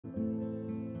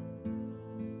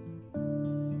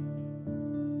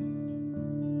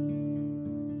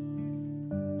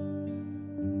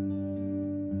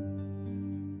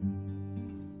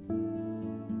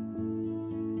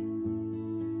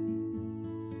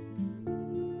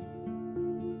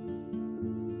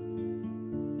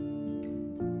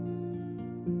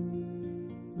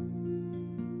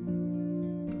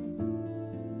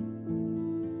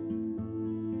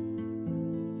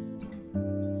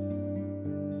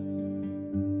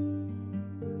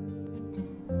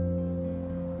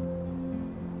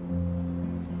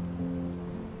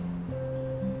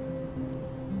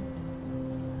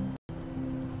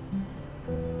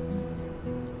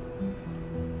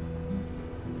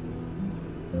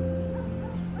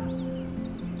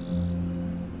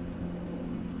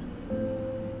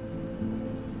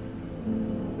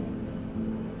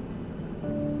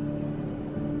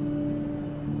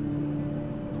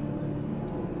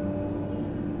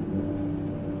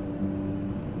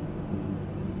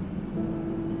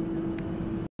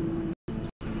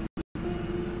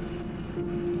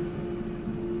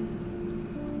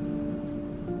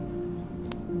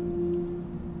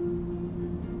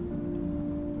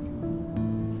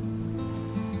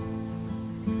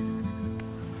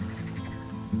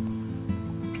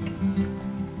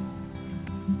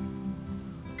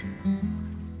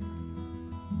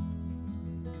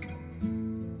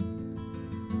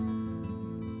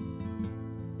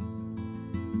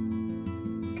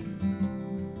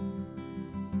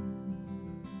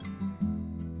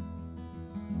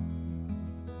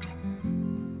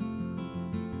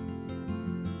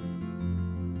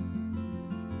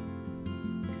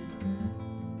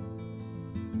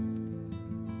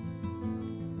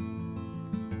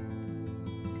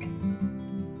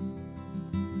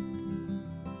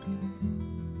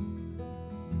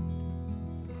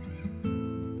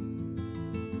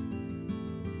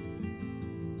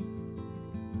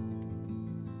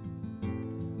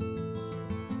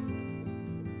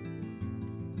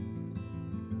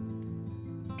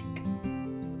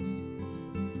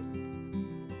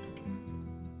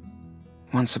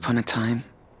Once upon a time,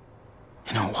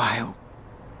 in a wild,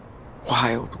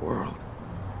 wild world,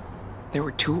 there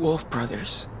were two wolf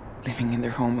brothers living in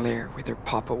their home lair with their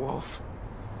papa wolf.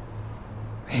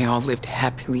 They all lived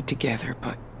happily together,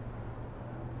 but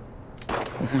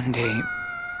one day,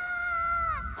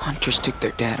 hunters took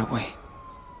their dad away.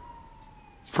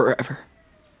 Forever.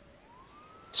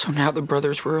 So now the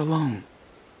brothers were alone.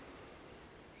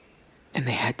 And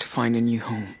they had to find a new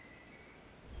home.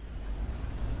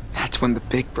 That's when the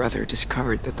big brother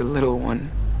discovered that the little one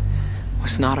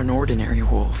was not an ordinary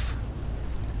wolf,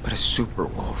 but a super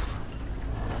wolf.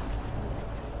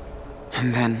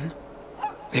 And then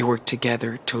they worked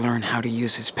together to learn how to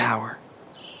use his power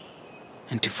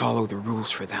and to follow the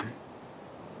rules for them.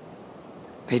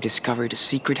 They discovered a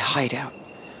secret hideout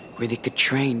where they could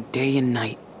train day and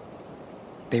night.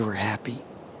 They were happy.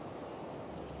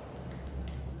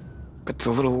 But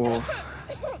the little wolf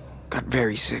got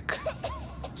very sick,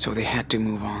 so they had to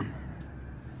move on.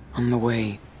 On the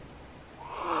way,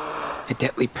 a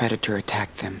deadly predator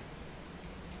attacked them.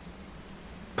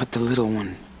 But the little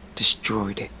one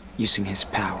destroyed it using his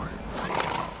power.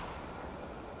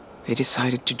 They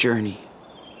decided to journey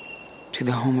to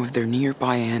the home of their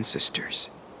nearby ancestors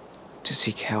to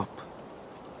seek help.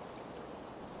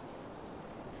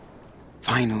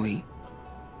 Finally,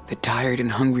 the tired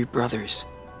and hungry brothers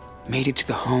made it to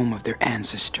the home of their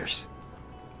ancestors.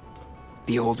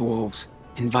 The old wolves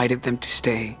invited them to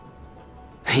stay.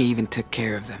 They even took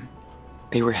care of them.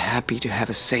 They were happy to have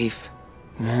a safe,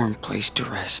 warm place to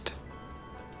rest.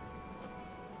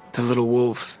 The little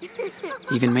wolf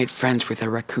even made friends with a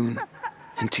raccoon,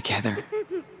 and together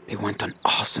they went on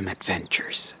awesome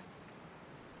adventures.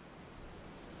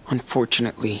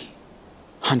 Unfortunately,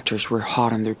 hunters were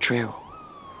hot on their trail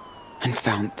and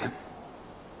found them.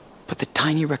 But the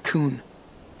tiny raccoon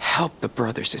helped the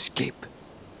brothers escape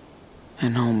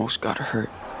and almost got hurt.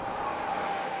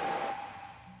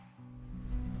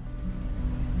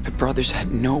 The brothers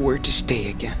had nowhere to stay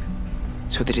again,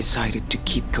 so they decided to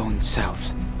keep going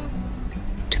south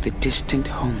to the distant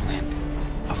homeland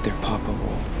of their papa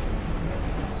wolf.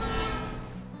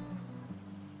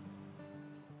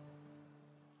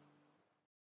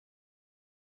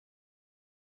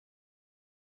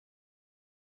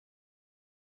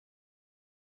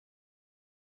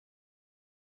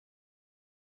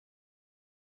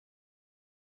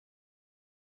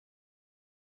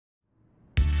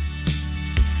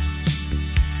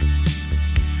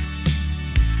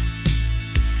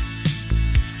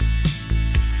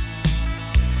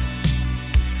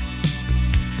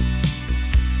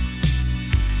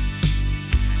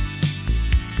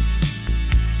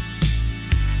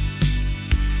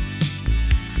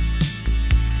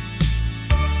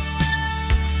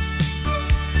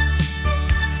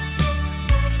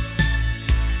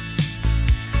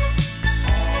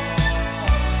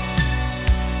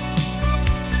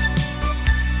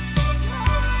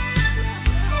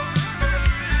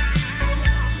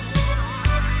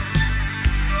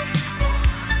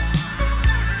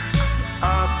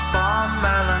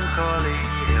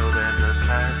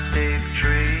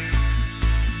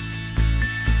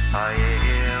 Are you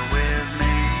here with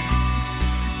me?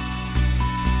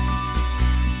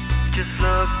 Just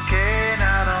looking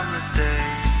out on the day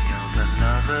of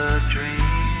another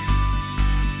dream,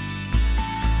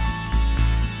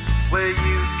 where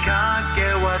you can't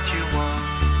get what you want,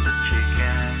 but you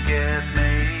can get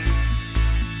me.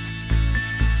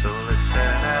 So let's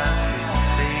set out to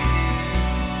see,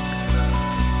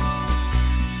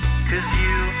 'cause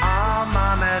you are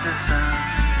my medicine.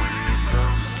 When you're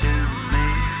close to me,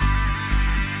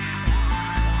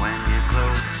 when you're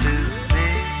close to me.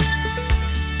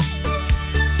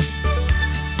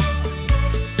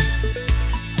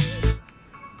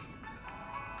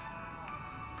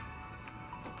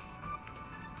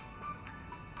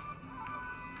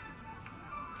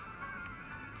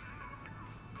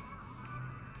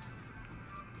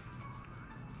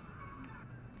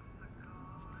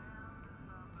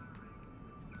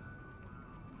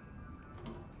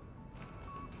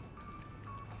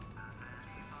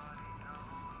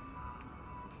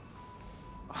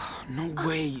 No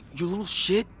way, you little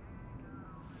shit.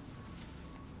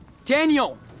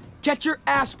 Daniel, get your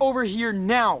ass over here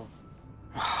now.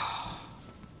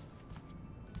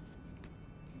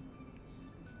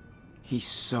 He's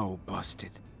so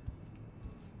busted.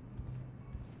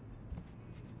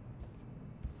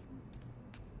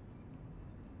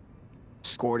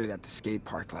 Scored it at the skate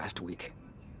park last week.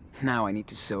 Now I need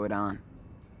to sew it on.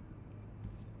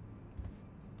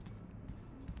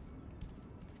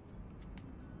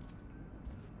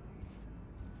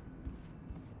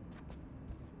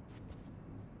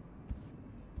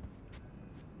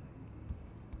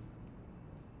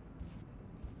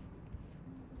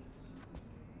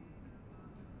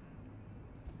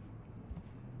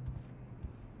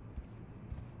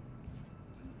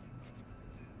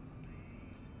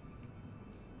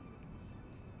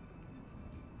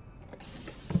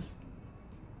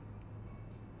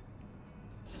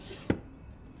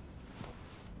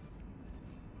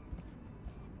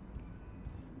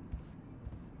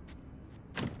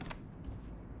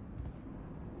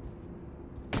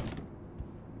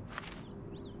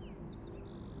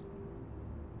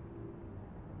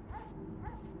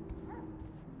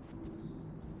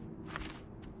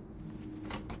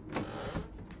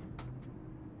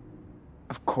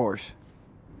 course.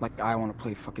 Like I want to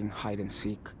play fucking hide and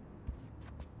seek.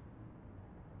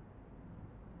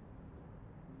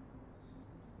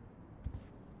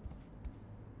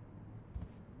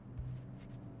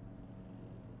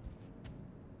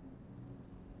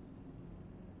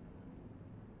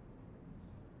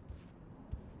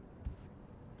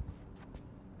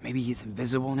 Maybe he's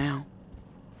invisible now?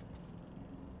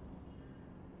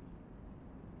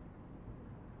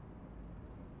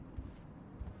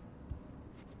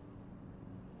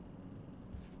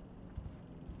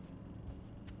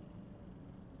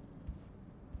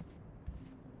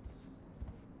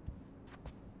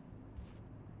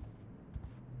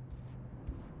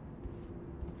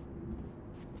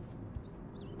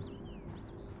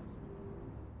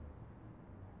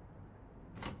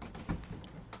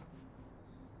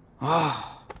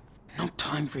 Oh, no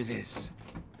time for this.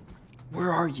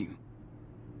 Where are you?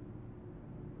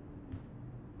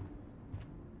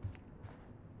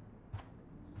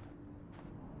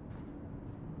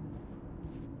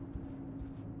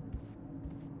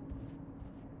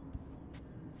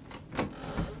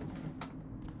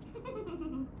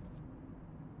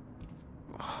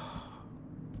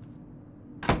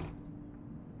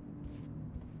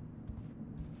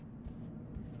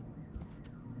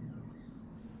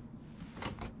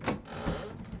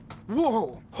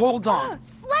 Whoa, hold on.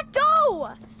 Let go!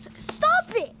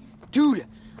 Stop it! Dude,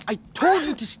 I told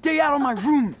you to stay out of my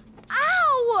room.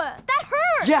 Ow! That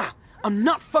hurt! Yeah, I'm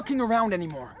not fucking around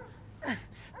anymore.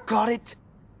 Got it?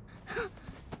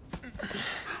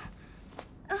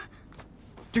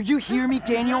 Do you hear me,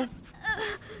 Daniel?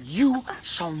 You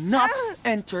shall not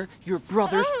enter your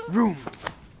brother's room.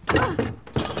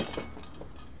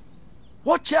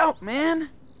 Watch out, man.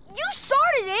 You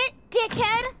started it,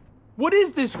 dickhead! What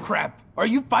is this crap? Are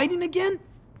you fighting again?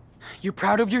 You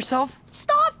proud of yourself?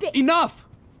 Stop it! Enough!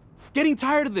 Getting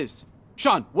tired of this.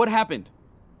 Sean, what happened?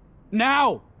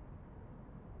 Now!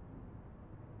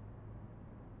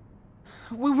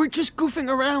 We were just goofing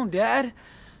around, Dad.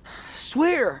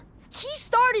 Swear. He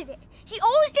started it! He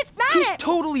always gets mad He's at me!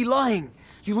 totally lying.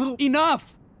 You little...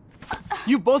 Enough!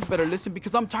 You both better listen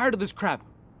because I'm tired of this crap,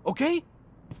 okay?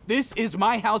 This is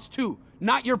my house too,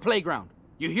 not your playground.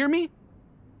 You hear me?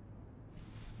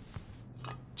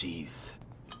 Jeez.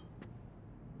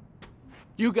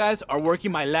 You guys are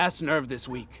working my last nerve this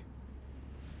week.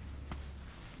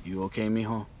 You okay,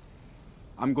 mijo?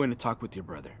 I'm going to talk with your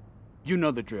brother. You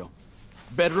know the drill.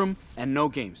 Bedroom and no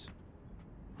games.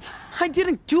 I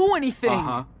didn't do anything.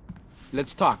 Uh-huh.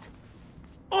 Let's talk.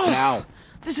 Ugh, Now.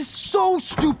 This is so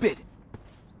stupid.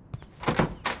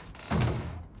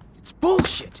 It's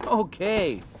bullshit.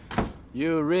 Okay.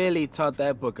 You really taught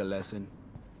that book a lesson.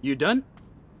 You done?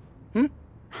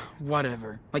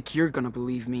 Whatever. Like you're gonna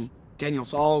believe me.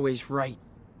 Daniel's always right.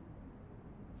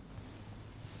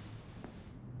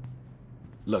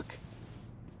 Look.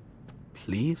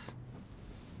 Please?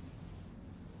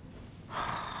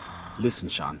 Listen,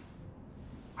 Sean.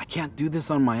 I can't do this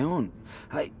on my own.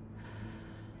 I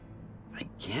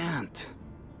can't.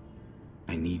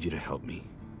 I need you to help me.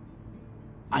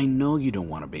 I know you don't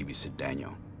want to babysit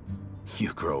Daniel.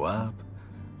 You grow up,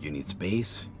 you need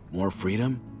space, more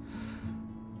freedom.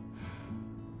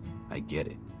 I get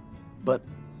it. But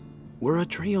we're a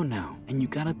trio now, and you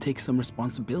gotta take some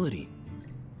responsibility.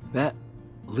 That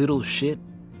little shit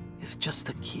is just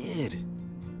a kid.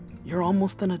 You're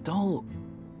almost an adult.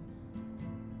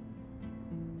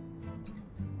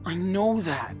 I know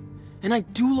that. And I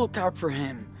do look out for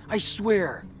him. I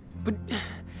swear. But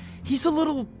he's a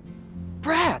little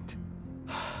brat.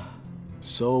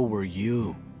 So were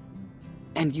you.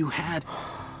 And you had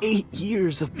 8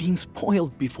 years of being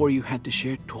spoiled before you had to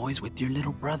share toys with your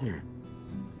little brother.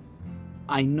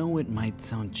 I know it might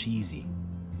sound cheesy,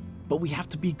 but we have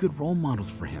to be good role models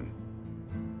for him.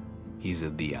 He's a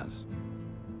Diaz,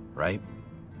 right?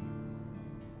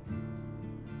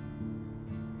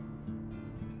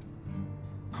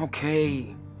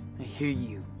 Okay, I hear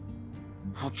you.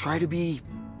 I'll try to be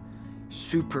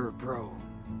super bro.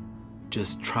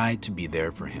 Just try to be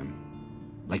there for him,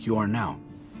 like you are now.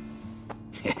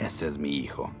 Says mi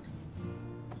hijo.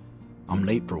 I'm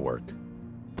late for work.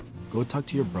 Go talk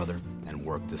to your brother and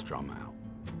work this drama out.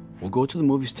 We'll go to the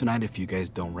movies tonight if you guys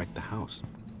don't wreck the house.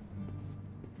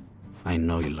 I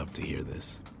know you love to hear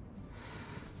this.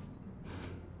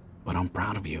 But I'm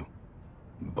proud of you.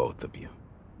 Both of you.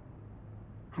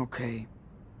 Okay.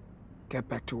 Get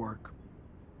back to work.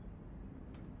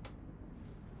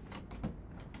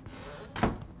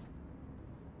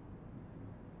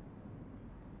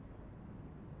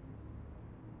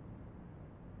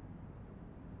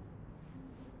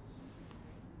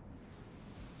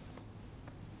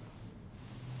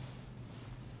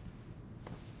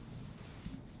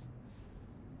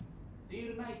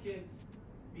 you tonight, kids.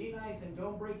 Be nice and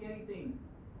don't break anything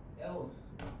else.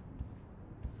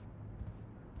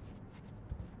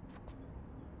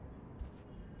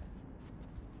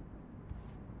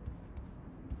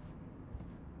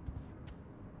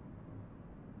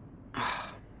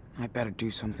 I better do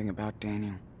something about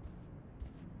Daniel.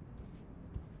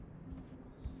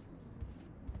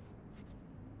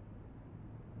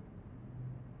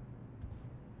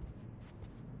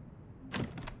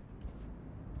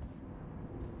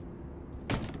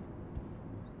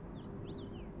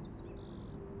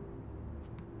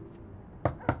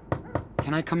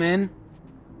 Can I come in?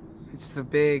 It's the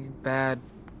big, bad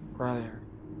brother.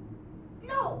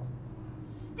 No!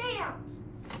 Stay out!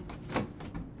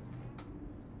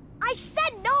 I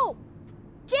said no!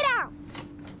 Get out!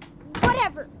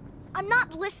 Whatever. I'm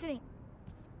not listening.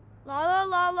 La la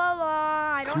la la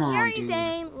la. I don't Come hear on, dude.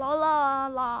 anything. La la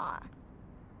la.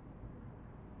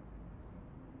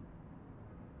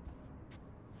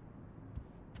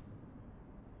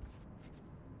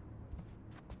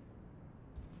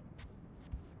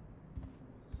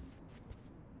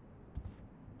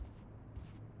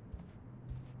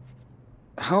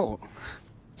 Oh,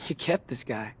 you kept this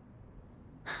guy.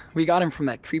 We got him from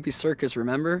that creepy circus,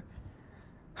 remember?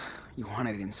 You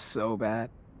wanted him so bad.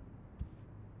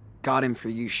 Got him for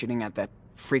you shooting at that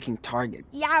freaking target.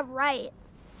 Yeah, right.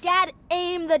 Dad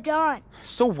aimed the gun.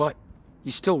 So what?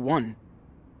 You still won.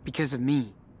 Because of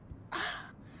me.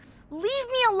 Leave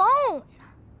me alone.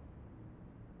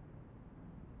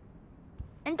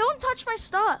 And don't touch my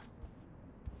stuff.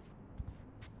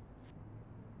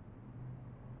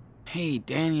 Hey,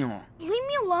 Daniel. Leave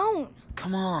me alone.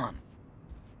 Come on.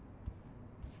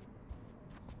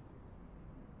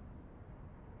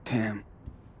 Damn.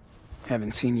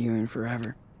 Haven't seen you in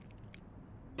forever.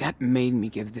 Dad made me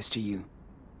give this to you.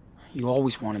 You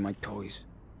always wanted my toys.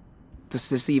 Does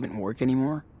this even work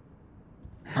anymore?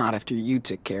 Not after you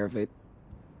took care of it.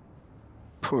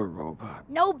 Poor robot.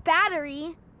 No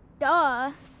battery.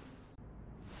 Duh.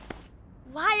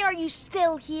 Why are you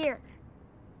still here?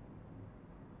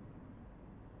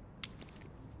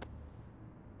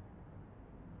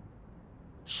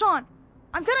 Sean,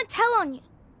 I'm gonna tell on you.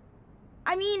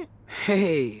 I mean,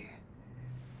 Hey.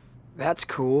 That's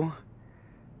cool.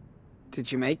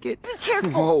 Did you make it? be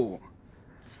careful. Whoa.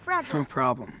 It's fragile. No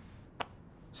problem.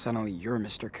 Suddenly you're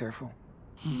Mr. Careful.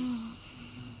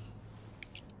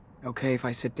 Okay if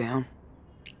I sit down?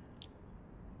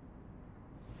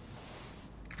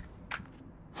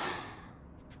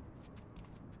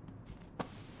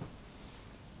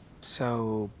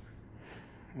 So,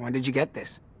 when did you get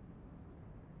this?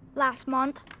 Last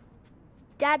month,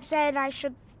 Dad said I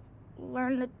should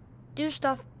learn to do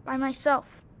stuff by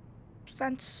myself,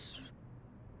 since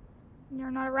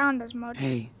you're not around as much.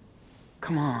 Hey,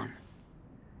 come on.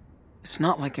 It's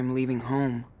not like I'm leaving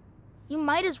home. You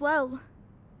might as well.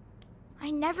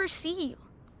 I never see you.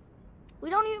 We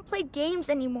don't even play games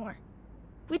anymore.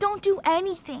 We don't do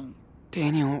anything.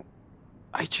 Daniel,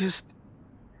 I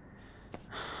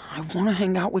want to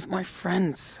hang out with my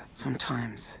friends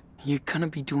sometimes. You're gonna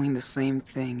be doing the same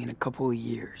thing in a couple of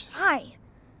years. Hi.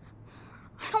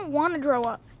 I don't want to grow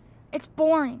up. It's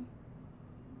boring.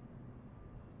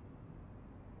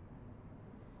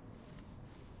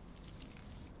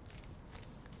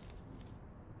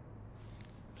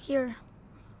 Here.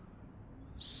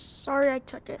 Sorry I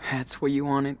took it. That's what you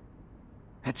wanted?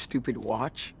 That stupid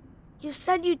watch? You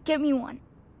said you'd give me one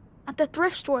at the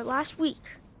thrift store last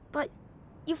week, but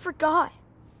you forgot.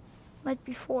 Like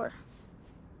before.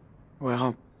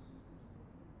 Well,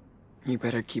 you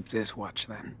better keep this watch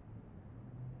then.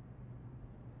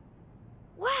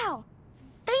 Wow!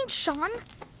 Thanks, Sean.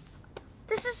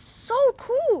 This is so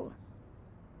cool.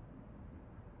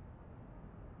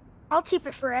 I'll keep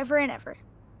it forever and ever.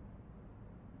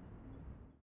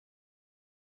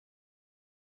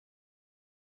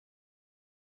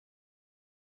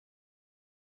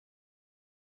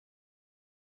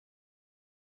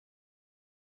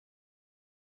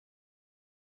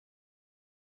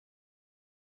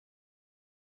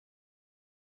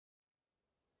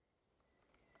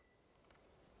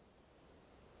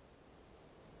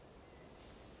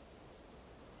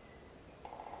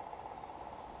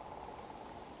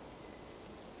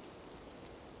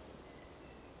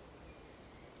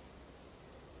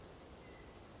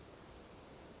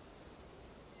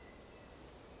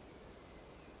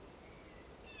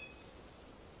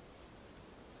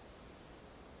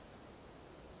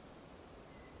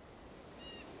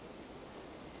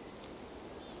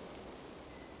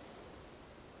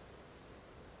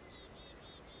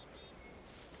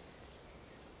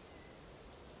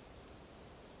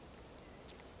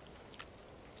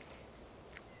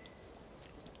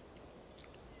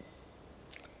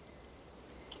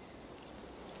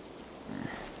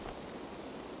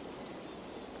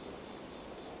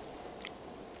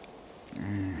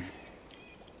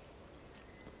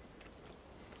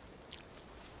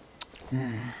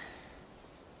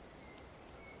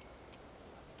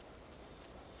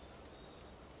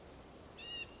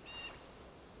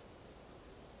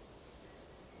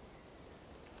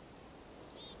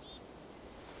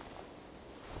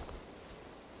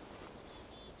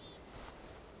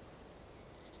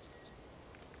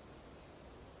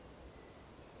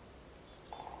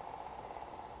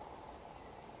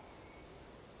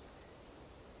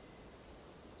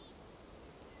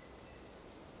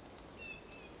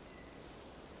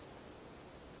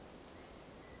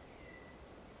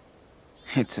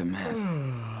 It's a mess.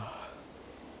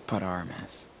 But our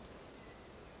mess.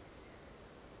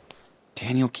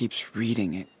 Daniel keeps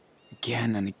reading it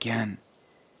again and again.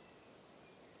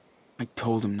 I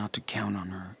told him not to count on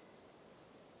her.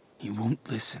 He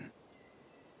won't listen.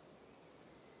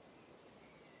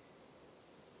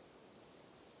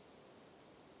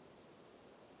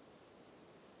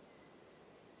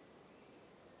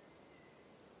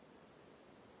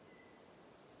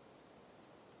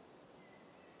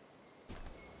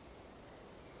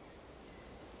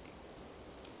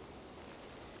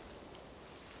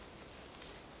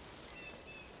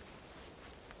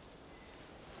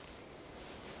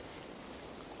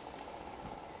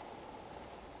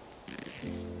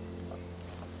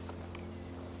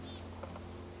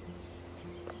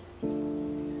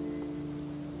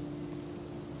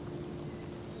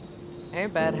 Hey,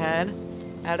 bedhead.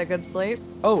 Had a good sleep?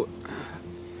 Oh,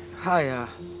 hi,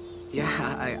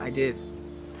 yeah, I did.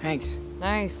 Thanks.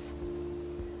 Nice.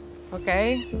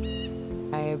 Okay.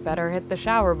 I better hit the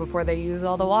shower before they use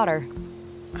all the water.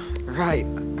 Right.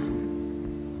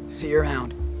 See you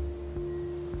around.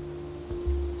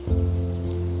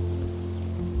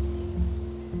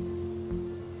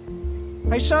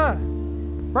 Hey,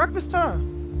 Sean. Breakfast time.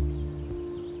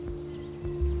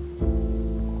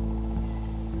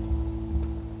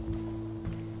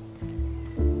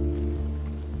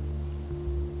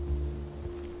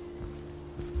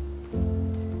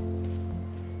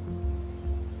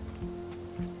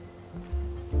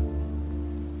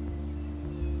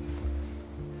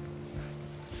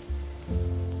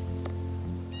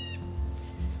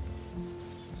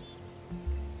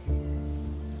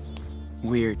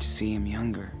 Weird to see him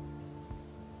younger.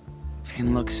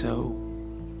 Finn looks so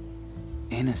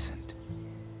innocent.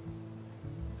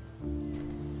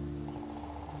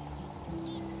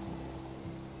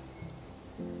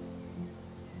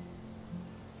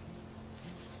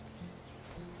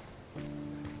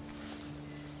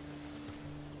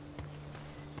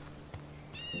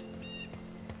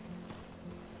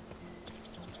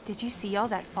 Did you see all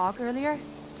that fog earlier?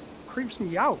 Creeps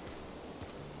me out.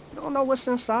 You don't know what's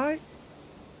inside?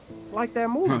 Like that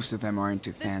movie. Most of them aren't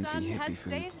too fancy hippie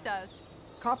food. saved us.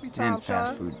 Coffee time, And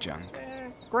fast Sean. food junk.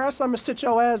 Man, grab something and sit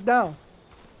your ass down.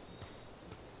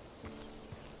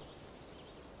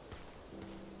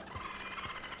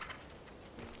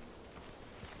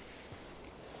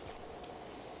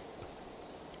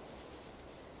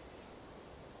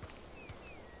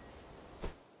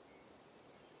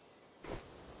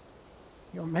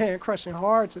 Your man crushing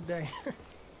hard today.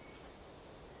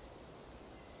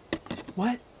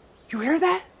 What? You hear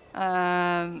that?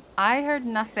 I heard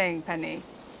nothing, Penny.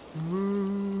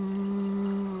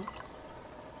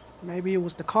 Maybe it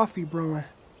was the coffee brewing.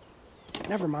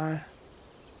 Never mind.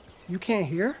 You can't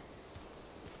hear?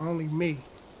 Only me.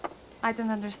 I don't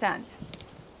understand.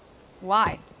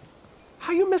 Why?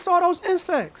 How you miss all those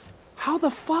insects? How the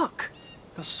fuck?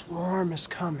 The swarm is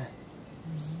coming.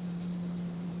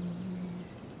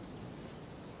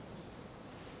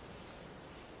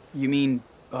 You mean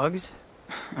bugs?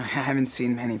 I haven't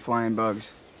seen many flying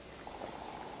bugs.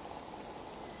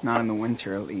 Not in the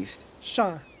winter, at least.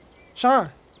 Sean.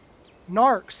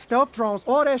 Narcs, stealth drones,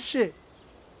 all that shit.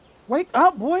 Wake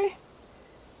up, boy.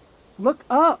 Look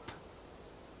up.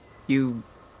 You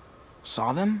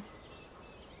saw them?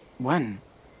 When?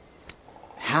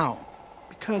 How?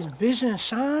 Because vision,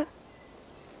 Sean.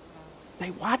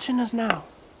 They watching us now.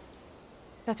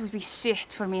 That would be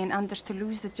shit for me and Anders to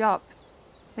lose the job.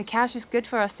 The cash is good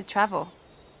for us to travel.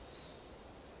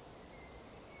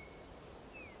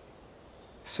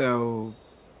 So,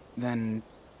 then,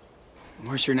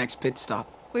 where's your next pit stop?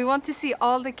 We want to see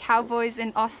all the cowboys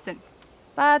in Austin.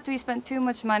 But we spent too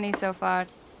much money so far.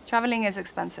 Traveling is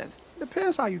expensive.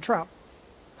 Depends how you travel.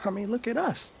 I mean, look at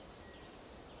us.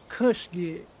 Cush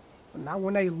gig. But not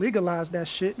when they legalize that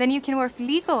shit. Then you can work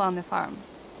legal on the farm,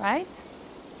 right?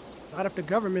 Not if the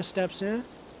government steps in.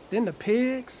 Then the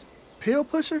pigs, pill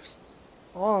pushers,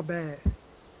 all bad.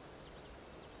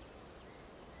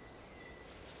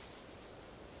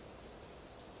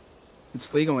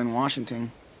 It's legal in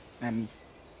Washington, and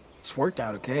it's worked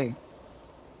out okay.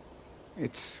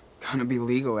 It's gonna be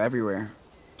legal everywhere.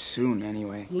 Soon,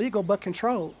 anyway. Legal but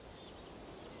controlled.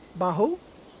 By who?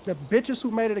 The bitches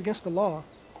who made it against the law.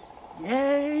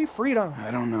 Yay, freedom. I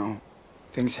don't know.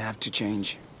 Things have to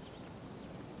change.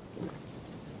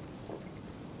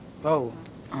 Oh,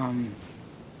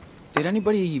 did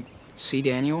anybody see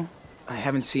Daniel? I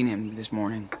haven't seen him this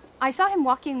morning. I saw him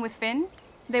walking with Finn.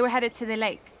 They were headed to the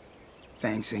lake.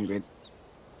 Thanks, Ingrid.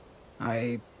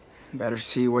 I better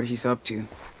see what he's up to.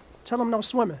 Tell him no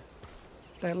swimming.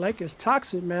 That lake is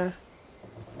toxic, man.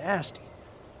 Nasty.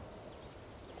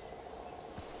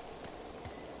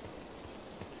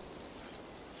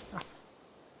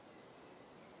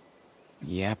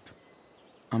 Yep.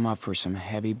 I'm up for some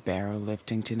heavy barrel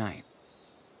lifting tonight.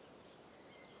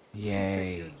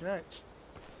 Yay.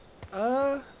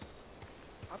 I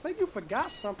think you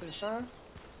forgot something, Sean.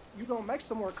 You gonna make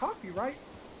some more coffee, right?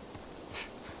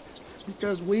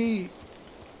 Because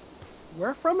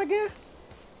where from again?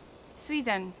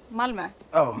 Sweden, Malmö.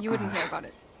 Oh, You wouldn't hear about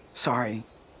it. Sorry.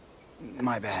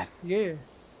 My bad. Yeah.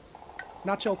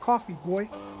 Not your coffee, boy.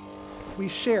 We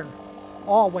share.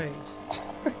 Always.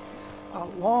 A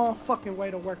long fucking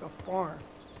way to work a farm.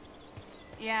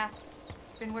 Yeah.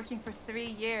 Been working for 3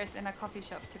 years in a coffee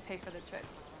shop to pay for the trip.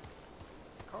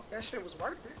 That shit was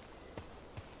worth it.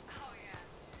 Oh,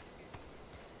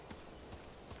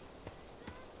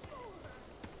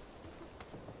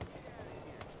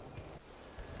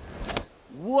 yeah.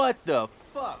 What the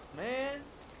fuck, man?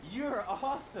 You're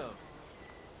awesome.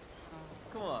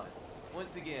 Come on,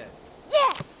 once again.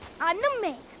 Yes, I'm the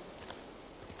mayor.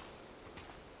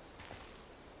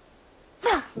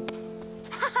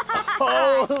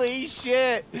 Holy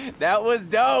shit, that was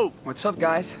dope. What's up,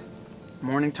 guys?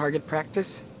 Morning target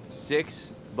practice?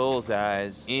 6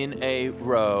 bullseyes in a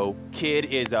row. Kid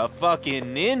is a fucking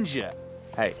ninja.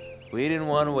 Hey, we didn't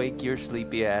want to wake your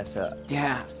sleepy ass up.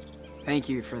 Yeah. Thank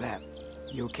you for that.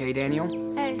 You okay, Daniel?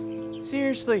 Hey,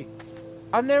 Seriously,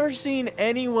 I've never seen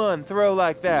anyone throw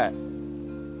like that.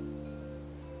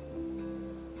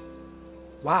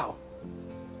 Wow.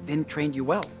 Finn trained you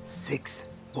well. 6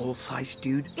 bull-sized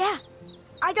dude. yeah,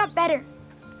 I got better.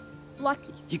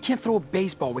 Lucky. You can't throw a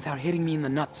baseball without hitting me in the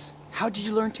nuts. How did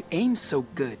you learn to aim so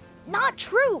good? Not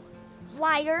true,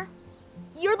 liar.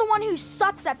 You're the one who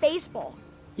sucks at baseball.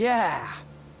 Yeah.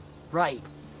 Right.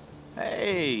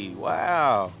 Hey,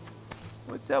 wow.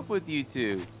 What's up with you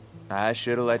two? I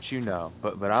should have let you know,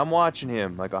 but I'm watching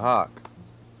him like a hawk.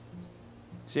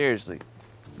 Seriously,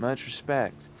 much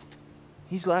respect.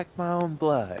 He's like my own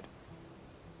blood.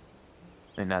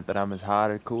 And not that I'm as hot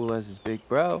or cool as his big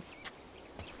bro.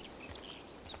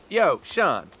 Yo,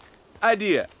 Sean,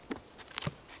 idea.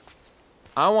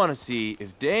 I want to see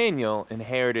if Daniel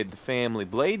inherited the family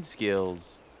blade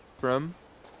skills from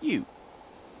you.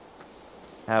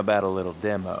 How about a little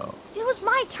demo? It was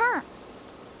my turn.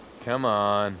 Come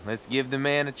on, let's give the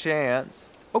man a chance.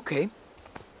 Okay.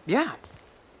 Yeah.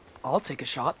 I'll take a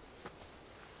shot.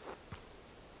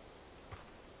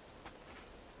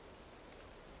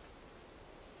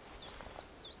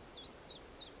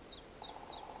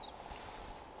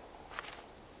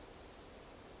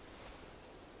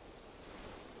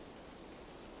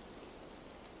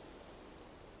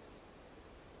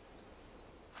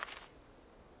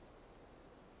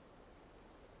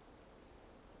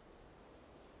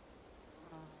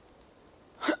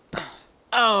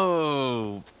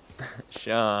 Oh,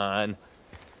 Sean.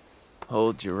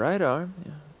 Hold your right arm.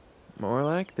 Yeah. More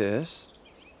like this.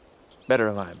 Better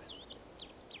alignment.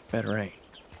 Better aim.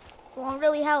 Won't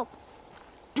really help.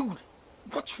 Dude,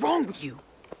 what's wrong with you?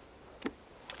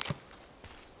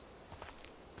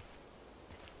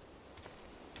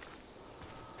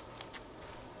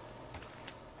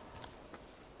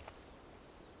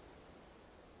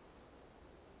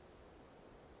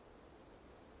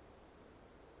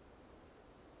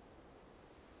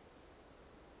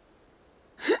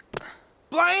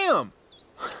 Blam!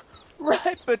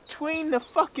 Right between the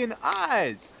fucking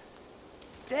eyes.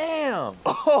 Damn.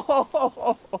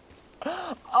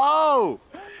 Oh!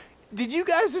 Did you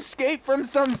guys escape from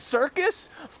some circus?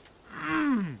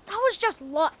 That was just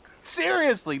luck.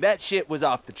 Seriously, that shit was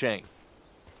off the chain.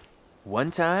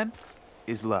 One time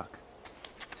is luck.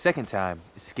 Second time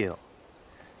is skill.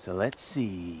 So let's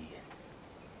see.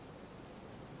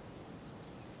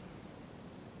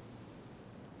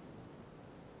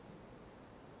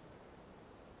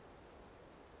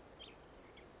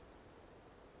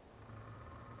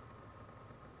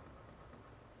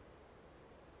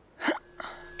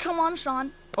 Come on,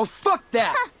 Sean. Oh, fuck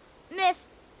that!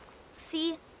 Missed.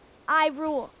 See? I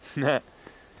rule.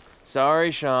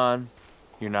 Sorry, Sean.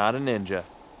 You're not a ninja.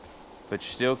 But you're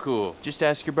still cool. Just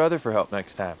ask your brother for help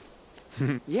next time.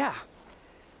 Yeah.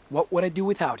 What would I do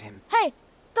without him? Hey,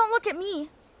 don't look at me.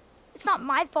 It's not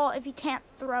my fault if he can't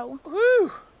throw.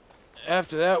 Whew!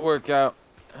 After that workout,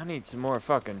 I need some more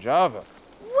fucking Java.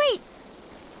 Wait!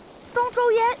 Don't go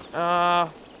yet.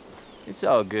 It's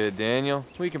all good, Daniel.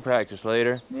 We can practice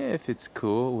later, if it's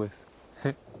cool with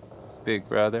Big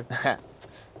Brother.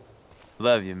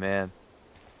 Love you, man.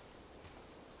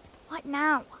 What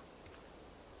now?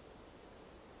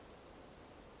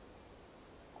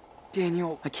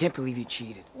 Daniel, I can't believe you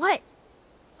cheated. What?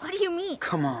 What do you mean?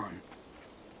 Come on.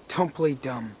 Don't play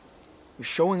dumb. You're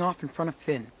showing off in front of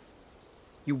Finn.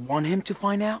 You want him to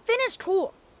find out? Finn is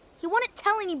cool. He wouldn't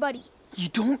tell anybody. You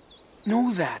don't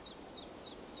know that.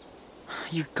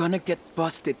 You're gonna get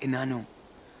busted, Enano.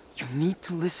 You need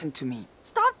to listen to me.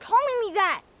 Stop calling me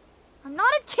that. I'm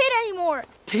not a kid anymore.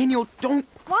 Daniel, don't...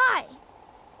 Why?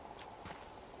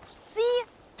 See?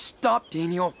 Stop,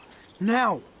 Daniel.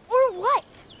 Now. Or what?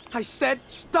 I said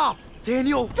stop,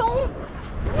 Daniel. Don't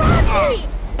grab me!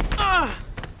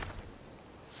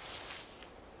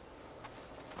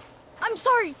 I'm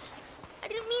sorry. I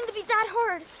didn't mean to be that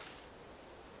hard.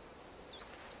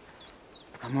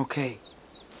 I'm okay.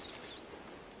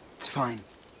 It's fine.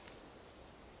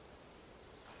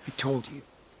 I told you.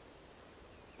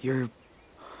 You're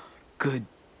good.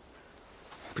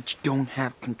 But you don't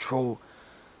have control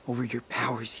over your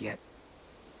powers yet.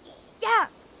 Yeah,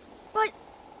 but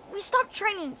we stopped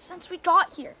training since we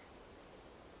got here.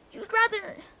 You'd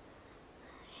rather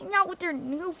hang out with your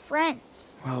new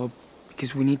friends. Well,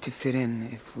 because we need to fit in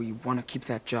if we want to keep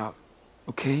that job,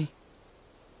 okay?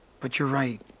 But you're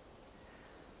right.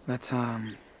 Let's,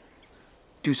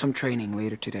 do some training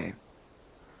later today.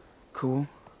 Cool?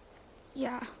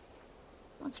 Yeah.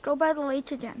 Let's go by the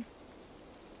lake again.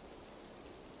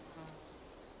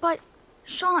 But,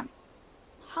 Sean,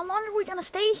 how long are we gonna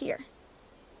stay here?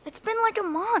 It's been like a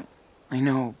month. I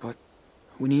know, but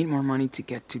we need more money to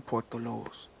get to Puerto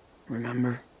Los.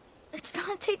 Remember? It's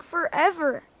gonna take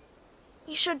forever.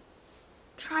 We should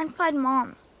try and find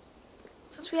Mom,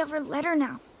 since we have her letter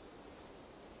now.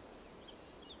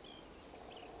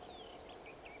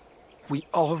 We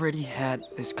already had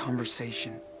this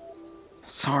conversation.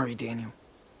 Sorry, Daniel,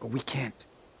 but we can't.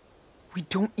 We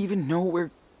don't even know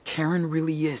where Karen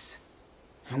really is,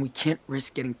 and we can't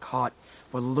risk getting caught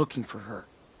while looking for her.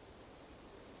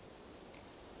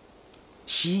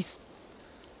 She's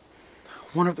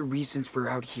one of the reasons we're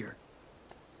out here.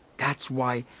 That's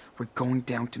why we're going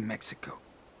down to Mexico.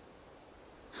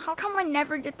 How come I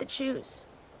never get to choose?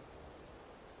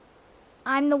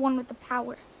 I'm the one with the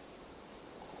power.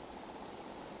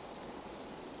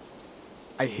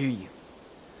 I hear you.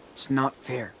 It's not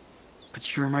fair,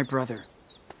 but you're my brother.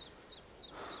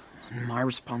 And my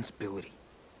responsibility.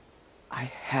 I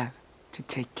have to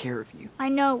take care of you. I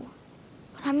know,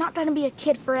 but I'm not gonna be a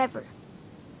kid forever.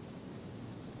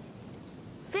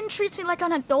 Finn treats me like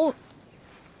an adult.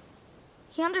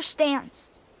 He understands.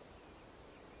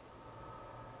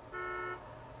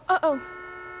 Uh-oh.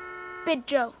 Big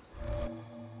Joe.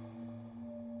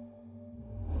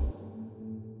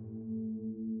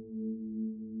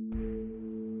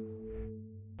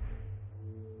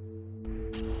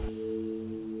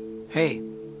 Hey,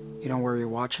 you don't wear your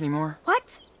watch anymore?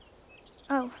 What?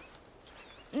 Oh.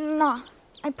 Nah,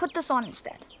 I put this on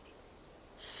instead.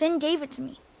 Finn gave it to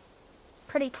me.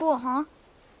 Pretty cool, huh?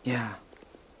 Yeah,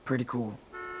 pretty cool.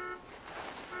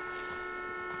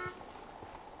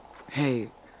 Hey,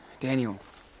 Daniel.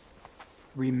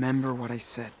 Remember what I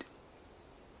said.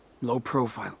 Low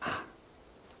profile.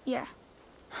 Yeah.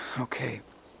 Okay.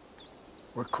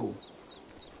 We're cool.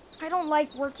 I don't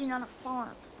like working on a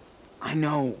farm. I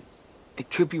know. It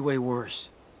could be way worse.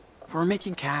 We're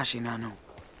making cash, Enano.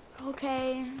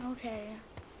 Okay.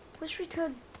 Wish we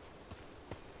could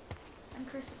send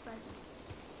Chris a present.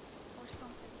 Or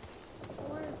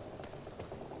something. Or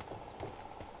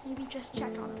maybe just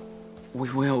check on him.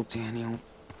 We will, Daniel.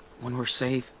 When we're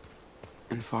safe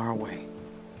and far away.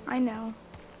 I know.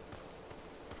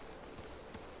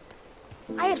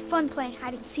 I had fun playing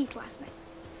hide and seek last night.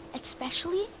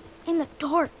 Especially in the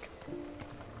dark.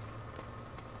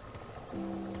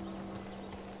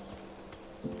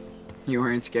 You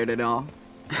weren't scared at all?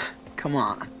 Come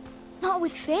on. Not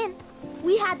with Finn.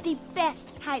 We had the best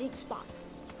hiding spot.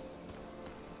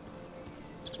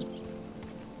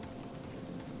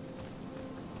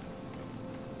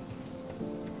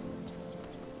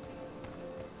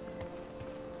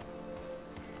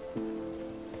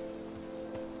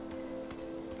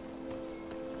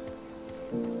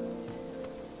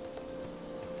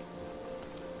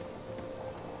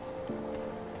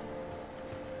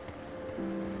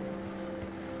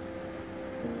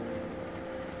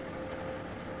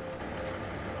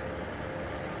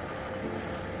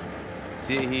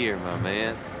 Sit here, my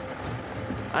man.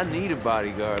 I need a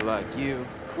bodyguard like you.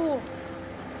 Cool.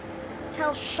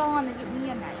 Tell Sean to get me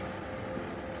a knife.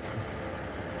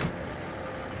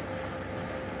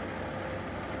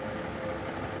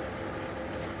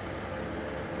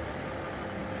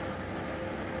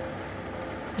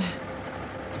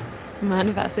 Mind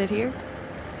if I sit here?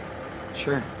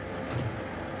 Sure.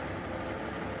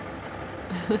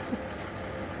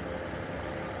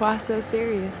 Why so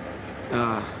serious?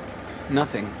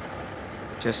 Nothing.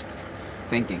 Just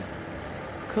thinking.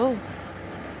 Cool.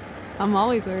 I'm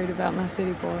always worried about my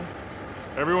city boy.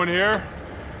 Everyone here?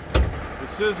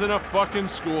 This isn't a fucking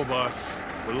school bus.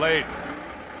 We're late.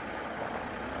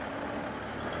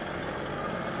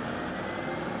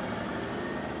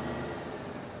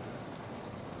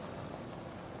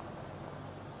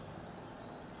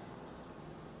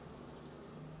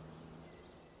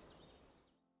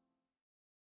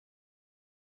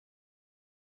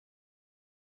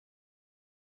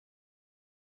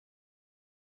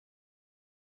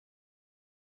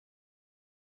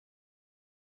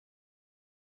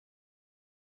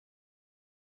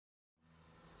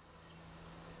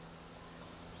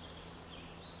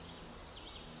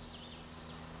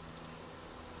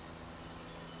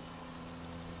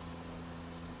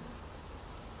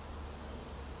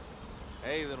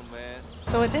 Hey, little man.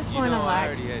 So at this You point, know I'm I like,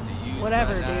 already had to use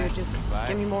whatever, my knife dude, just to fight.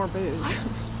 give me more booze.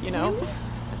 You know?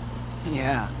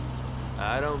 Yeah.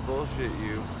 I don't bullshit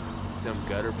you. Some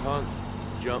gutter punk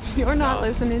jumped. You're not across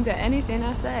listening to anything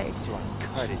I say. So I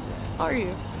cut his ass. Are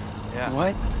you? Yeah.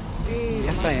 What? Jeez,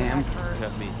 Yes, my I am. back hurts.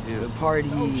 Cut me The too. party.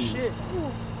 Oh shit.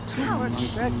 Too much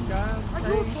sex, guys. Are you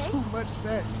Way okay? too much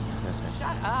sex.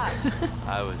 Shut up.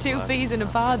 I was 2 lucky. fees in a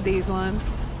pod, these ones.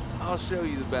 I'll show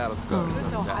you the battle scar. You were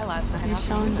so high last night. You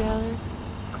Sean jealous?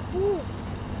 Cool.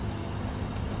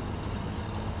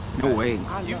 No way.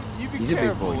 You be He's a big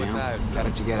careful boy with now. knives, Gotta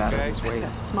though, to get out of okay? his way.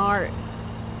 Smart.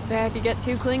 Yeah, if you get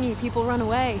too clingy, people run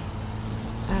away.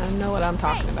 I know what I'm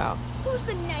talking about. Who's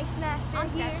the knife master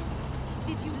here?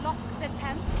 Did you lock the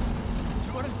tent?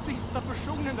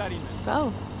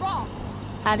 So, Wrong.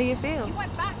 how do you feel? You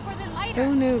went back for the lighter.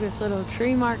 Who knew this little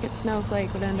tree market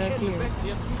snowflake would end up here?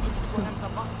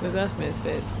 With us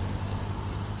misfits.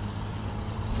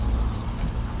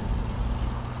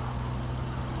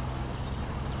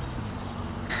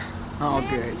 All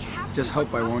good. Just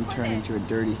hope I won't turn into a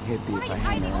dirty hippie if I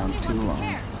hang around too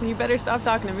long. You better stop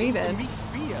talking to me then.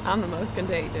 I'm the most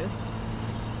contagious.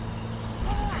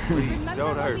 Please,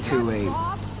 don't hurt me. Too late.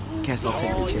 Guess I'll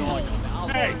take a chance.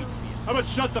 Hey! How about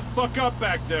shut the fuck up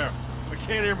back there? I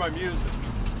can't hear my music.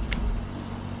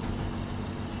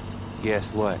 Guess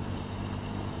what?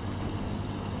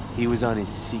 He was on his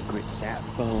secret sat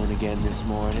phone again this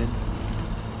morning.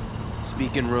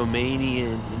 Speaking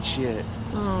Romanian and shit.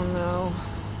 Oh no.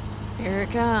 Here it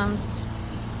comes.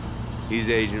 He's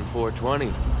Agent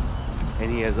 420.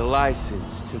 And he has a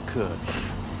license to cook.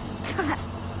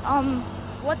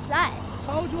 What's that?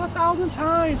 Told you 1,000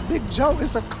 times, Big Joe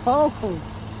is a clone.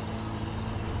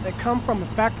 They come from a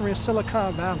factory in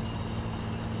Silicon Valley.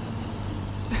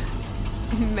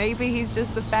 Maybe he's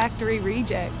just the factory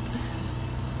reject.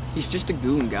 He's just a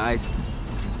goon, guys.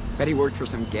 Bet he worked for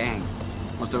some gang.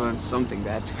 Must have done something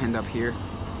bad to end up here.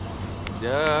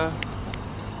 Duh.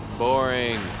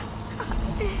 Boring.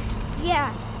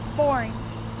 Yeah, boring.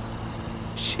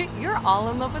 Shit, you're all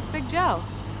in love with Big Joe.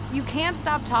 You can't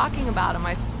stop talking about him,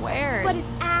 I swear. But his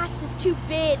ass is too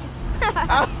big.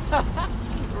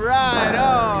 Right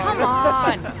on. Come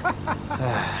on.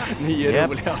 Yep.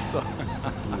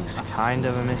 He's kind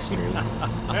of a mystery.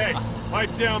 Hey,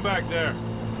 pipe down back there.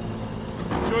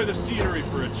 Enjoy the scenery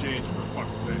for a change, for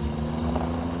fuck's sake.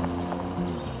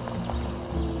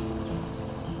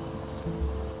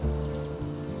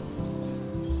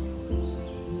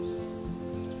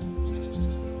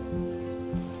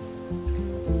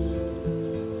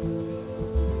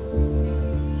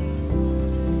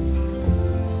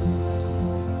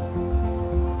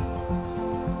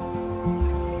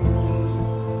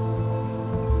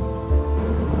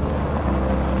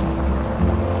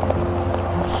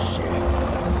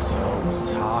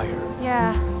 So tired.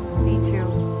 Yeah, me too.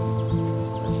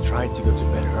 Let's try to go to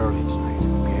bed early tonight,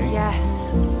 okay? Yes,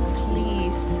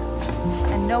 please.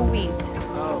 And no weed.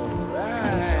 All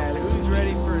right. Who's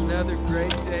ready for another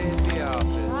great day in the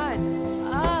office?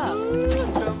 Shut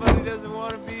up. Somebody doesn't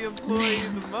want to be employee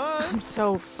of the month. I'm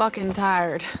so fucking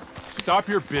tired. Stop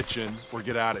your bitching or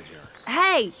get out of here.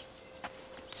 Hey!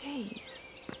 Jeez.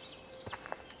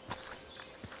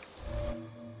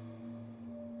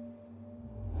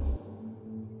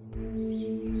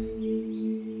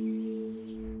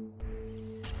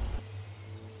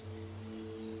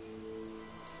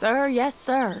 sir. Yes,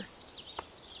 sir.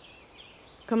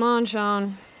 Come on,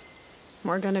 Sean.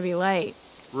 We're gonna be late.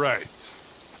 Right.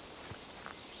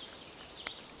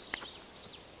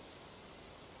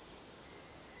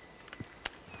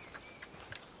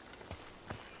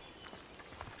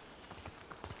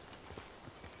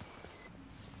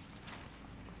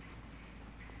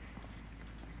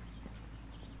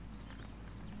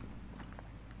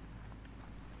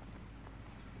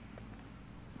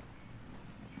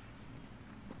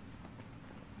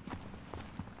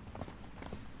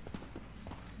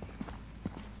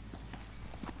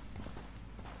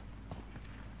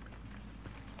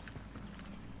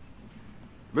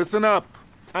 Listen up.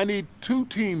 I need 2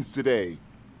 teams today.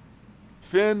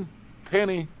 Finn,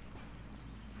 Penny,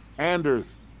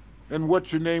 Anders, and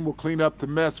what's your name will clean up the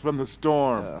mess from the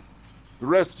storm. The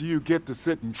rest of you get to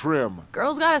sit and trim.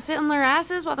 Girls gotta sit on their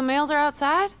asses while the males are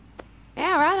outside?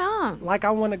 Yeah, right on. Like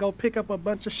I want to go pick up a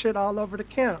bunch of shit all over the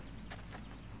camp.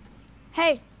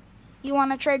 Hey, you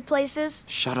want to trade places?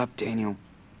 Shut up, Daniel.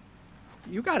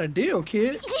 You got a deal,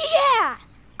 kid. Yeah!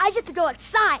 I get to go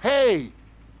outside. Hey!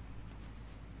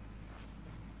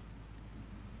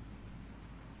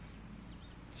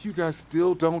 You guys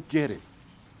still don't get it.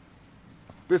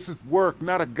 This is work,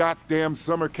 not a goddamn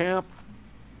summer camp.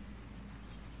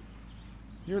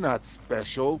 You're not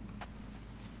special.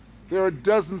 There are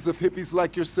dozens of hippies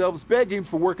like yourselves begging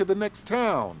for work in the next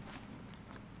town.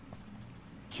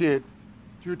 Kid,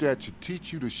 your dad should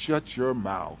teach you to shut your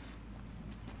mouth.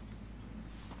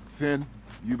 Finn,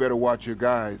 you better watch your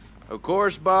guys. Of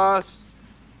course, boss.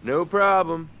 No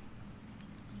problem.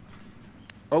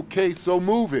 Okay, so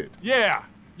move it. Yeah,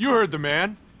 you heard the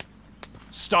man.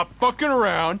 Stop fucking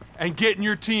around and get in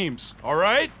your teams, all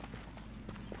right?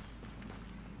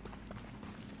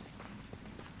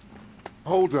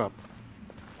 Hold up.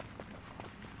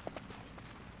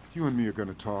 You and me are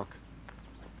gonna talk.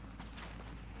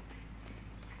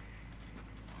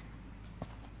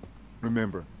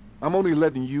 Remember, I'm only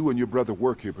letting you and your brother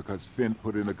work here because Finn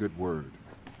put in a good word.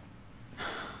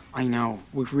 I know.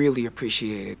 We really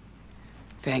appreciate it.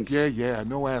 Thanks. Yeah,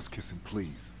 no ass kissing,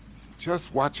 please.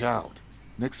 Just watch out.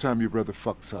 Next time your brother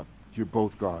fucks up, you're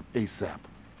both gone ASAP.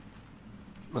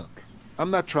 Look, I'm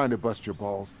not trying to bust your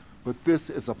balls, but this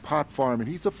is a pot farm and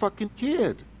he's a fucking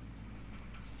kid.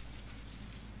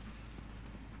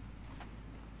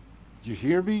 You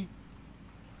hear me?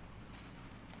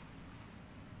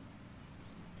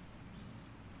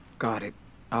 Got it.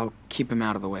 I'll keep him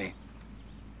out of the way.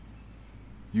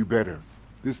 You better.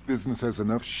 This business has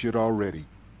enough shit already.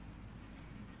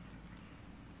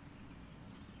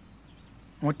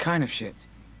 What kind of shit?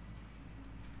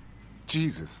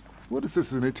 Jesus, what is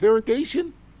this, an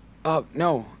interrogation?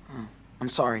 No. I'm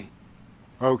sorry.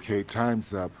 Okay,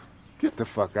 time's up. Get the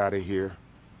fuck out of here.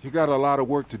 You got a lot of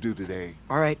work to do today.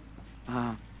 All right.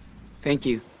 Thank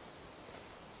you.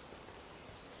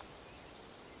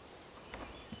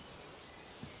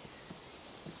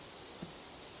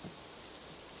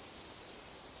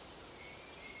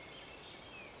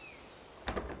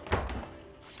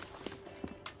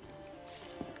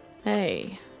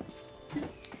 Hey.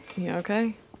 You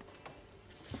okay?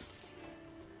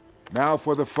 Now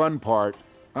for the fun part.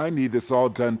 I need this all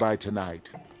done by tonight.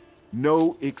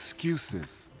 No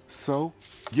excuses. So,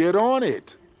 get on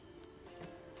it.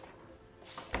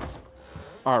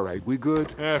 All right, we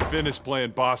good? Finn is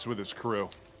playing boss with his crew.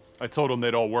 I told him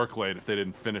they'd all work late if they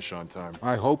didn't finish on time.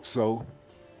 I hope so.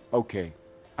 Okay,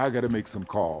 I gotta make some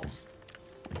calls.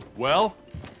 Well,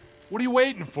 what are you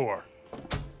waiting for?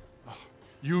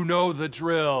 You know the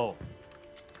drill.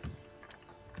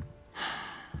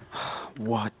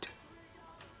 What?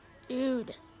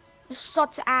 Dude, this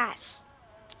sucks ass.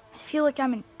 I feel like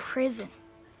I'm in prison.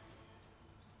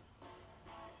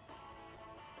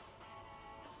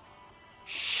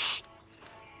 Shh.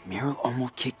 Meryl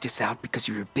almost kicked us out because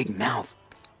of your big mouth.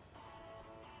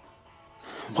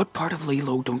 What part of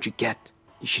Lalo don't you get?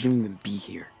 You shouldn't even be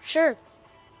here. Sure.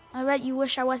 I bet you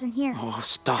wish I wasn't here. Oh,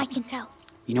 stop. I can tell.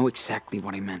 You know exactly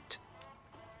what I meant.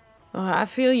 Oh, I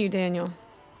feel you, Daniel.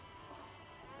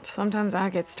 Sometimes I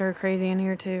get stir crazy in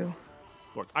here too.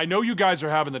 Look, I know you guys are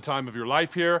having the time of your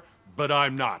life here, but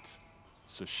I'm not.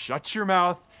 So shut your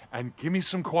mouth and give me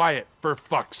some quiet, for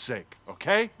fuck's sake,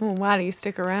 okay? Well, why do you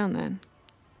stick around then?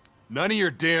 None of your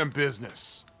damn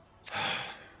business.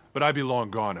 But I'd be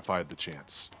long gone if I had the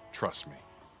chance. Trust me.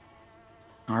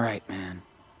 All right, man.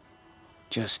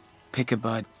 Just pick a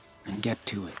bud and get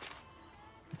to it.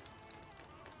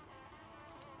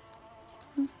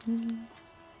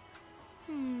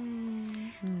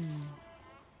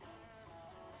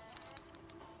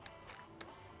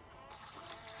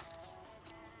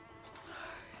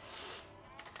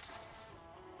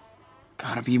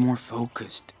 Gotta be more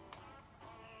focused.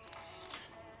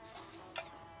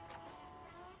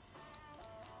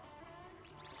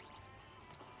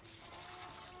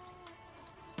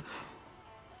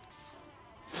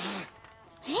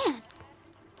 Man,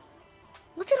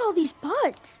 look at all these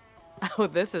buds. Oh,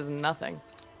 this is nothing.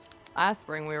 Last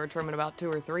spring we were trimming about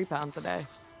 2 or 3 pounds a day.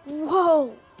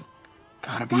 Whoa.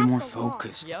 Gotta be That's more a lot.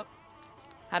 focused. Yep.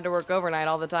 Had to work overnight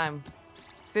all the time.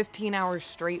 15 hours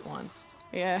straight once.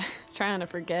 Yeah, trying to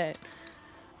forget.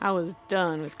 I was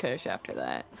done with Kush after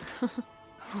that.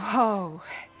 Whoa,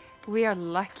 we are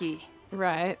lucky.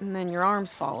 Right, and then your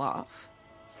arms fall off.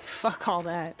 Fuck all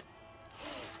that.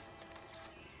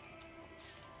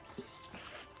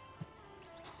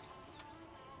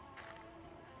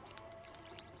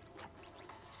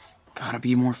 Gotta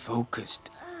be more focused.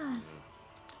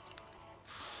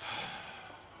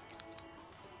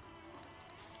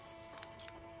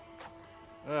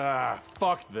 Ah,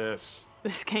 fuck this.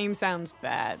 This game sounds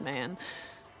bad, man.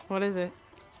 What is it?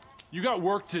 You got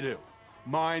work to do.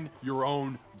 Mind your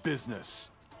own business.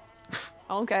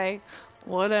 Okay,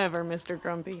 whatever, Mr.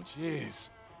 Grumpy. Jeez.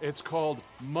 It's called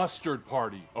Mustard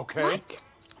Party, okay? What?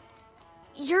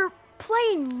 You're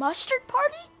playing Mustard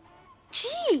Party?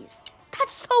 Jeez,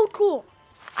 that's so cool.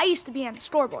 I used to be on the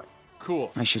scoreboard.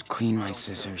 Cool. I should clean my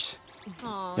scissors.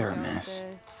 Aw, They're a mess.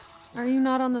 Dante. Are you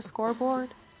not on the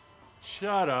scoreboard?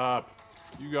 Shut up.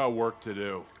 You got work to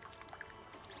do.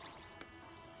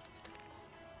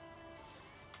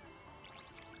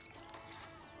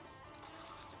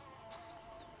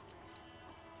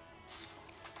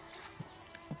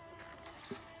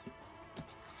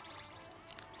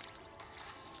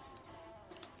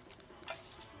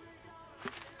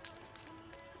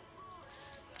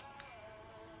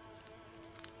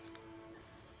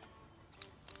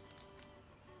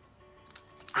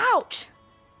 Ouch!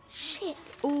 Shit.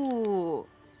 Ooh,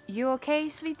 you okay,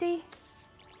 sweetie?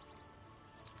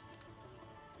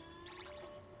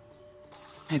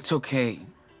 It's okay.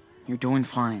 You're doing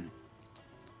fine.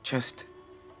 Just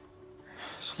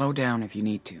slow down if you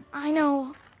need to. I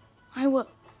know. I will.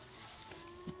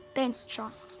 Thanks,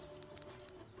 Sean.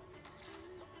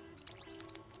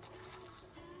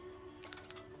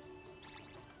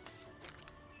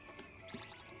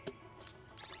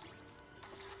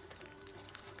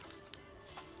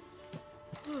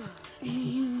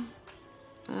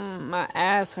 My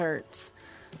ass hurts.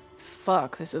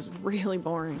 Fuck, this is really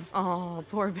boring. Oh,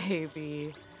 poor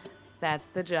baby. That's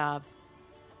the job.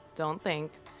 Don't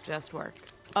think, just work.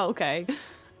 Okay,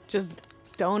 just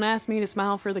don't ask me to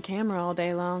smile for the camera all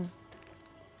day long.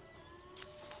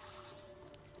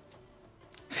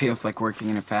 Feels like working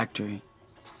in a factory.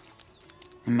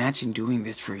 Imagine doing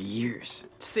this for years.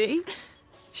 See?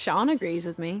 Sean agrees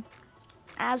with me.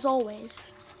 As always.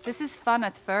 This is fun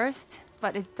at first,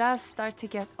 but it does start to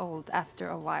get old after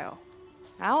a while.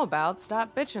 How about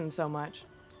stop bitching so much?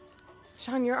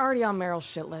 Sean, you're already on Meryl's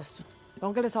shit list.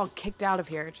 Don't get us all kicked out of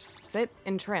here. Just sit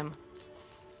and trim.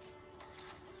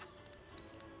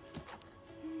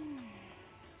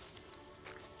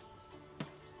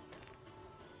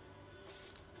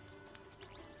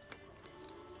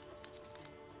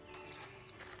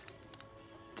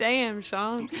 Damn,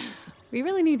 Sean. We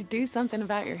really need to do something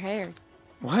about your hair.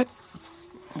 What?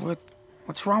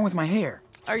 What's wrong with my hair?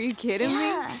 Are you kidding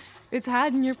me? It's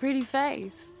hiding your pretty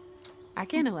face. I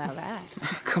can't allow that.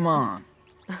 Come on.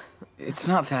 It's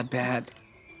not that bad.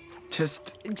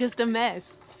 Just a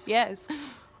mess. Yes.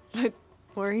 But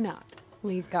worry not.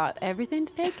 We've got everything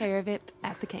to take care of it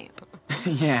at the camp.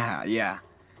 Yeah.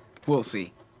 We'll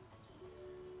see.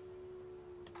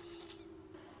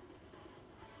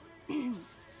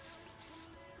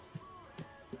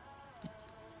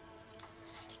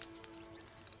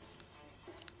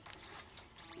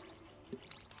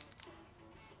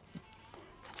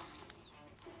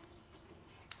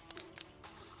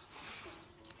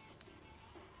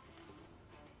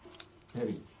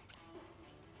 Hey,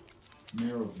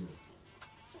 Meryl here.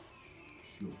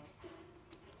 Sure.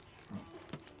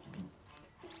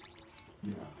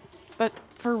 Yeah. But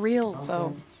for real,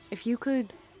 though, if you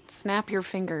could snap your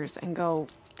fingers and go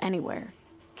anywhere.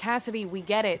 Cassidy, we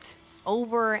get it.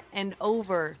 Over and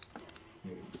over.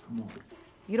 Hey, come on.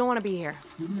 You don't want to be here.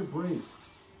 Give me a break.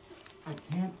 I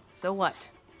can't. So what?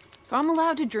 So I'm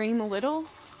allowed to dream a little?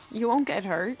 You won't get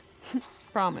hurt.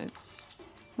 Promise.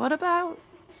 What about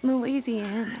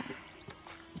Louisiana?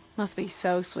 Must be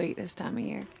so sweet this time of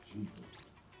year. Jesus.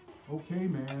 Okay,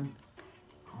 man.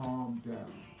 Calm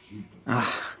down.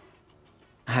 Jesus.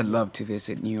 I'd love to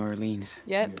visit New Orleans.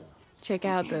 Yep. Check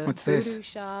out the What's voodoo this?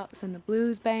 shops and the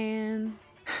blues bands.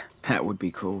 That would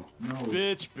be cool.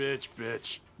 Bitch, bitch,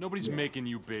 bitch. Nobody's making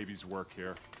you babies work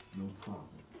here. No problem.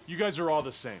 You guys are all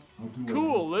the same.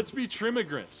 Cool, let's be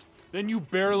trimmigrants. Then you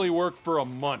barely work for a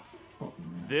month.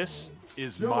 This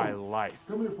is my life.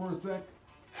 Come here for a sec.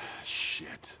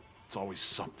 Shit. It's always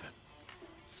something.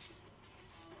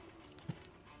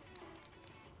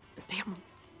 Damn.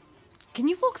 Can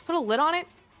you folks put a lid on it?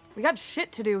 We got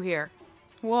shit to do here.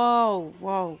 Whoa,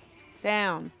 whoa.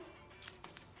 Down.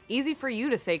 Easy for you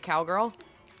to say, cowgirl.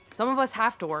 Some of us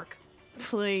have to work.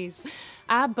 Please.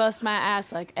 I bust my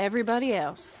ass like everybody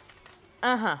else.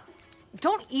 Uh-huh.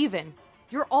 Don't even.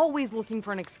 You're always looking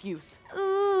for an excuse.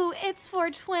 Ooh, it's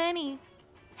 420.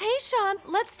 Hey, Sean,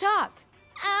 let's talk.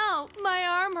 Ow, my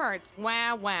arm hurts.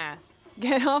 Wah, wah.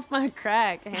 Get off my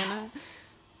crack, Hannah.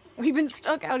 We've been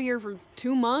stuck out here for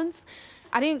 2 months.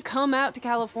 I didn't come out to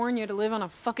California to live on a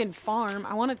fucking farm.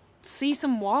 I want to see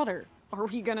some water. Are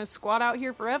we gonna squat out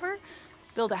here forever?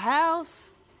 Build a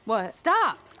house? What?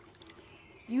 Stop!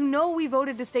 You know we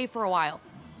voted to stay for a while.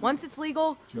 Once it's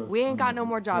legal, we ain't got no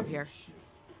more job here.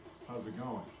 How's it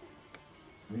going?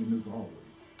 Same as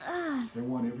always. They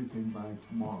want everything by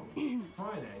tomorrow.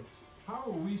 Friday? How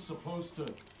are we supposed to...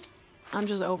 I'm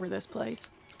just over this place.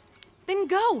 Then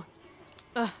go!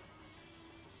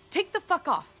 Take the fuck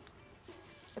off.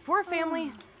 If we're a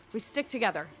family, we stick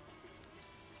together.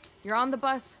 You're on the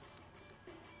bus,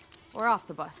 we're off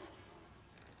the bus.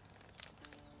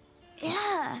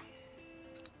 Yeah.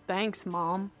 Thanks,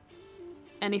 Mom.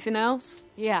 Anything else?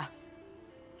 Yeah.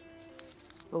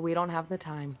 But we don't have the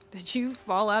time. Did you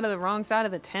fall out of the wrong side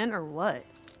of the tent or what?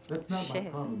 That's not my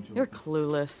Shit. problem, Joseph. You're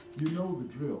clueless. You know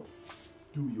the drill.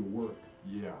 Do your work.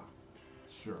 Yeah,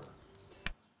 sure.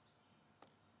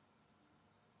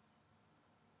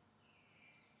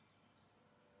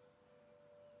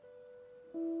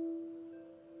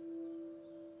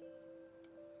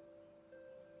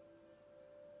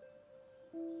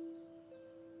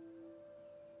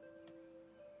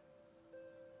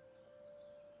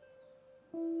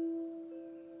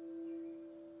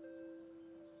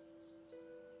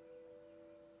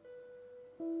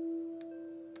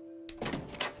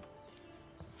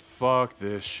 Fuck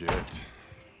this shit.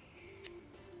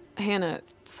 Hannah,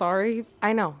 sorry.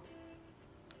 I know.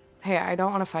 Hey, I don't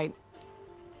want to fight.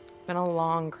 Been a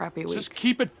long, crappy week. Just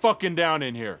keep it fucking down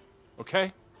in here, okay?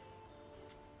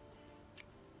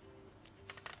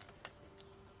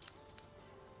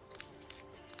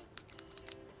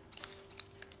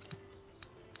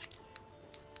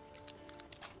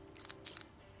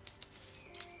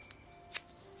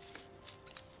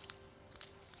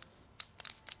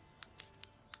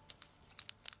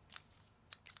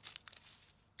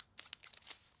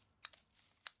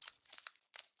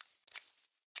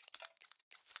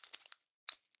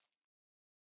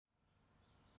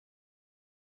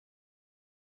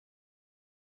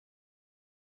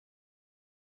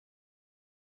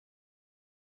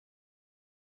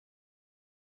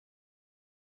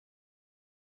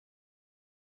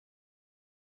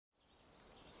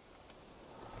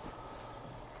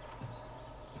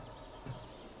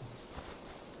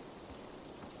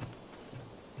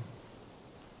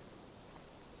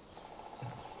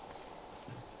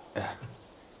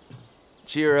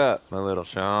 Cheer up, my little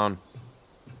Sean.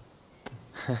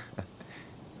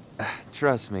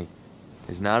 Trust me,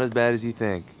 it's not as bad as you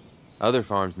think. Other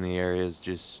farms in the area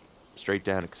just straight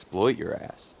down exploit your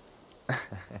ass.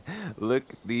 Look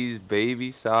at these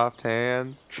baby soft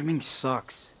hands. Trimming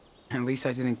sucks. At least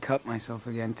I didn't cut myself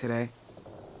again today.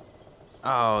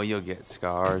 Oh, you'll get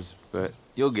scars, but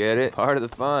you'll get it. Part of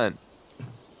the fun.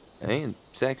 Ain't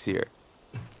sexier.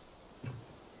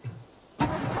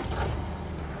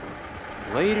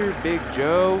 Later, Big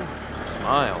Joe.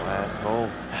 Smile, asshole.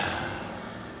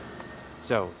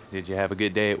 So, did you have a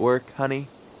good day at work, honey?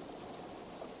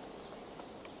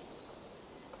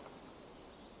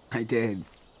 I did.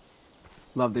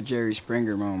 Love the Jerry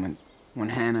Springer moment, when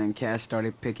Hannah and Cass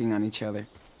started picking on each other.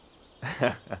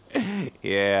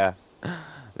 Yeah.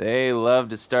 They love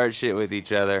to start shit with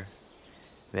each other.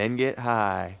 Then get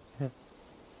high.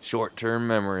 Short-term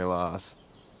memory loss.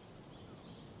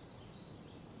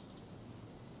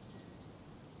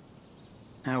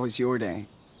 How was your day?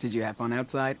 Did you have fun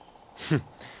outside?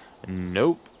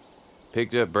 Nope.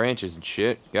 Picked up branches and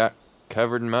shit. Got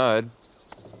covered in mud.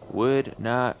 Would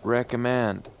not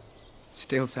recommend.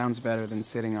 Still sounds better than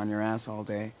sitting on your ass all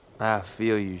day. I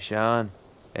feel you, Sean.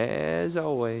 As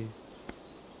always.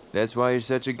 That's why you're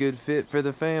such a good fit for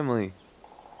the family.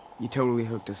 You totally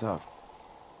hooked us up.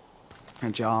 A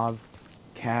job,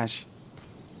 cash,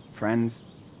 friends,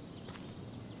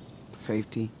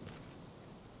 safety.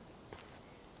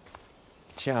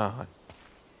 Sean,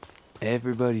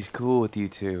 Everybody's cool with you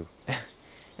two.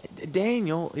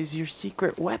 Daniel is your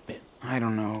secret weapon. I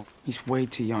don't know. He's way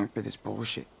too young for this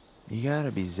bullshit. You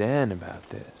gotta be zen about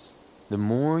this. The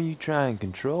more you try and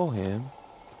control him,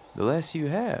 the less you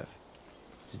have.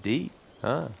 It's deep,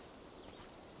 huh?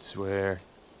 Swear,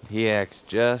 he acts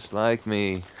just like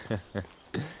me.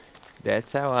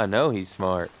 That's how I know he's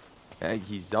smart.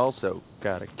 He's also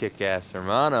got a kick-ass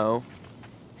hermano.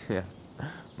 Yeah,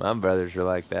 my brothers are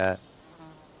like that.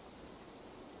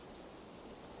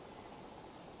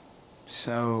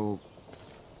 So,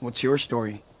 what's your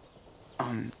story?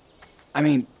 I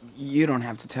mean, you don't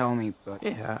have to tell me, but...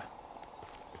 Yeah,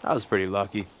 I was pretty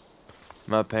lucky.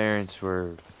 My parents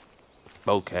were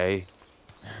okay.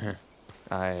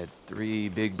 I had 3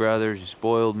 big brothers who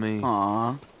spoiled me.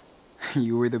 Aw,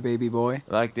 you were the baby boy?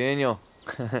 Like Daniel.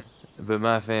 But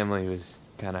my family was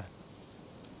kind of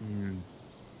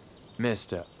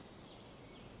messed up.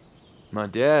 My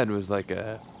dad was like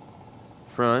a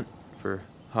front for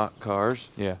hot cars.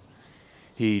 Yeah.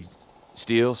 He'd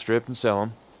steal, strip, and sell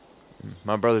them.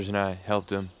 My brothers and I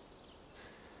helped him.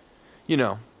 You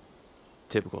know,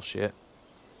 typical shit.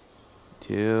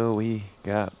 Till we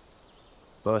got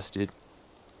busted.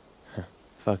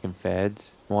 Fucking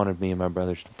feds wanted me and my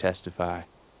brothers to testify.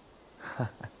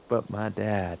 But my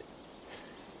dad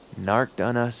narked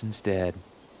on us instead.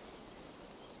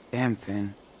 Damn,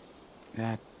 Finn.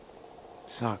 That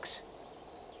sucks.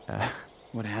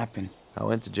 What happened? I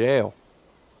went to jail.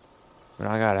 When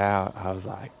I got out, I was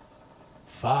like,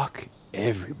 fuck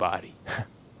everybody.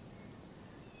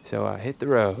 So I hit the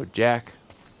road, Jack.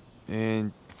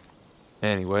 And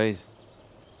anyways,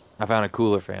 I found a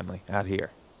cooler family out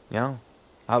here. You know,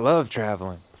 I love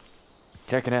traveling,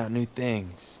 checking out new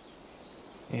things.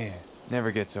 Yeah,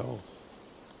 never gets old.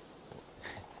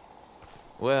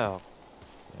 Well,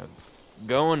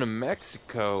 going to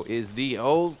Mexico is the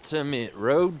ultimate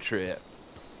road trip.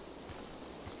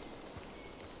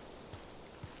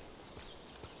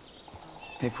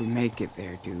 If we make it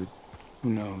there, dude,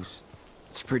 who knows?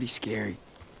 It's pretty scary.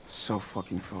 So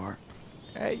fucking far.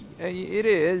 Hey, it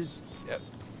is.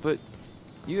 But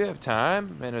you have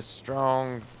time and a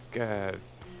strong,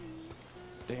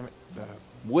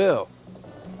 will.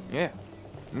 Yeah.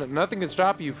 Nothing can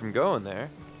stop you from going there.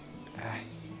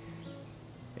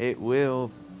 It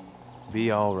will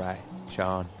be all right,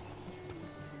 Sean.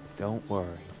 Don't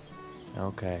worry.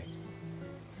 Okay.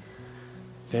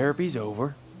 Therapy's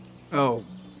over. Oh,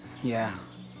 yeah.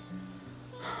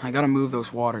 I gotta move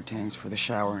those water tanks for the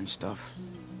shower and stuff.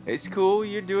 It's cool,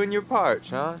 you're doing your part,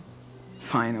 Sean.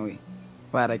 Finally.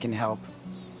 Glad I can help.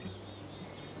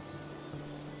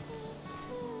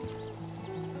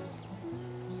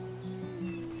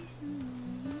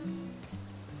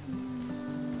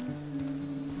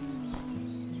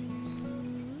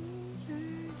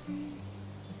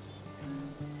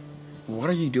 What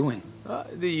are you doing?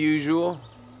 The usual.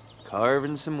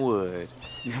 Carving some wood.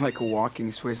 You're like a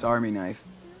walking Swiss Army knife.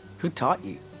 Who taught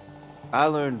you? I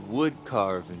learned wood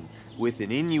carving with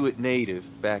an Inuit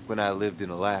native back when I lived in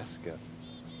Alaska.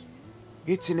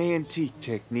 It's an antique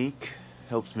technique.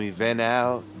 Helps me vent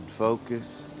out and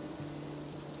focus.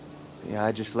 Yeah,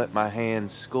 I just let my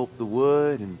hands sculpt the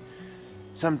wood, and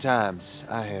sometimes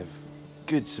I have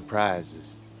good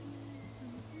surprises.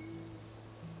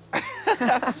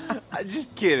 I'm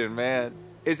just kidding, man.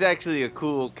 It's actually a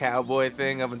cool cowboy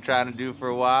thing I've been trying to do for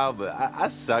a while, but I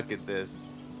suck at this.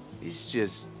 It's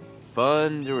just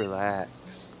fun to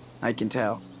relax. I can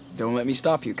tell. Don't let me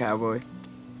stop you, cowboy.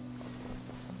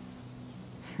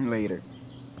 Later.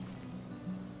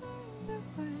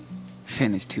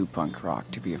 Finn is too punk rock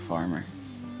to be a farmer.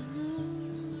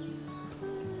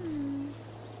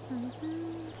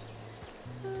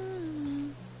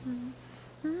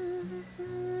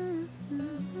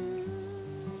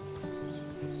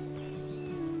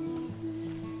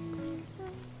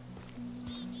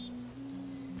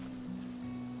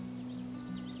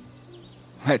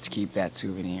 Let's keep that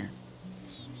souvenir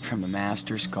from the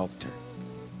master sculptor.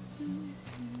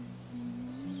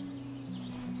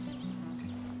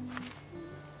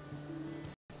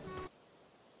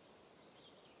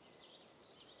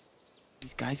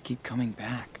 These guys keep coming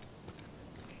back.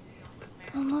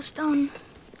 Almost done.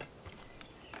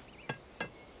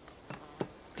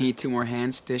 Need 2 more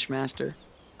hands, Dishmaster?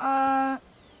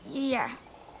 Yeah.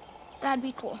 That'd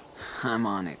be cool. I'm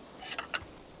on it.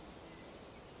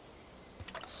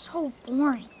 So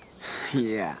boring.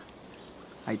 Yeah.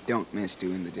 I don't miss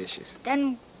doing the dishes.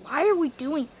 Then why are we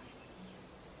doing them?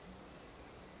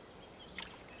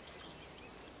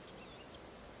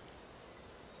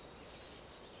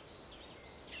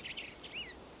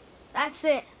 That's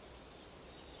it.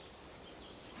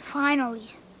 Finally.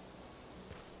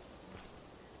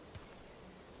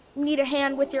 Need a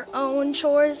hand with your own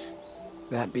chores?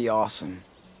 That'd be awesome.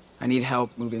 I need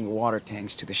help moving the water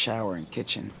tanks to the shower and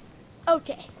kitchen.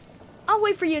 Okay. I'll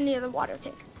wait for you near the water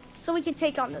tank, so we can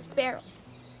take on those barrels.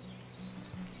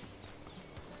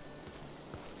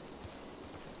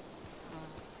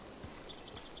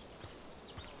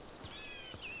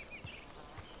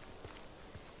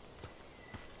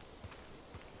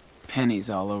 Penny's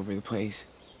all over the place.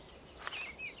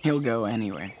 He'll go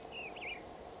anywhere.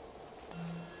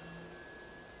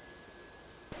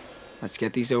 Let's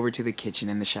get these over to the kitchen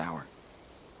and the shower.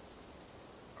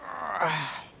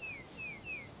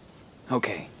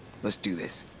 Okay, let's do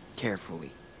this. Carefully.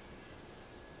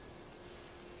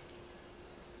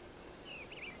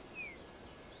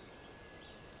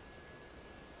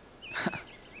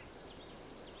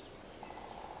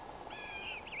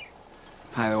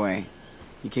 By the way,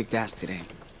 you kicked ass today.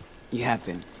 You have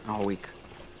been, all week.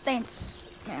 Thanks,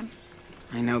 man.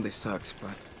 I know this sucks,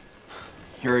 but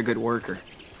you're a good worker.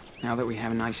 Now that we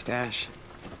have a nice stash,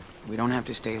 we don't have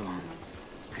to stay long.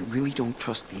 I really don't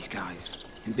trust these guys.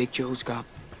 And Big Joe's got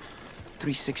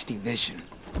 360 vision.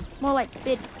 More like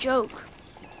Big Joke.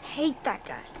 Hate that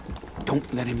guy.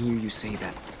 Don't let him hear you say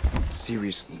that.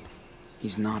 Seriously,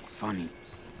 he's not funny.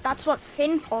 That's what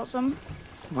Finn calls him.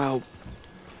 Well,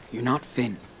 you're not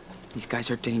Finn. These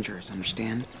guys are dangerous,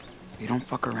 understand? They don't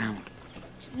fuck around.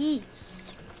 Jeez.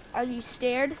 Are you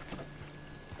scared?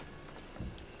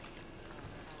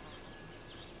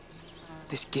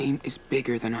 This game is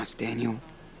bigger than us, Daniel.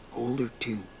 Older,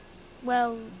 too.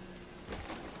 Well...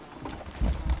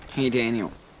 Hey,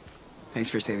 Daniel. Thanks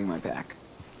for saving my back.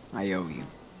 I owe you.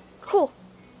 Cool.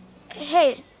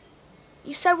 Hey,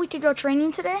 you said we could go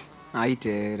training today? I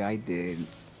did.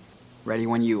 Ready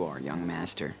when you are, young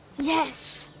master.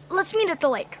 Yes! Let's meet at the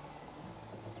lake.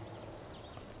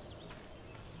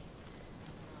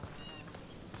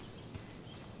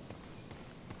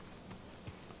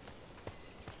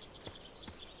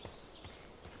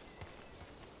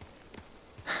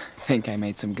 Think I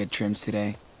made some good trims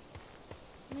today.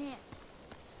 Man,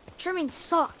 trimming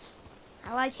sucks.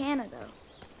 I like Hannah,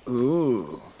 though.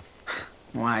 Ooh.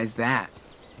 Why is that?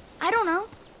 I don't know.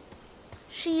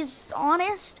 She's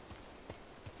honest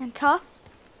and tough,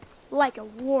 like a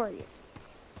warrior.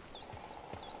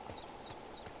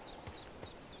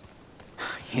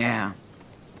 Yeah.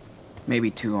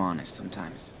 Maybe too honest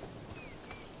sometimes.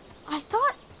 I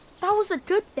thought that was a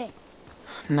good thing.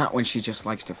 Not when she just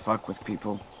likes to fuck with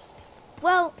people.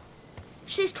 Well,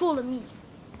 she's cool to me.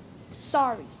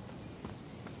 Sorry.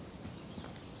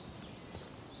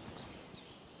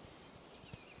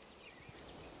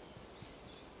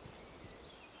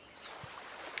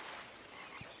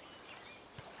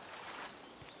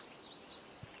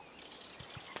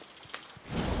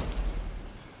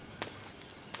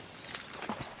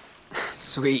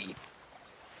 Sweet.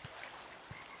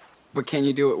 But can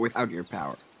you do it without your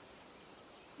power?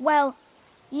 Well,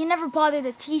 you never bothered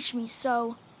to teach me,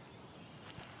 so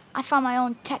I found my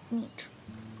own technique.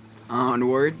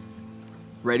 Onward.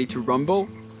 Ready to rumble?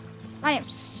 I am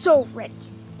so ready.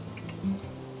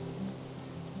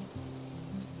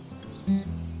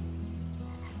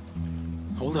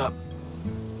 Hold up.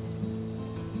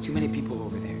 Too many people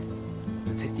over there.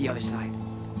 Let's hit the other side.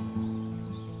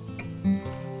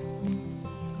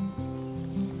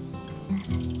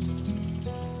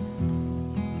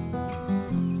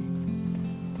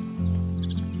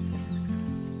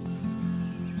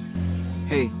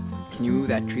 Hey, can you move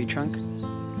that tree trunk?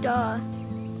 Duh.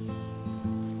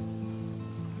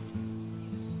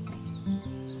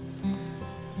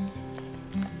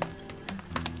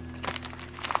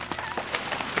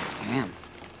 Damn,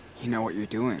 you know what you're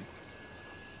doing.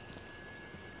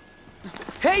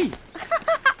 Hey!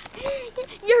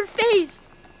 Your face!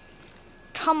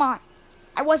 Come on.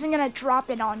 I wasn't gonna drop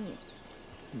it on you.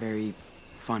 Very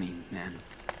funny, man.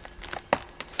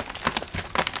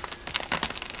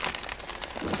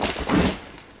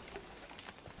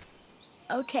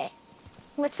 Okay,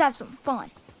 let's have some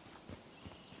fun.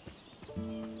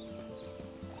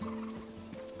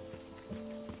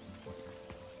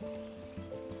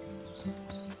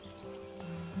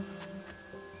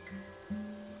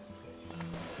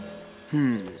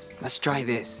 Let's try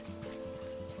this.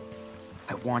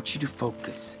 I want you to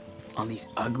focus on these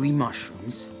ugly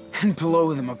mushrooms and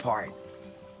blow them apart.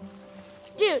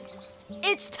 Dude,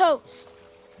 it's toast.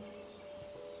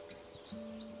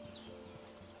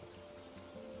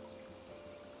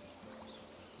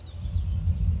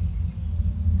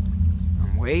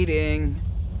 I'm waiting.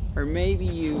 Or maybe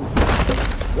you...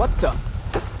 What the?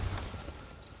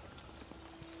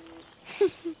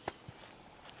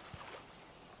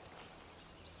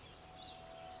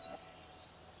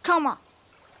 Come on.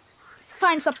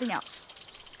 Find something else.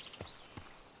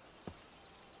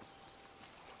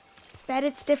 Bet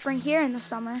it's different here in the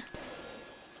summer.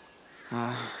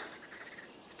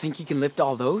 Think you can lift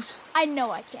all those? I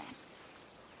know I can.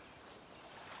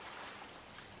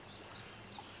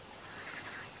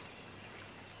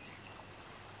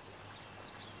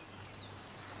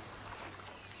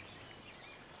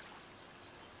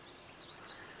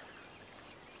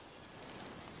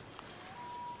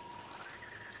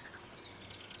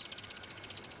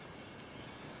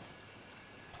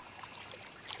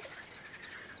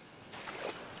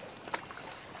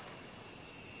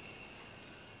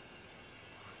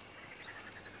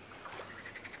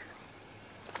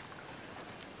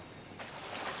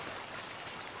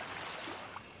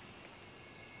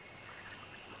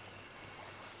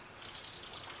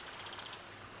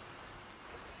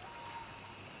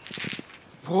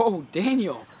 Whoa,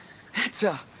 Daniel.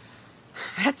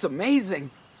 That's amazing.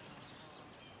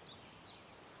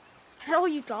 Is that all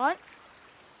you got?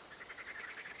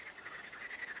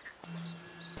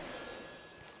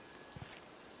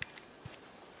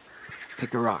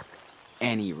 Pick a rock.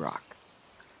 Any rock.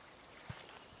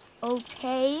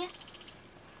 Okay.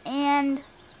 And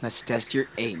Let's test your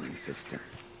aiming system.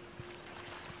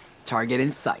 Target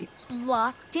in sight.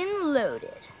 locked and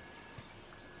loaded.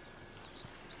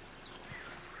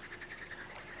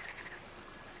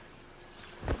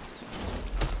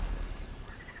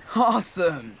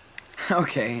 Awesome.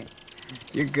 Okay,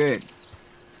 you're good.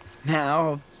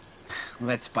 Now,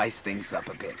 let's spice things up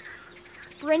a bit.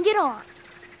 Bring it on.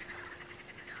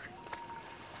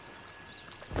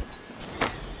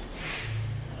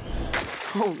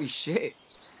 Holy shit.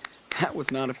 That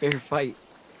was not a fair fight.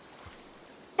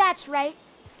 That's right.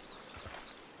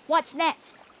 What's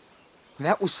next?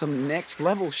 That was some next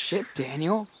level shit,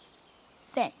 Daniel.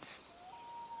 Thanks.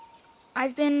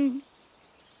 I've been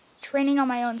training on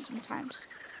my own sometimes.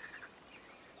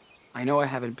 I know I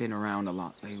haven't been around a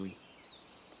lot lately.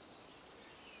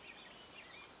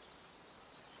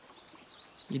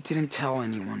 You didn't tell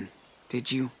anyone,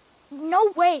 did you?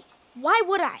 No way. Why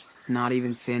would I? Not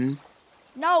even Finn?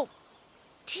 No.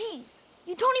 Jeez,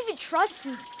 you don't even trust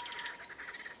me.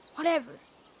 Whatever.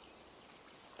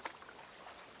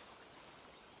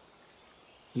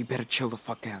 You better chill the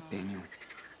fuck out, Daniel.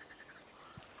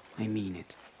 I mean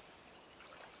it.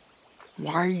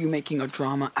 Why are you making a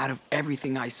drama out of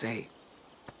everything I say?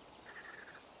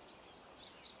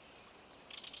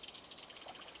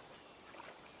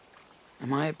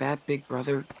 Am I a bad big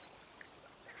brother?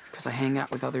 'Cause I hang out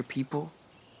with other people?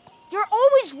 You're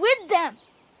always with them.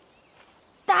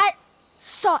 That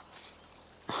sucks.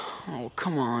 Oh,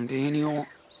 come on, Daniel.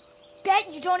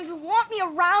 Bet you don't even want me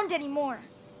around anymore.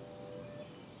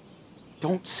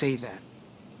 Don't say that.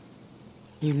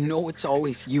 You know it's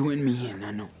always you and me, and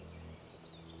I know.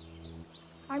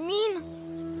 I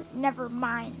mean, never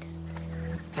mind.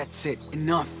 That's it.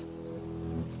 Enough.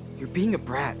 You're being a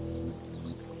brat.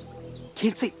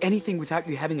 Can't say anything without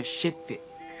you having a shit fit.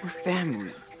 We're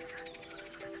family.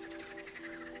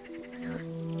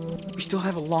 We still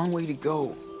have a long way to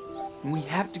go. And we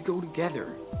have to go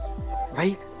together.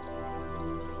 Right?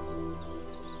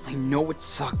 I know it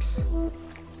sucks.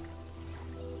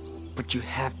 But you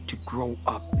have to grow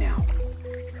up now.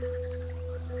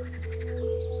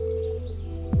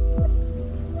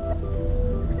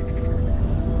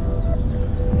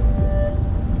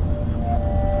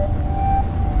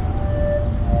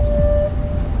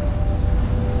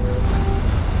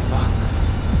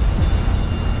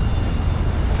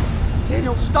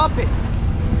 Daniel, stop it!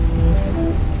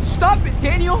 Stop it,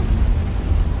 Daniel!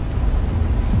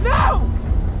 No!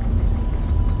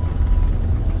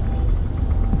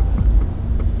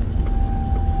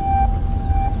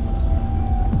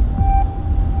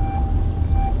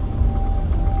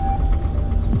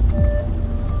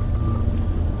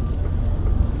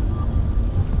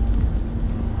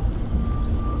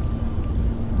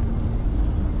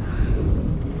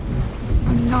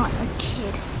 I'm not a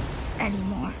kid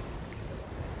anymore.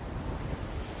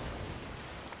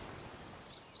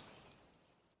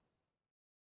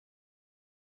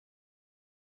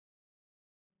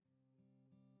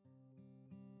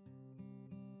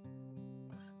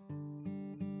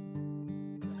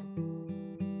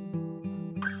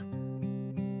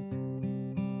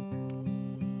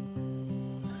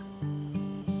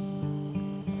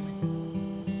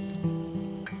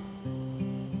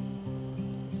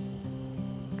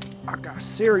 I got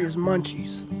serious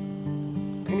munchies.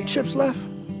 Any chips left?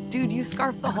 Dude, you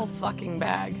scarfed the whole fucking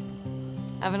bag.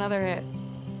 Have another hit.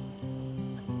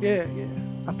 Yeah.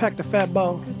 I packed a fat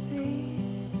bowl.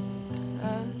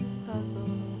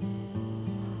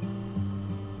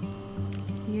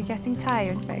 you getting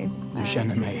tired, babe? Du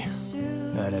känner mig.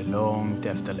 Det är långt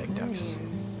efter läggdags.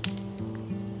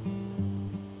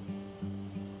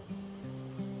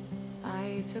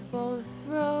 I took both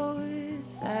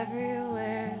roads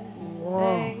everywhere.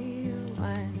 Whoa.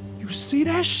 You see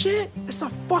that shit? It's a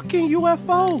fucking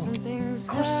UFO.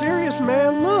 I'm serious,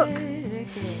 man. Look.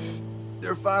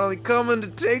 They're finally coming to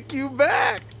take you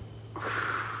back.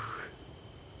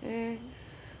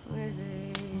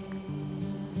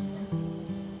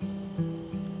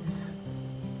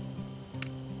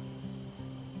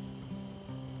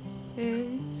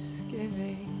 It's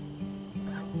giving.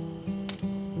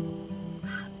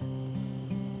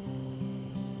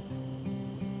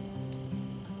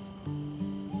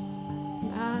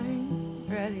 I'm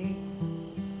ready.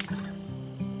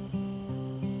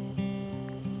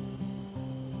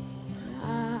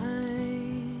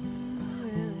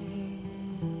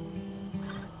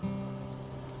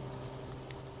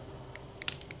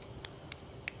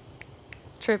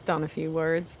 Tripped on a few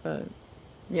words, but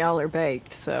y'all are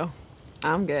baked, so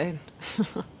I'm good.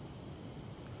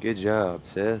 Good job,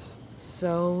 sis.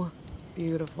 So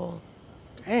beautiful.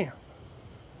 Damn.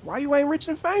 Why you ain't rich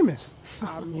and famous?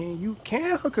 I mean, you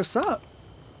can hook us up.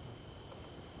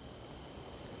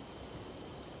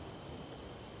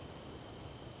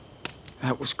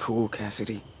 That was cool,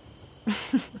 Cassidy.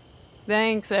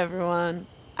 Thanks, everyone.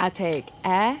 I take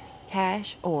ass,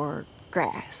 cash, or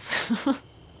grass.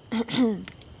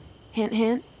 Hint,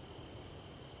 hint.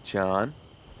 Sean,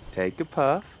 take a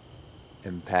puff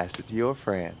and pass it to your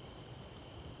friend.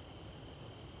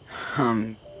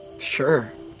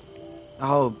 Sure.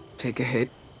 I'll take a hit.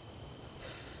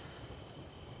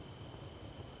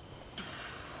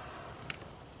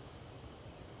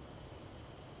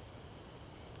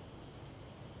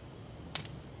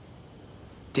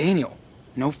 Daniel,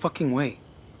 no fucking way.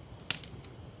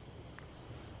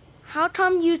 How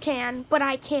come you can, but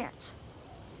I can't?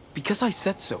 Because I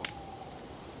said so.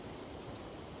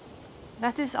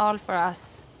 That is all for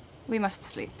us. We must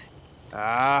sleep.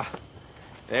 Ah,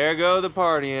 there go the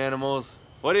party animals.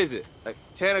 What is it, like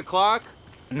 10 o'clock?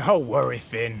 No worry,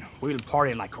 Finn. We'll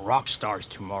party like rock stars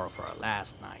tomorrow for our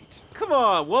last night. Come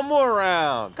on, one more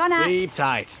round. Good night. Sleep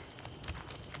tight.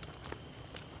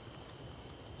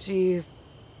 Jeez,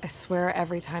 I swear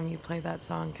every time you play that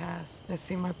song, Cass, I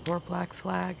see my poor black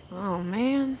flag. Oh,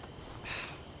 man.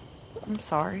 I'm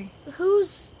sorry.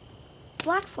 Who's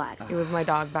Black Flag? He was my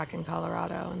dog back in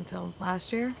Colorado until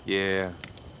last year. Yeah,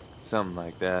 something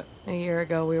like that. A year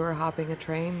ago, we were hopping a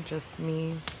train, just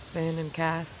me, Finn, and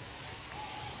Cass,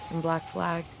 and Black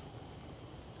Flag.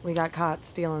 We got caught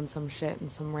stealing some shit in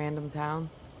some random town.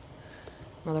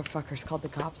 Motherfuckers called the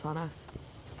cops on us.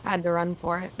 Had to run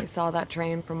for it. We saw that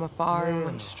train from afar and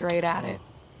went straight at it.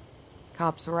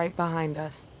 Cops right behind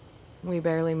us. We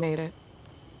barely made it.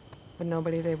 But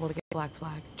nobody's able to get Black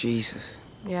Flag. Jesus.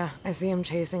 Yeah, I see him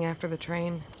chasing after the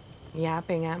train,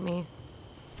 yapping at me.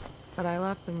 But I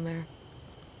left him there.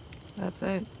 That's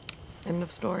it. End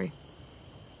of story.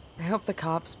 I hope the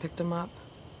cops picked him up.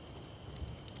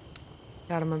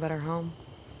 Got him a better home.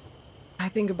 I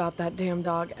think about that damn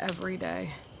dog every day.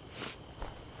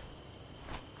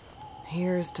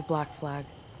 Here's to Black Flag.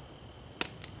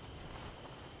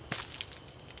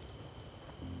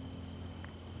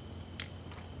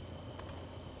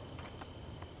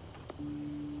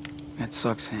 That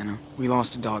sucks, Hannah. We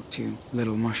lost a dog too,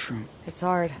 Little Mushroom. It's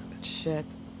hard, but shit.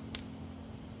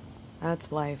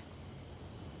 That's life.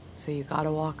 So you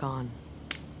gotta walk on.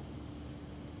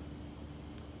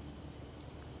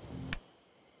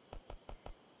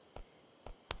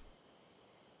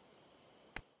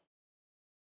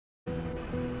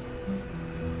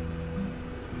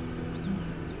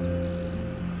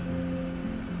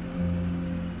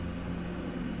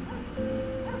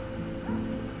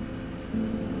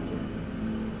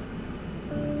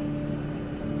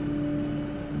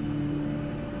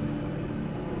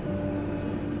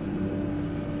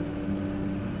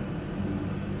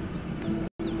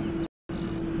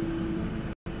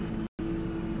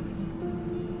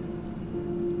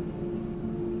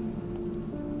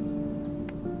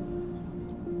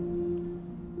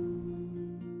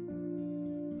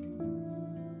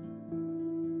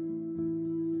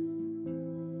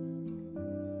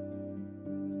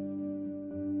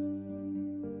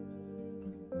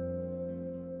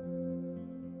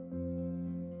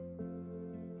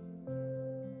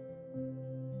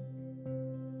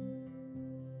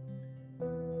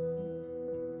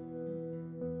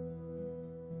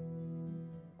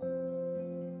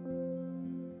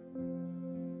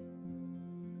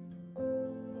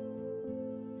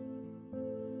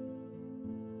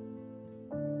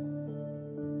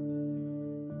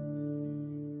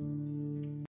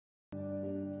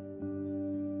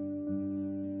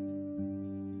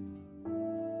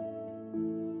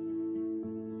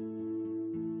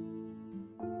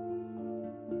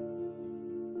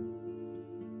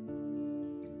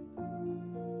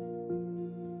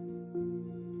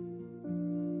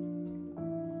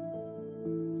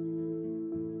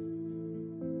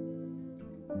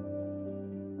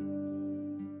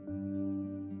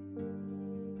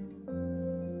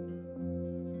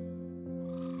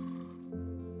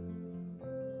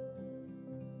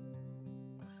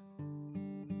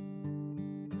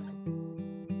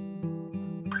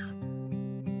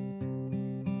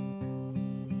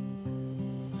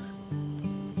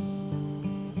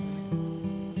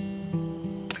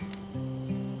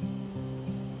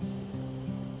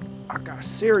 got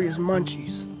serious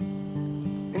munchies.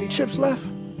 Any chips left?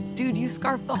 Dude, you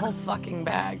scarfed the whole fucking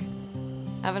bag.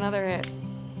 Have another hit.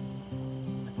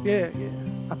 Yeah.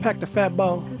 I packed a fat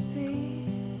bowl.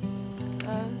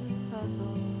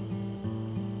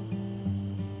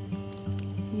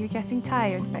 You getting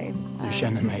tired, babe? Du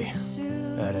känner mig.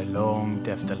 Det är långt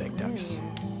efter läggdags.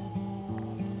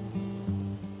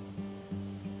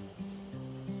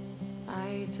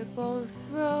 I took both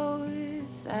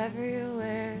roads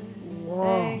everywhere.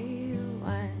 Whoa.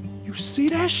 You see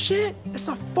that shit? It's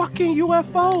a fucking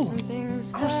UFO.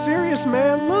 I'm serious,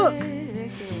 man. Look.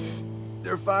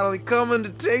 They're finally coming to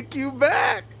take you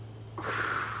back.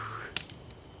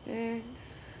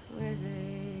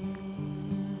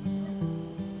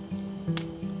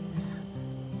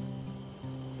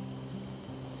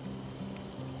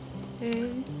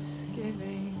 It's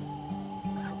giving.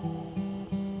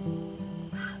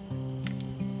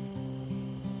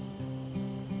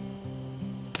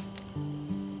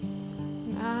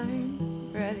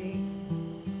 I'm ready.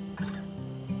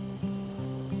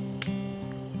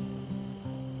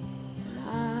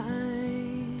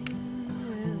 I'm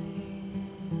willing.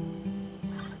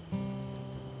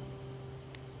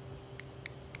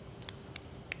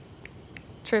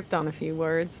 Tripped on a few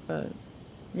words, but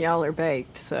y'all are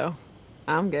baked, so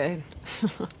I'm good.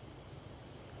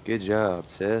 Good job,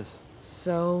 sis.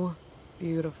 So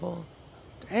beautiful.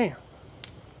 Damn.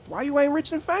 Why you ain't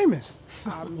rich and famous?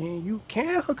 I mean, you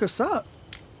can hook us up.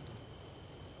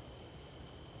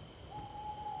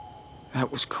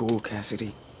 That was cool,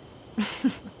 Cassidy.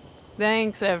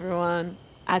 Thanks, everyone.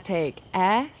 I take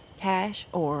ass, cash,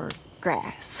 or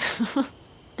grass.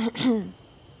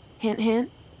 Hint,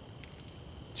 hint.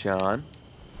 Sean,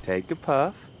 take a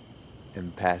puff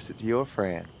and pass it to your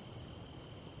friend.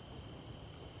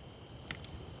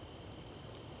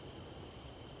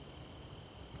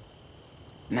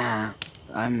 Nah,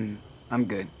 I'm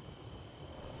good.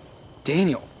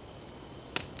 Daniel.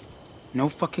 No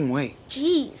fucking way.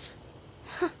 Jeez.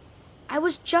 I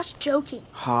was just joking.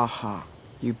 Ha ha.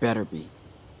 You better be.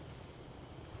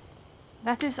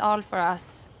 That is all for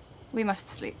us. We must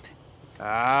sleep.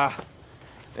 Ah,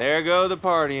 there go the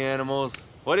party animals.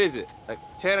 What is it, like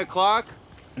 10 o'clock?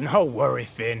 No worry,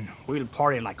 Finn. We'll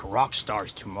party like rock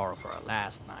stars tomorrow for our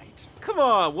last night. Come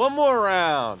on, one more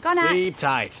round. Go nuts. Sleep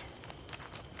tight.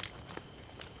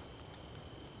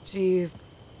 Jeez,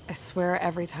 I swear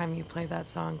every time you play that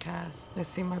song, Cass, I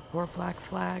see my poor black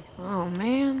flag. Oh,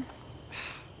 man.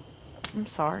 I'm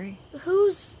sorry.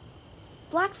 Who's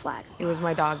Black Flag? It was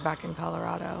my dog back in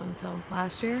Colorado until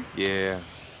last year. Yeah,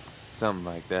 something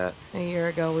like that. A year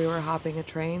ago, we were hopping a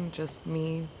train, just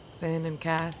me, Finn, and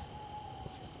Cass.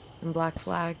 And Black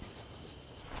Flag.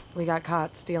 We got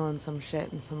caught stealing some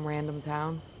shit in some random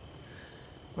town.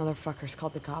 Motherfuckers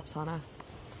called the cops on us.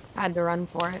 Had to run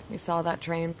for it. We saw that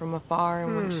train from afar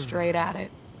and went straight at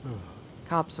it.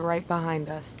 Cops right behind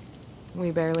us.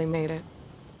 We barely made it.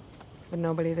 But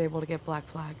nobody's able to get Black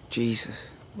Flag. Jesus.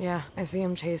 Yeah, I see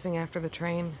him chasing after the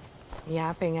train,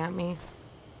 yapping at me.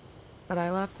 But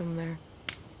I left him there.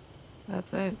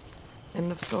 That's it. End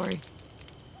of story.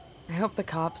 I hope the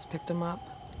cops picked him up.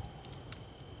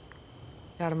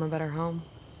 Got him a better home.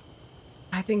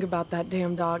 I think about that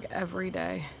damn dog every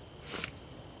day.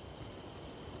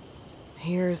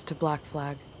 Here's to Black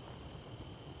Flag.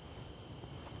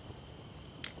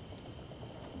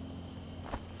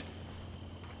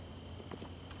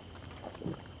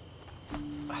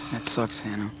 That sucks,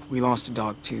 Hannah. We lost a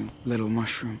dog too, Little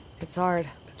Mushroom. It's hard,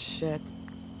 but shit.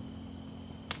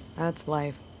 That's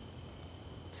life.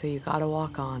 So you gotta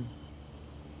walk on.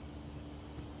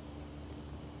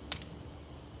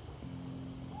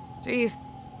 Jeez.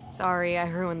 Sorry, I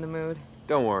ruined the mood.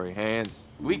 Don't worry, Hans.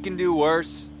 We can do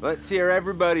worse. Let's hear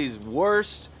everybody's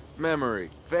worst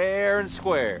memory. Fair and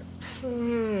square.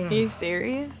 You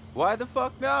serious? Why the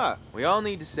fuck not? We all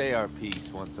need to say our piece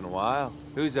once in a while.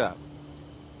 Who's up?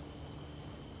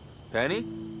 Penny?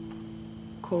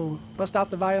 Cool. Bust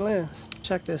out the violins.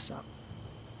 Check this out.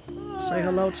 Say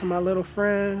hello to my little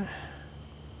friend,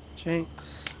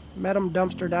 Jinx. Met him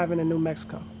dumpster diving in New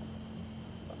Mexico.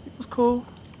 It was cool.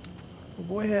 The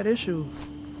boy had issues.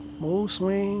 Mood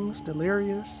swings,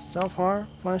 delirious, self-harm,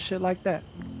 fun shit like that.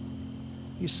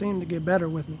 He seemed to get better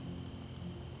with me.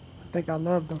 I think I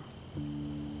loved him.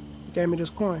 He gave me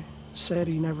this coin. Said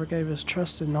he never gave his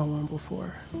trust to no one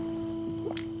before.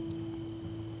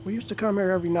 We used to come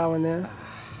here every now and then,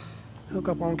 hook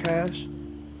up on cash,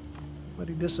 but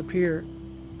he disappeared.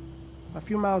 A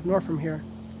few miles north from here,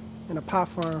 in a pot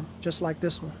farm just like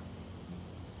this one.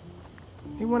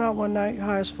 He went out one night,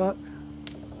 high as fuck,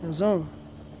 and zoom.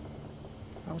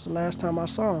 That was the last time I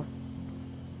saw him.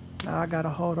 Now I gotta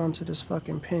hold on to this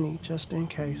fucking penny just in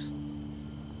case.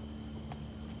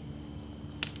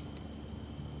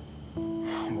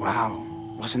 Wow.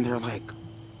 Wasn't there, like,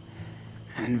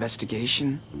 an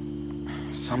investigation?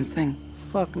 Something?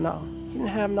 Fuck no. He didn't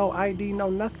have no ID, no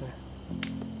nothing.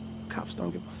 Cops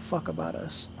don't give a fuck about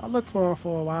us. I looked for him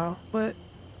for a while, but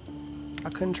I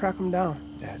couldn't track him down.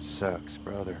 That sucks,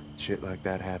 brother. Shit like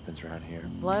that happens around here.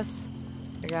 Plus,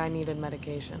 the guy needed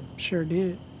medication. Sure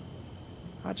did.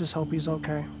 I just hope he's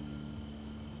okay.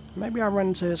 Maybe I'll run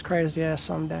into his crazy ass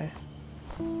someday.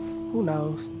 Who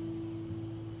knows?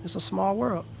 It's a small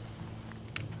world.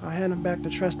 I'll hand him back the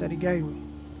trust that he gave me.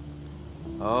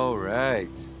 All right.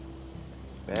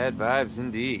 Bad vibes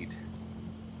indeed.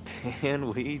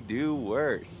 Can we do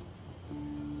worse?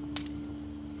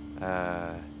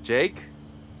 Jake?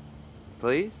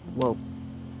 Please? Well,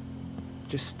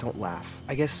 just don't laugh.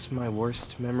 I guess my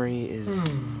worst memory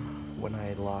is when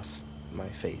I lost my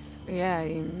faith. Yeah,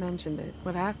 you mentioned it.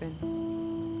 What happened?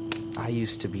 I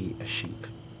used to be a sheep.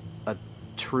 A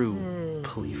true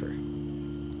believer.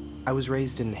 I was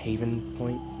raised in Haven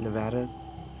Point, Nevada.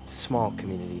 Small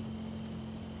community.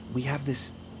 We have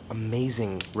this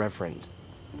amazing reverend.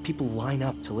 People line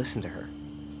up to listen to her.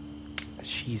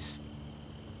 She's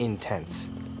intense.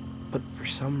 But for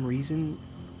some reason,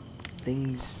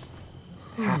 things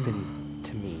happened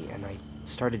to me, and I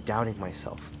started doubting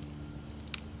myself.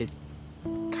 It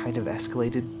kind of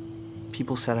escalated.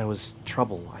 People said I was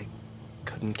trouble. I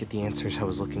couldn't get the answers I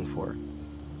was looking for.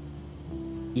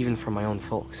 Even from my own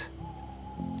folks.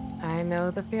 I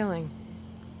know the feeling.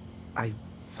 I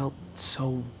felt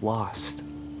so lost.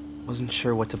 Wasn't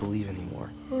sure what to believe anymore.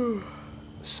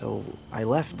 So I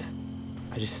left.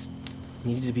 I just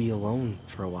needed to be alone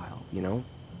for a while, you know?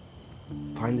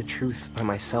 Find the truth by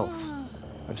myself.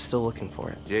 I'm still looking for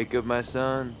it. Jacob, my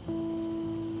son,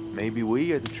 maybe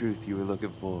we are the truth you were looking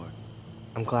for.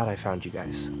 I'm glad I found you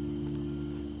guys.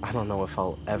 I don't know if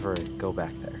I'll ever go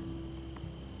back there.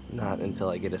 Not until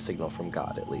I get a signal from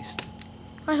God, at least.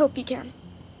 I hope you can.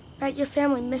 Bet your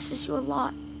family misses you a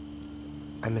lot.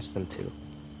 I miss them too.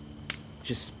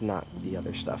 Just not the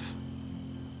other stuff.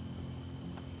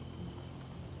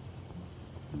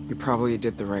 You probably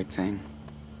did the right thing.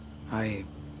 I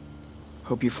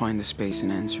hope you find the space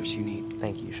and answers you need.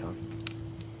 Thank you, Sean.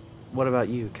 What about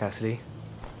you, Cassidy?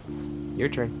 Your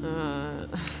turn.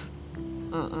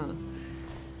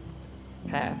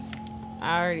 Pass.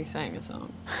 I already sang a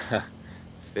song.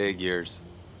 Figures.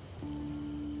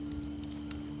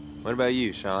 What about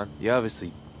you, Sean? You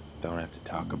obviously don't have to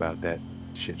talk about that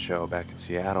shit show back in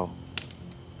Seattle.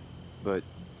 But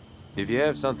if you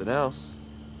have something else...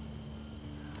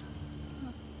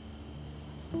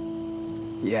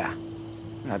 Yeah,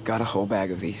 I've got a whole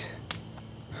bag of these.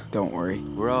 Don't worry.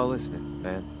 We're all listening,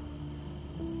 man.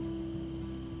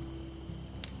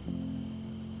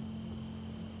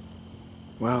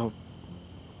 Well,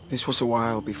 this was a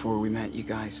while before we met you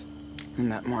guys in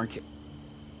that market.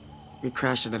 We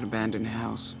crashed at an abandoned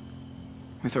house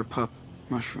with her pup,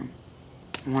 Mushroom.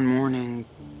 One morning,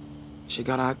 she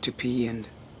got out to pee and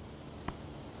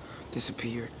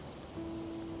disappeared.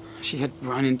 She had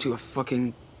run into a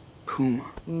fucking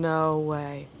puma. No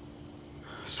way.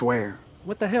 Swear.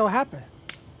 What the hell happened?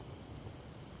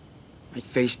 I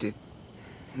faced it,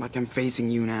 like I'm facing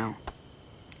you now.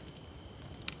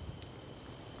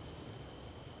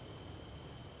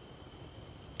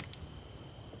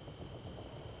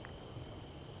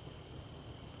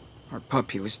 Our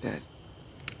puppy was dead.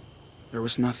 There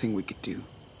was nothing we could do.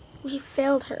 We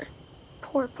failed her.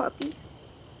 Poor puppy.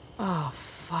 Oh,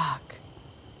 fuck.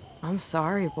 I'm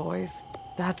sorry, boys.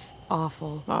 That's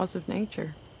awful. Laws of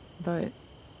nature. But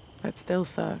that still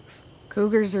sucks.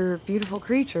 Cougars are beautiful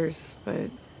creatures, but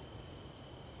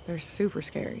they're super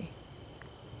scary.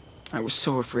 I was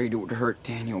so afraid it would hurt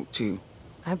Daniel, too.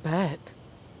 I bet.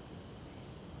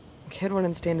 A kid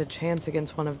wouldn't stand a chance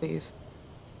against one of these.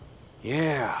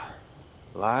 Yeah.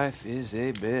 Life is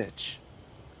a bitch.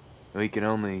 We can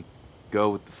only go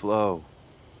with the flow.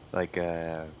 Like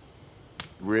a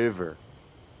river.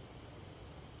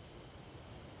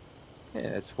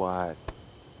 Yeah, that's why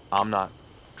I'm not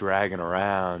dragging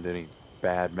around any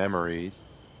bad memories.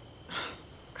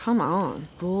 Come on.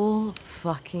 Bull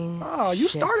fucking Oh, you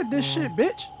shit, started this man. shit,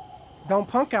 bitch. Don't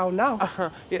punk out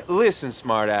now. Yeah, listen,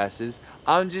 smartasses.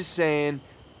 I'm just saying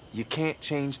you can't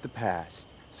change the past.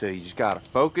 So you just gotta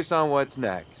focus on what's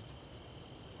next.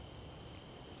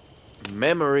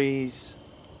 Memories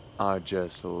are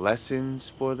just lessons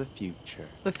for the future.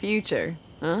 The future,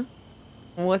 huh?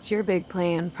 What's your big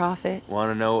plan, Prophet?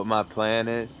 Wanna know what my plan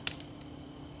is?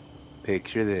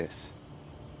 Picture this.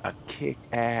 A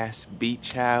kick-ass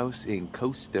beach house in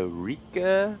Costa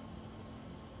Rica.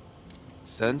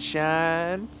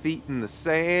 Sunshine, feet in the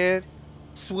sand,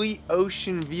 sweet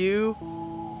ocean view.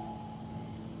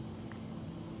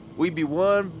 We be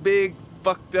one big,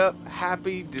 fucked up,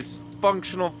 happy,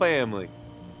 dysfunctional family.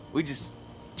 We just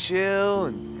chill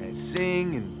and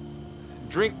sing and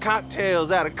drink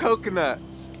cocktails out of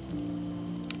coconuts.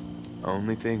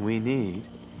 Only thing we need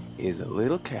is a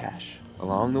little cash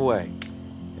along the way.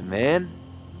 And then,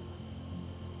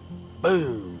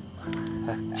 boom.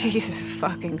 Jesus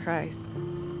fucking Christ.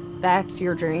 That's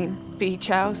your dream? Beach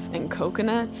house and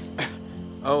coconuts?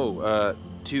 Oh,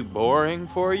 too boring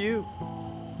for you?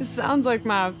 This sounds like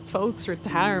my folks'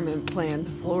 retirement plan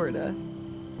to Florida.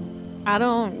 I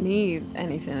don't need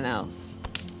anything else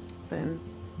than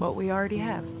what we already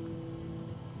have.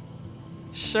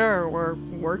 Sure, we're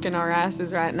working our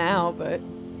asses right now, but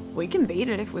we can beat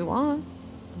it if we want.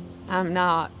 I'm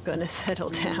not gonna settle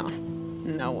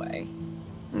down. No way.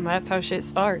 And that's how shit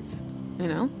starts, you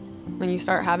know? When you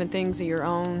start having things of your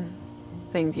own,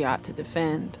 things you ought to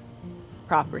defend.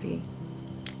 Property,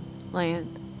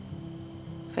 land,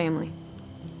 family.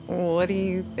 What do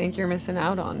you think you're missing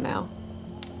out on now?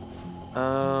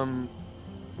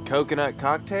 Coconut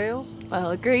cocktails?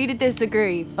 Well, agree to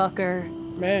disagree, fucker.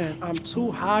 Man, I'm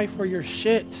too high for your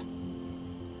shit.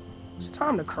 It's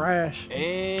time to crash.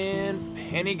 And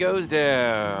Penny goes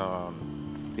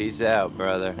down. Peace out,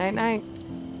 brother. Night night.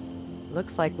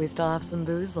 Looks like we still have some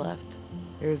booze left.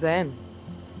 Who's in?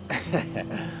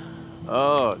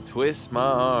 Oh, twist my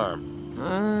arm.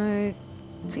 A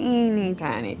teeny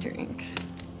tiny drink.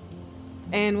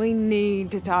 And we need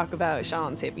to talk about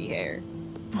Sean's hippie hair.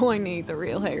 Boy needs a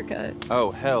real haircut. Oh,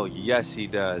 hell yes he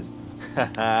does.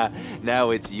 Now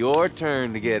it's your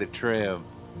turn to get a trim.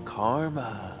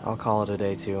 Karma. I'll call it a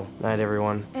day too. Night,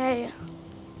 everyone. Hey,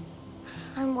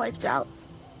 I'm wiped out.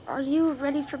 Are you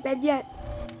ready for bed yet?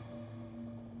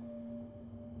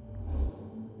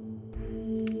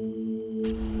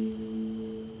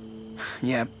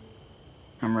 Yep.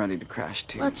 I'm ready to crash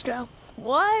too. Let's go.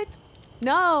 What?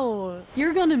 No,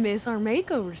 you're gonna miss our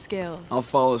makeover skills. I'll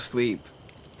fall asleep,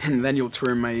 and then you'll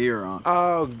turn my ear on.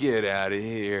 Oh, get out of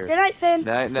here. Good night, Finn.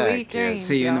 Night, night, kid.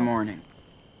 See you in the morning.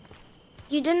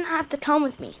 You didn't have to come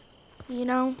with me, you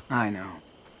know? I know.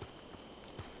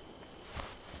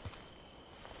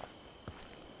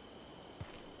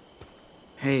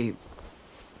 Hey,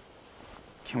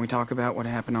 can we talk about what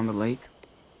happened on the lake?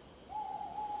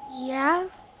 Yeah?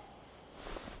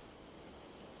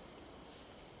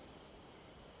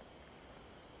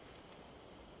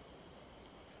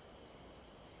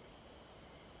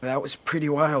 That was pretty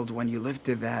wild when you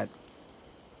lifted that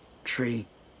tree.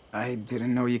 I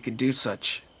didn't know you could do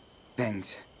such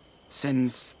things.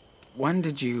 Since when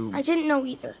did you... I didn't know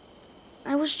either.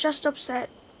 I was just upset.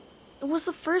 It was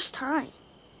the first time.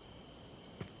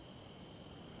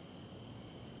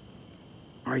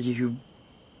 Are you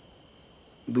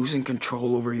losing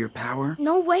control over your power?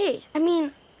 No way. I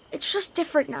mean, it's just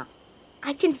different now.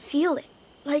 I can feel it.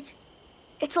 Like,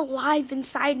 it's alive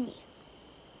inside me.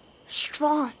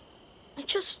 Strong. I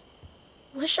just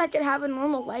wish I could have a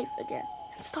normal life again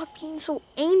and stop being so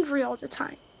angry all the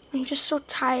time. I'm just so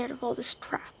tired of all this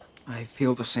crap. I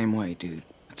feel the same way, dude.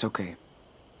 It's okay.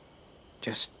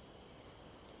 Just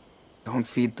don't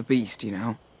feed the beast, you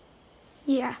know?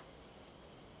 Yeah.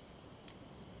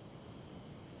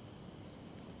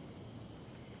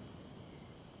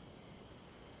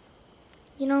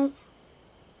 You know,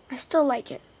 I still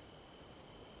like it.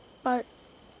 But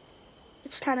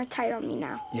it's kind of tight on me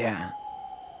now. Yeah.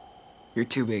 You're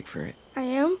too big for it. I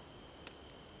am?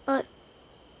 But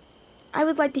I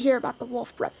would like to hear about the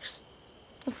Wolf brothers,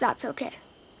 if that's okay.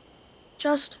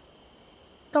 Just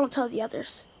don't tell the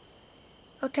others.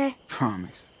 Okay?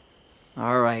 Promise.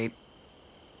 All right.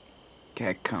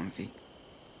 Get comfy.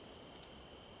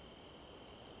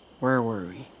 Where were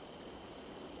we?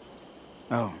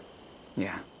 Oh,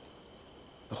 yeah.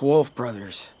 The Wolf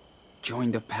brothers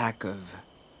joined a pack of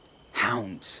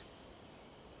hounds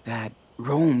that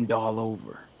roamed all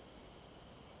over.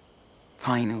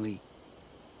 Finally,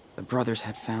 the brothers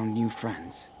had found new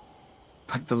friends.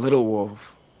 But the little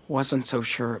wolf wasn't so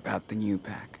sure about the new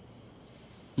pack.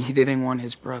 He didn't want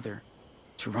his brother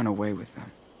to run away with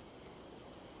them.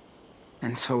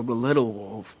 And so the little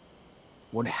wolf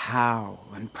would howl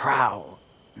and prowl,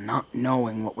 not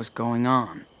knowing what was going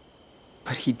on.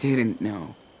 But he didn't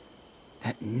know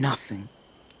that nothing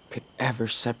could ever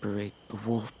separate the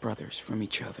Wolf brothers from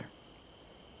each other.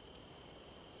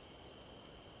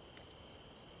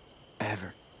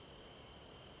 Ever.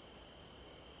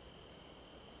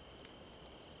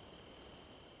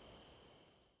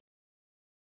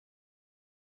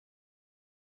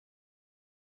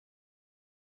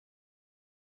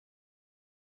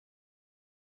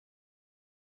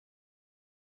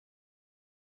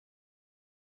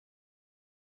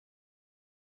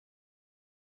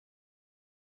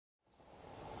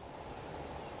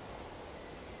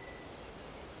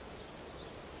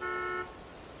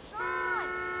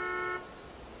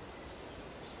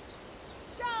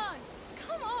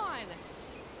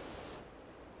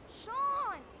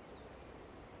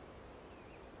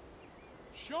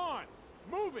 Sean,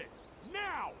 move it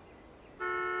now.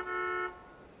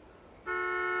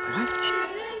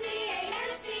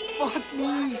 Fuck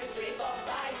me.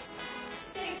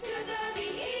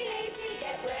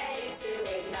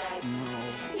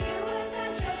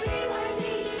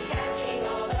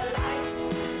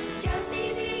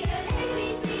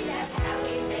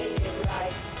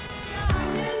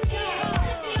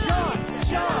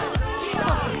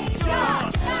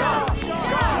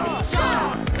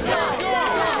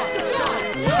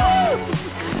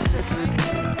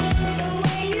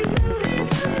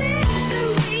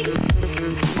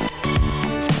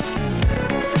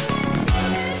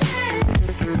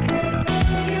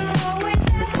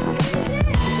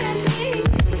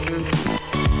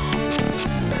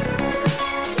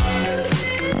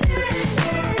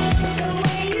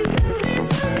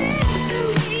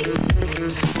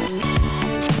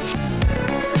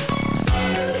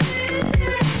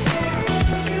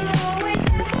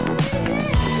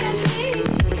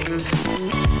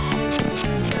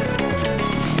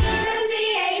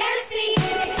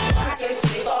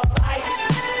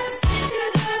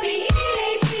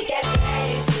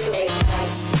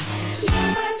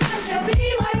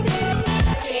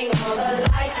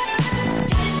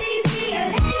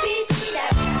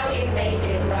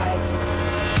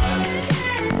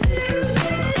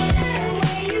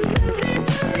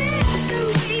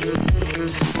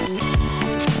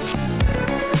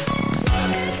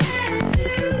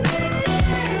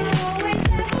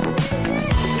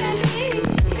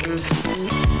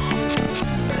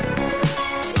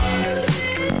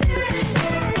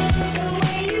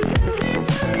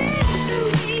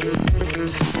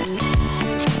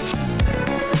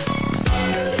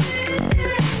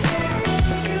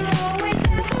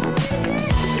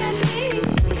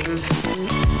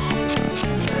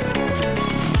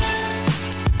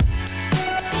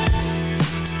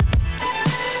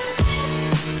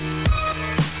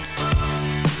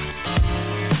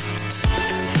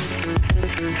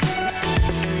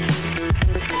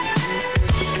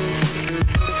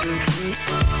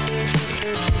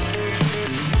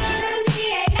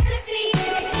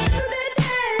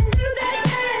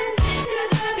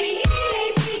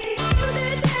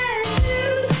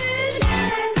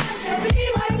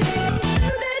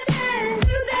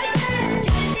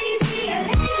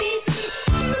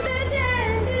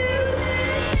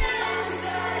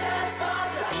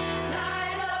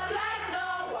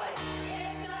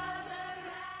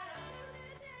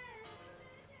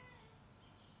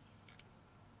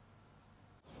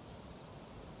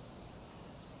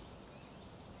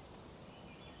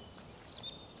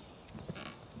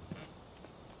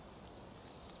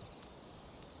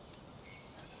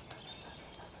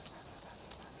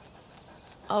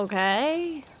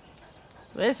 Okay.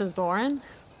 This is boring.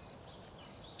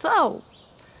 So,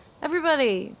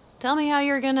 everybody, tell me how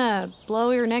you're gonna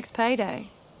blow your next payday.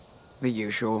 The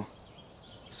usual.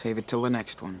 Save it till the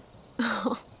next one.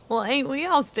 Well, ain't we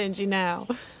all stingy now?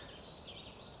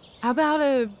 How about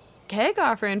a keg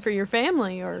offering for your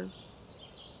family, or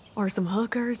some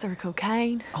hookers or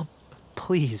cocaine? Oh,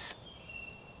 please.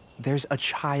 There's a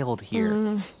child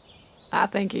here. I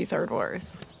think he's heard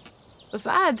worse.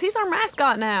 Besides, he's our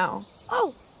mascot now.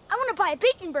 Oh, I want to buy a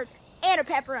bacon burger and a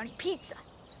pepperoni pizza.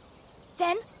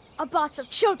 Then a box of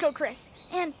Choco Crisp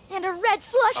and a red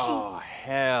slushie. Oh,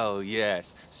 hell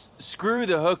yes. Screw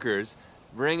the hookers.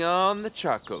 Bring on the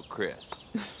Choco Crisp.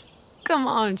 Come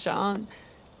on, Sean.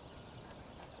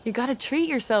 You gotta treat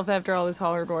yourself after all this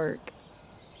hard work.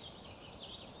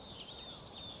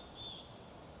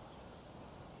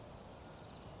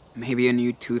 Maybe a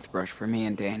new toothbrush for me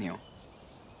and Daniel.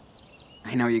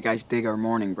 I know you guys dig our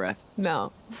morning breath.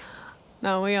 No,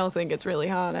 we all think it's really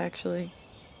hot, actually.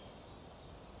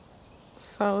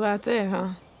 So that's it, huh?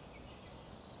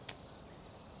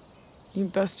 You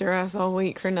bust your ass all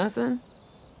week for nothing?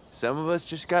 Some of us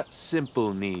just got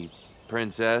simple needs,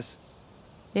 princess.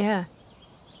 Yeah.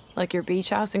 Like your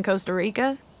beach house in Costa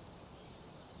Rica?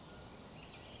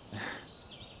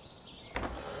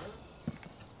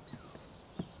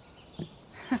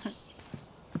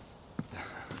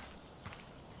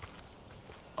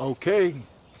 Okay,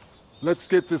 let's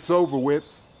get this over with.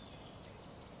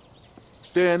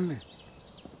 Finn,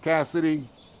 Cassidy,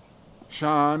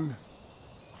 Sean,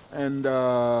 and,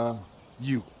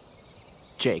 you.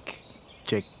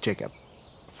 Jacob.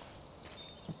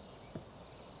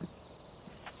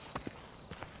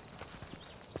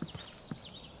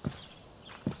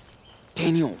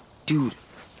 Daniel, dude,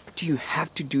 do you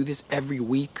have to do this every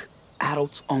week?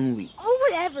 Adults only. Oh,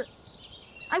 whatever.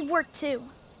 I work too.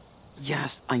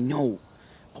 Yes, I know,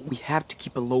 but we have to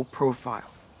keep a low profile.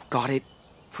 Got it?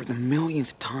 For the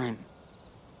millionth time.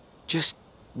 Just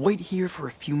wait here for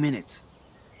a few minutes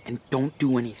and don't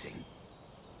do anything.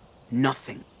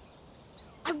 Nothing.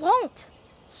 I won't.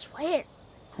 Swear.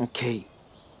 Okay,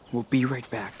 we'll be right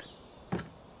back.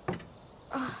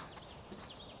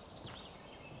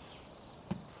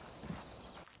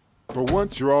 For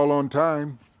once, you're all on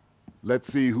time. Let's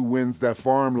see who wins that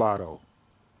farm lotto.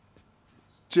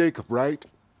 Jacob, right?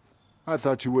 I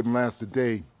thought you wouldn't last a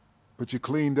day, but you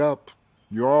cleaned up.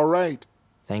 You're all right.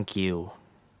 Thank you.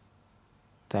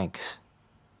 Thanks.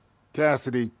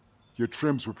 Cassidy, your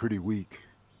trims were pretty weak.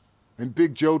 And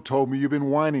Big Joe told me you've been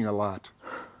whining a lot.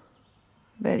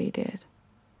 Bet he did.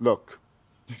 Look,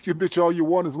 you can bitch all you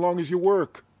want as long as you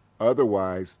work.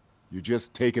 Otherwise, you're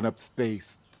just taking up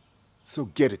space. So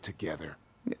get it together.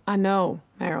 I know,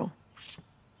 Meryl.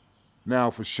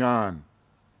 Now for Sean.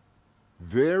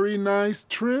 Very nice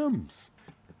trims.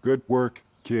 Good work,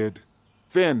 kid.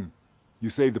 Finn, you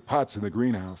saved the pots in the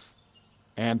greenhouse.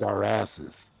 And our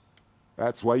asses.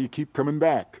 That's why you keep coming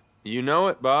back. You know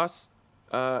it, boss.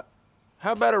 How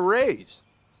about a raise?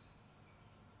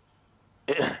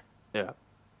 Yeah.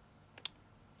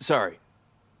 Sorry.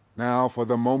 Now for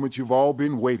the moment you've all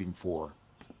been waiting for.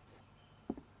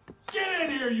 Get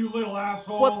in here, you little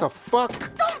asshole! What the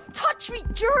fuck? Don't touch me,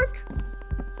 jerk!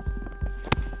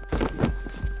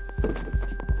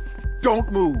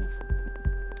 Don't move.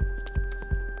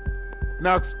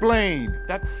 Now explain.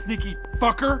 That sneaky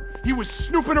fucker? He was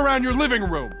snooping around your living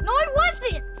room. No, I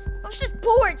wasn't. I was just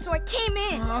bored, so I came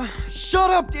in. Shut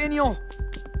up, Daniel!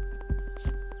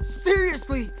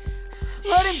 Seriously,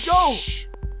 let him go! Shh.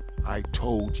 I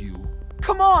told you.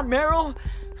 Come on, Meryl!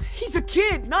 He's a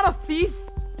kid, not a thief!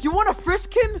 You want to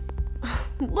frisk him?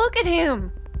 Look at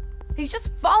him. He's just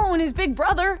following his big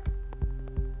brother.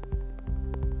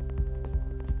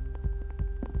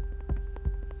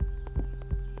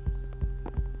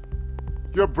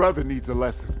 Your brother needs a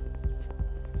lesson.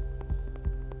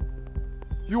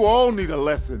 You all need a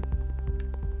lesson.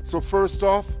 So first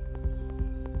off,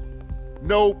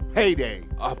 no payday.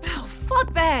 Oh,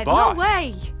 fuck that. Boss. No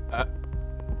way.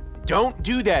 Don't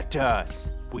do that to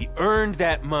us. We earned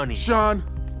that money. Sean,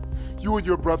 you and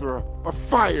your brother are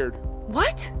fired.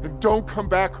 What? And don't come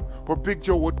back or Big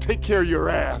Joe will take care of your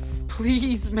ass.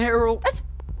 Please, Meryl. That's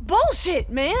bullshit,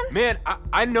 man. Man,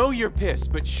 I know you're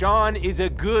pissed, but Sean is a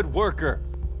good worker.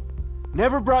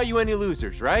 Never brought you any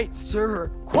losers, right?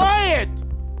 Sir. Quiet!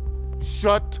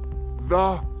 Shut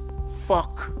the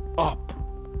fuck up.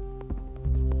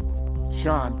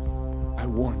 Sean, I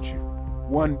warned you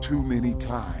one too many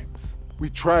times. We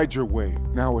tried your way,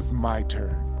 now it's my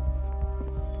turn.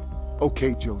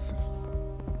 Okay, Joseph,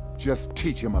 just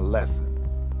teach him a lesson.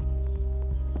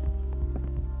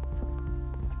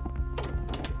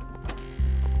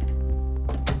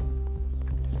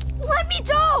 Let me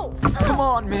go! Come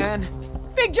on, man.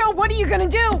 Big Joe, what are you gonna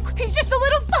do? He's just a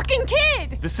little fucking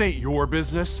kid! This ain't your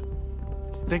business.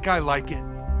 Think I like it?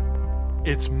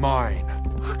 It's mine.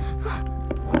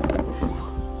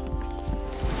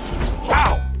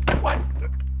 Ow! What?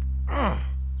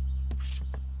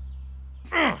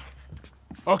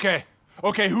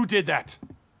 Okay, who did that?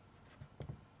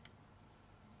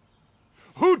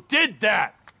 Who did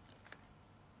that?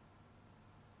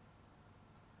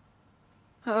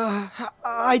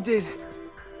 I did.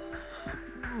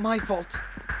 My fault.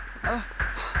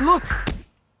 Look!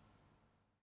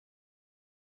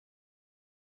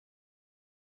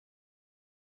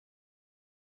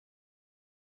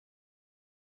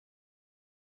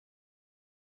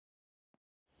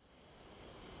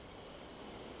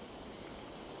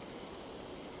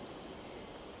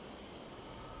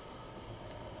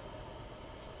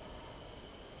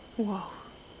 Whoa.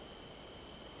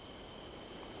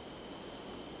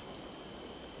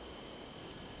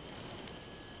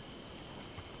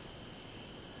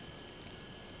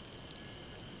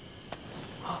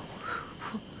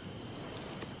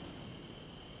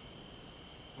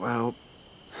 Well,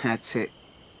 that's it.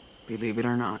 Believe it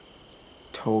or not.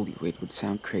 Told you it would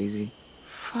sound crazy.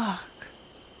 Fuck.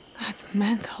 That's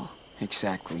mental.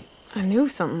 Exactly. I knew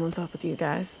something was up with you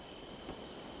guys.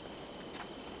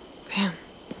 Damn,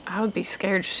 I would be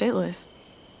scared shitless.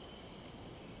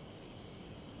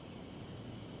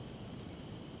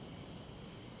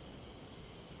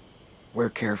 We're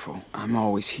careful. I'm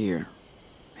always here,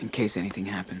 in case anything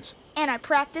happens. And I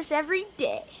practice every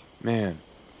day. Man.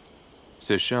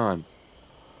 So, Sean,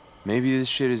 maybe this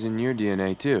shit is in your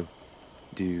DNA, too.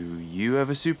 Do you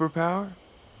have a superpower?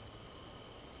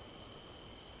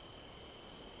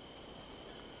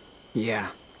 Yeah.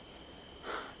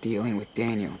 Dealing with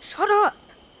Daniel. Shut up!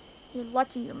 You're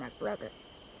lucky you're my brother.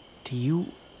 Do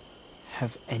you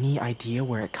have any idea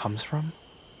where it comes from?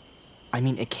 I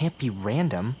mean, it can't be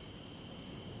random.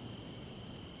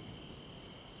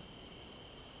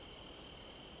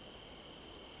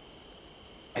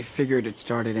 I figured it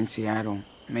started in Seattle.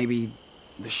 Maybe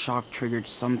the shock triggered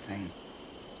something.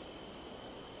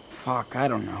 Fuck, I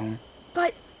don't know.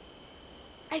 But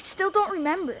I still don't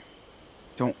remember.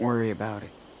 Don't worry about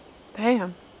it.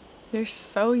 Damn. You're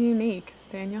so unique,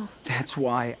 Daniel. That's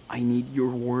why I need your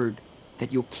word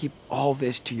that you'll keep all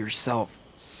this to yourself.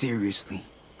 Seriously.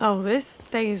 Oh, this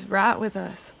stays right with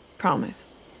us. Promise.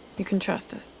 You can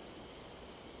trust us.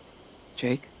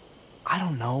 Jake? I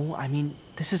don't know. I mean,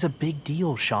 this is a big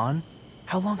deal, Sean.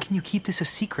 How long can you keep this a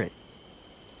secret?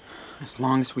 As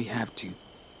long as we have to.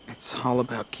 It's all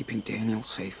about keeping Daniel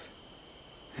safe.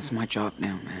 It's my job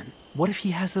now, man. What if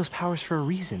he has those powers for a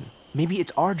reason? Maybe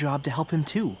it's our job to help him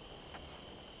too.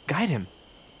 Guide him.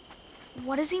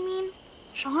 What does he mean,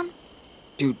 Sean?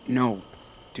 Dude, no.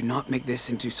 Do not make this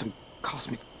into some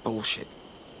cosmic bullshit.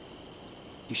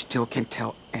 You still can't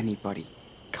tell anybody.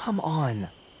 Come on.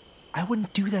 I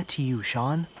wouldn't do that to you,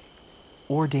 Sean.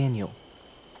 Or Daniel.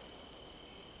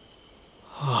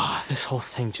 This whole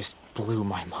thing just blew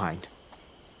my mind.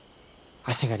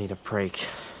 I think I need a break.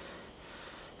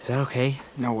 Is that okay?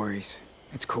 No worries.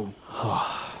 It's cool.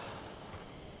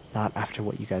 Not after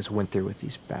what you guys went through with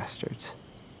these bastards.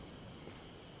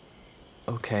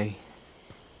 Okay.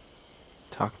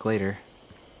 Talk later.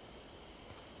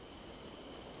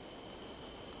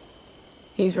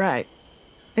 He's right.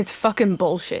 It's fucking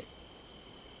bullshit.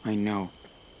 I know.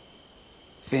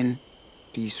 Finn,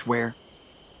 do you swear?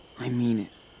 I mean it.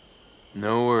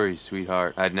 No worries,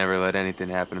 sweetheart. I'd never let anything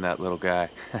happen to that little guy.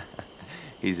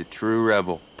 He's a true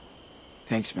rebel.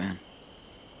 Thanks, man.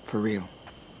 For real.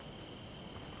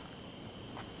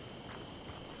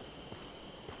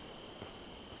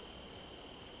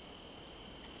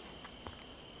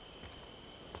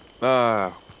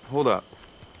 Hold up.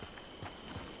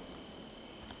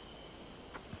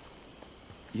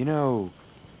 You know,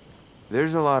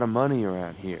 there's a lot of money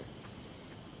around here.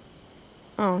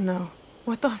 Oh no.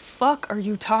 What the fuck are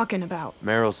you talking about?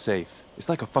 Merrill's safe. It's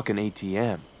like a fucking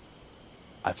ATM.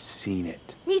 I've seen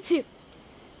it. Me too.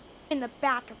 In the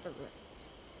back of the room.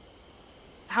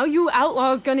 How you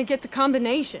outlaws gonna get the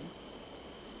combination?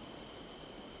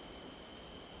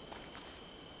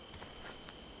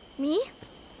 Me?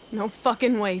 No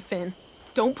fucking way, Finn.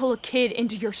 Don't pull a kid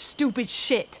into your stupid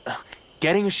shit.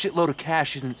 Getting a shitload of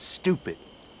cash isn't stupid.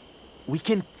 We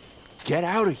can get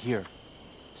out of here.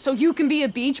 So you can be a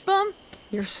beach bum?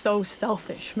 You're so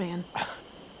selfish, man.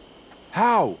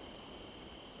 How?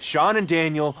 Sean and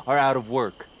Daniel are out of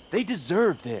work. They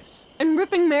deserve this. And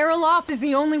ripping Merrill off is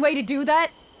the only way to do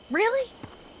that? Really?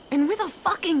 And with a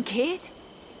fucking kid?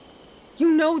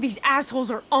 You know these assholes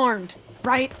are armed,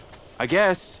 right? I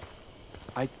guess.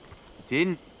 I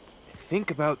didn't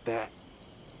think about that.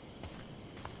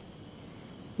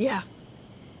 Yeah.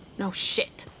 No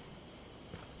shit.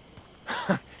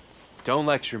 Don't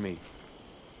lecture me.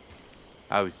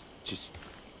 I was just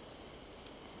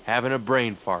having a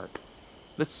brain fart.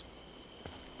 Let's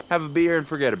have a beer and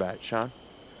forget about it, Sean.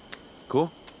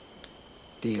 Cool?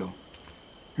 Deal.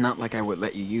 Not like I would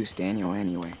let you use Daniel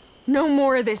anyway. No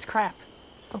more of this crap,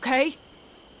 okay?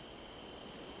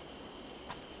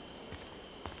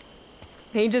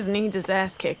 He just needs his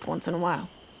ass kicked once in a while.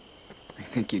 I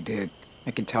think you did.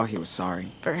 I could tell he was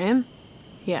sorry. For him?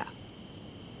 Yeah.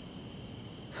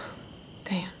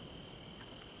 Damn.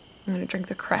 I'm gonna drink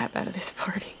the crap out of this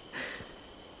party.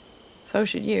 So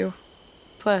should you.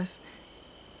 Plus,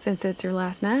 since it's your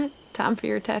last night, time for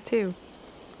your tattoo.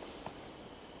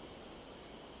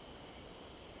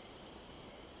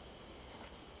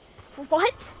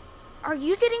 What? Are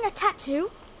you getting a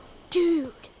tattoo?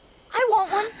 Dude, I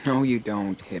want one. No, you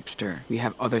don't, hipster. We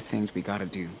have other things we gotta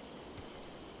do.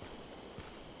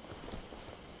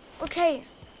 Okay.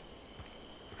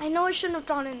 I know I shouldn't have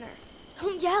gone in there.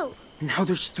 Don't yell. Now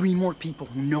there's 3 more people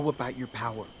who know about your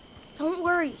power. Don't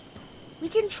worry. We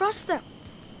can trust them.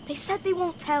 They said they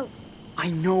won't tell. I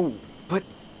know, but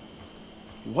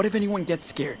what if anyone gets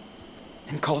scared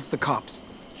and calls the cops?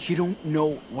 You don't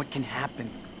know what can happen.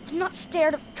 I'm not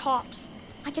scared of cops.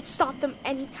 I can stop them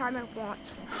anytime I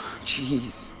want.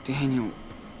 Jeez, Daniel,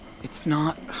 it's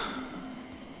not...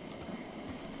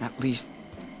 At least,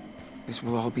 this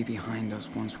will all be behind us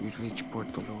once we reach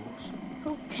Puerto Lobos.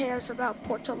 Who cares about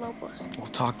Puerto Lobos? We'll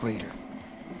talk later.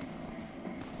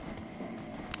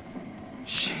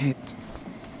 Shit.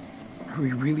 Are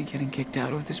we really getting kicked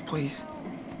out of this place?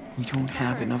 We don't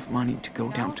have enough money to go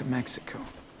down to Mexico.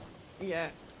 Yeah.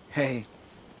 Hey,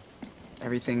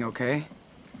 everything okay?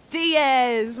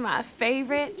 Diaz, my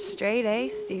favorite straight A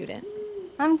student.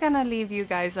 I'm gonna leave you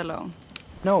guys alone.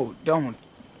 No, don't.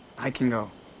 I can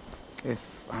go.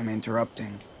 If I'm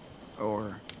interrupting.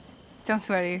 Or... Don't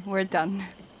worry, we're done.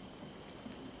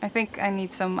 I think I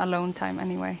need some alone time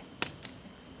anyway.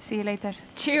 See you later.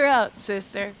 Cheer up,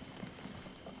 sister.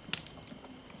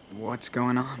 What's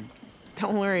going on?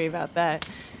 Don't worry about that.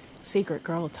 Secret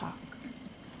girl talk.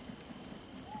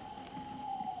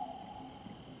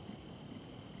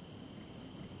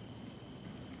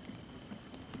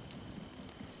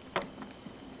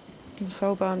 I'm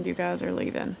so bummed you guys are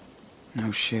leaving.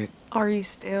 No shit. Are you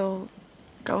still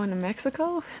going to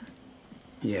Mexico?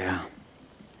 Yeah.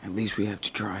 At least we have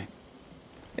to try.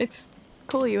 It's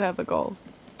cool you have a goal.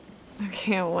 I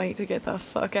can't wait to get the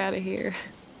fuck out of here.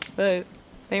 But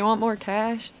they want more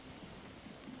cash,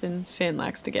 then Finn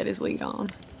likes to get his weed on.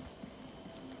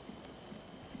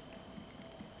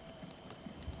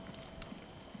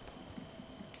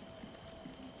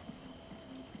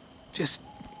 Just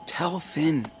tell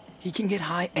Finn. He can get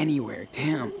high anywhere.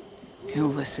 Damn. He'll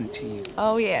listen to you.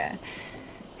 Oh yeah,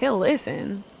 he'll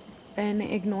listen, then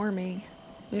ignore me.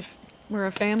 If we're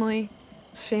a family,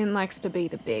 Finn likes to be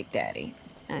the big daddy,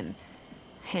 and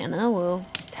Hannah will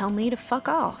tell me to fuck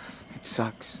off. It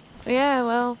sucks. Yeah,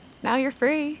 well, now you're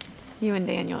free. You and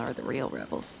Daniel are the real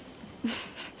rebels.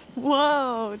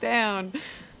 Whoa, down.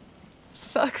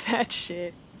 Fuck that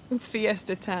shit. It's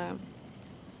fiesta time.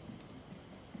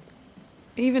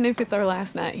 Even if it's our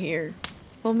last night here,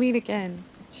 we'll meet again,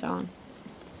 Sean.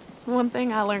 One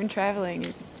thing I learned traveling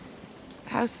is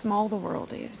how small the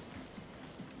world is.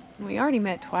 We already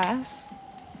met twice.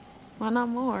 Why not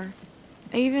more?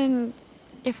 Even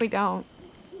if we don't,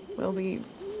 we'll be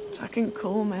fucking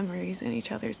cool memories in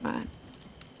each other's mind.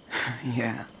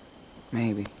 Yeah,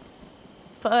 maybe.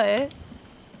 But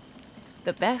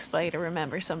the best way to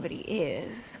remember somebody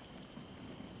is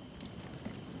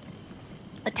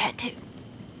a tattoo.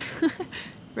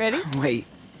 Ready? Wait,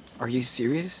 are you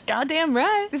serious? Goddamn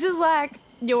right. This is like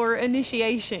your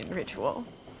initiation ritual.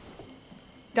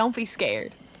 Don't be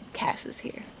scared. Cass is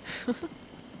here.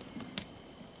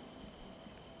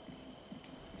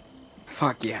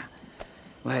 Fuck yeah.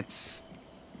 Let's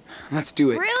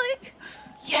do it. Really?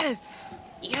 Yes.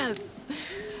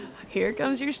 Yes. Here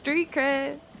comes your street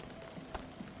cred.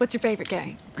 What's your favorite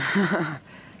gang?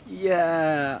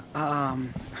 Yeah,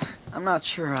 I'm not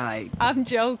sure I'm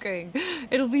joking.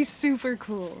 It'll be super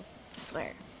cool.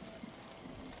 Swear.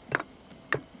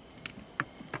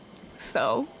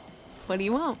 So, what do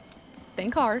you want?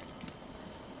 Think hard.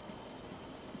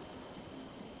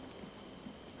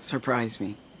 Surprise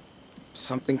me.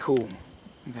 Something cool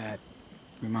that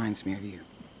reminds me of you.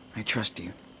 I trust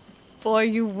you. Boy,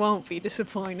 you won't be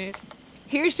disappointed.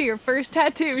 Here's to your first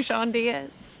tattoo, Sean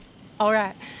Diaz. All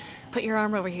right, put your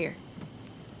arm over here.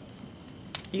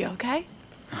 You okay?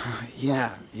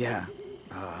 Yeah.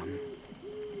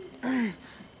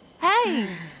 Hey,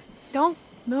 don't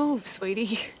move,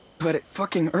 sweetie. But it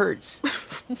fucking hurts.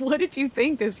 What did you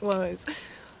think this was?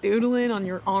 Doodling on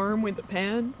your arm with a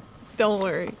pen? Don't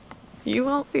worry. You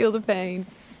won't feel the pain.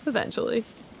 Eventually.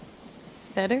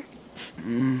 Better?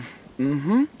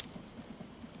 Mm-hmm.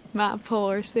 My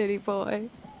poor city boy.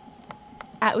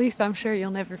 At least I'm sure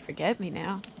you'll never forget me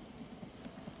now.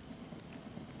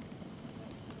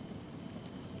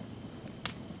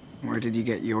 Where did you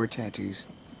get your tattoos?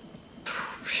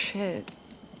 Shit.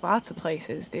 Lots of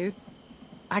places, dude.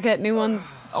 I get new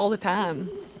ones all the time.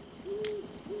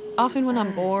 Often when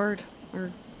I'm bored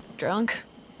or drunk.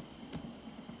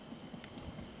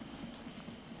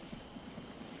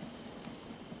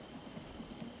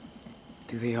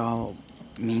 Do they all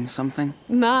mean something?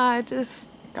 Nah, I just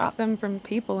got them from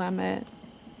people I met.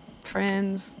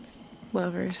 Friends,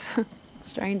 lovers,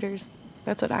 strangers.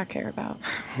 That's what I care about.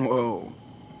 Whoa.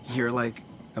 You're like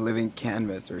a living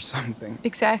canvas or something.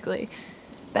 Exactly.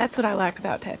 That's what I like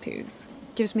about tattoos.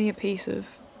 Gives me a piece of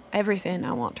everything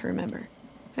I want to remember.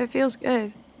 It feels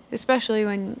good, especially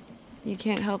when you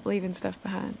can't help leaving stuff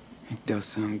behind. It does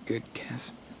sound good,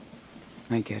 Cass.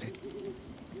 I get it.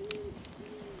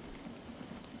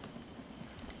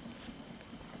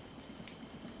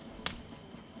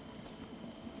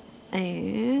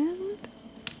 And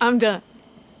I'm done.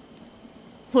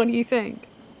 What do you think?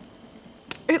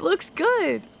 It looks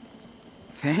good.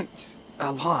 Thanks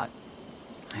a lot.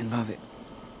 I love it.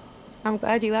 I'm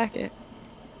glad you like it.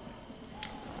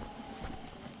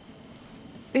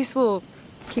 This will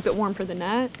keep it warm for the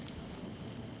night.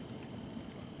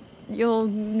 You'll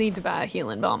need to buy a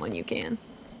healing balm when you can.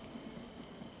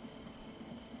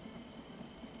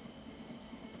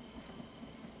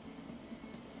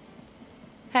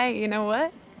 Hey, you know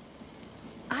what?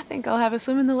 I think I'll have a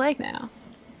swim in the lake now.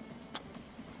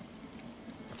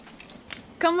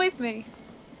 Come with me.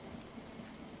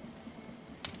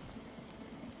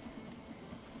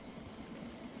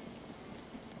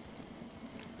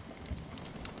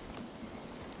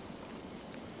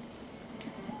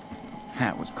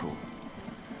 That was cool.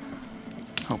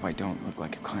 Hope I don't look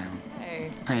like a clown. Hey.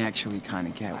 I actually kind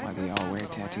of get why they all wear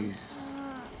tattoos.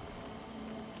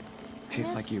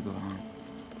 Feels like you belong.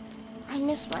 I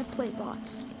miss my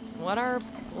playbots. What are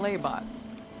playbots?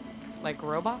 Like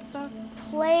robot stuff?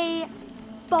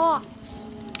 Playbots.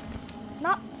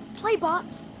 Not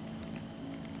playbots.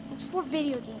 It's for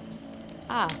video games.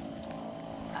 Ah.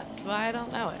 That's why I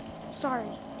don't know it. Sorry.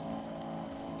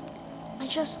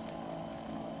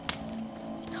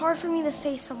 It's hard for me to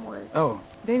say some words. Oh.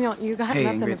 Daniel, you got Hey,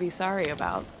 nothing to Ingrid. be sorry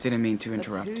about. Didn't mean to That's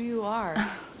interrupt. who you are.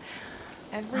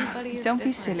 Everybody is Don't be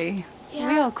different. silly. Yeah.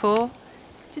 We all cool.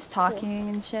 Just talking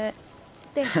and shit.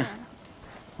 Thanks, Anna.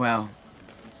 Well,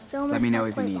 Still let miss me know my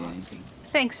if you need playbots. anything.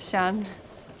 Thanks, Sean.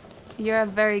 You're a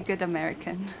very good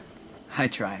American. I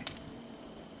try.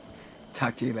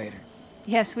 Talk to you later.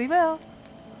 Yes, we will.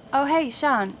 Oh, hey,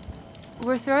 Sean.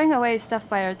 We're throwing away stuff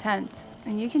by our tent,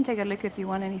 and you can take a look if you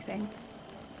want anything.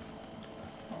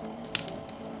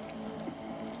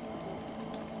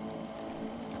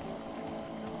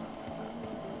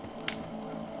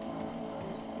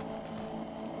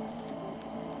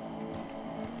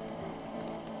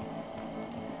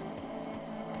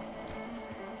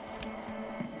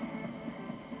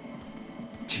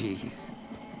 Jeez.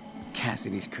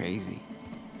 Cassidy's crazy.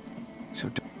 So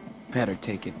better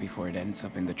take it before it ends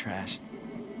up in the trash.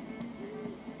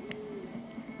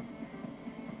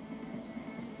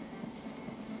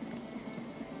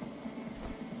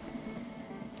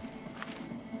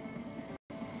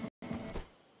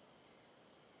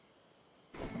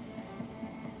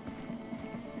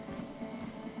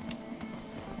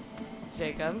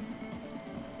 Jacob.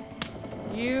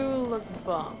 You look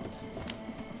bummed.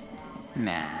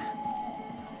 Nah.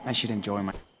 I should enjoy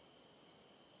my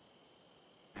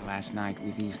last night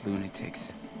with these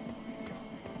lunatics.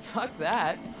 Fuck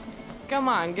that. Come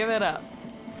on, give it up.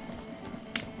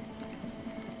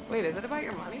 Wait, is it about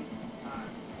your money?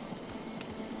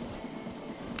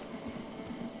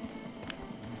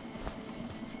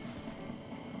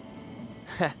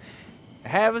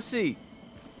 Have a seat.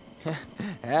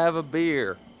 Have a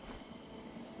beer.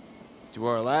 To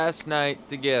our last night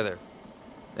together.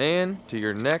 And to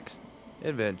your next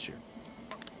adventure.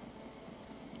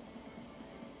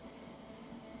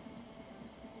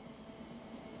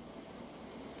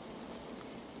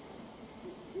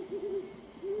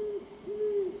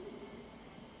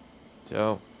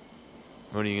 So,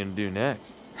 what are you gonna do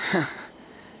next?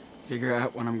 Figure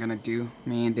out what I'm gonna do.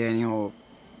 Me and Daniel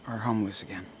are homeless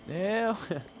again. Yeah.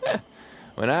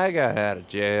 When I got out of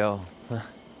jail,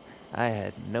 I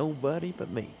had nobody but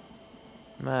me.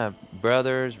 My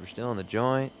brothers were still in the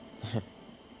joint.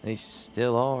 They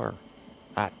still are.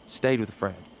 I stayed with a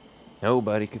friend.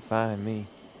 Nobody could find me.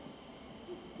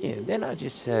 Yeah, then I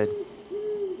just said,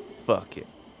 fuck it.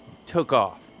 Took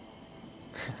off.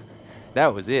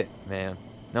 That was it, man.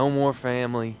 No more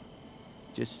family.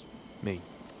 Just me.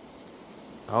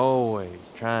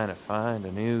 Always trying to find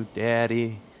a new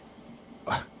daddy.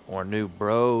 Or new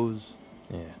bros.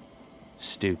 Yeah.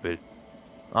 Stupid.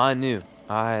 I knew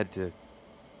I had to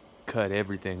cut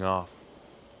everything off.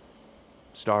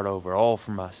 Start over all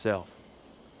for myself.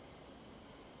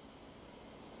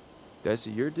 That's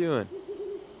what you're doing.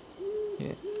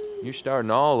 Yeah. You're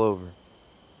starting all over.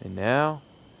 And now,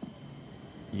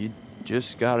 you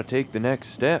just gotta take the next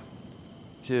step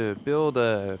to build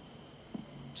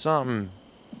something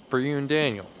for you and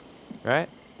Daniel, right?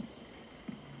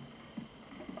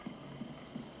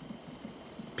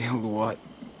 Build what?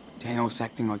 Daniel's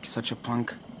acting like such a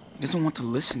punk. He doesn't want to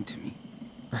listen to me.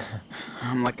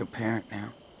 I'm like a parent now.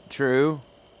 True.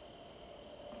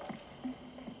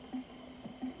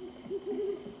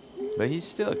 But he's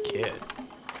still a kid.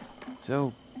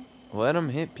 So, let him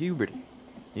hit puberty.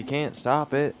 You can't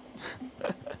stop it.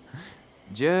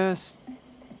 Just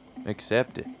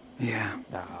accept it. Yeah.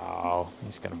 Oh,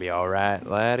 he's gonna be alright,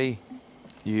 laddie.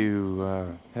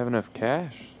 You, have enough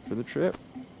cash for the trip?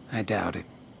 I doubt it,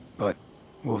 but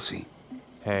we'll see.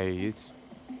 Hey, it's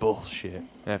bullshit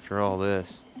after all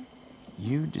this.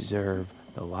 You deserve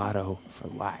the lotto for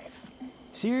life.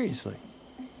 Seriously.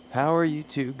 How are you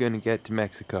two gonna get to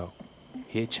Mexico?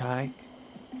 Hitchhike?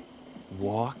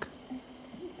 Walk?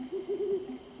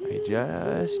 Hey,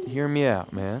 just hear me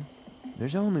out, man.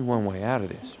 There's only one way out of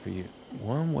this for you.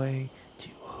 One way to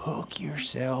hook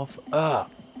yourself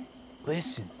up.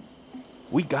 Listen,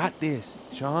 we got this,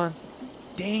 Sean.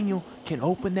 Daniel can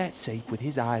open that safe with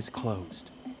his eyes closed.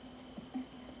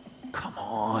 Come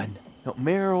on. Now,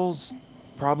 Meryl's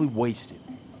probably wasted,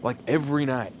 like every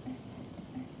night.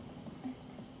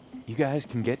 You guys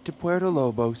can get to Puerto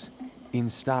Lobos in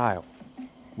style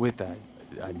with a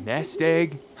nest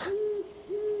egg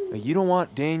You don't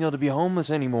want Daniel to be homeless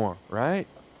anymore, right?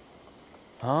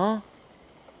 Huh?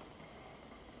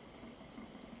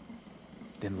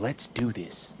 Then let's do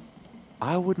this.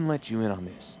 I wouldn't let you in on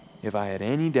this if I had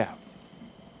any doubt.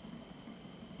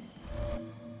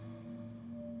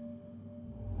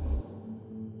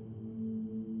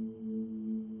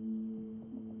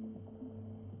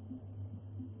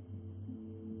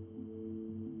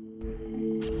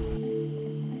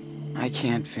 I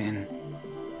can't, Finn.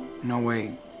 No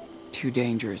way. Too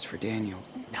dangerous for Daniel.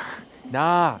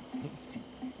 Nah.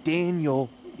 Daniel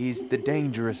is the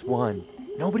dangerous one.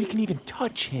 Nobody can even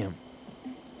touch him.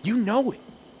 You know it.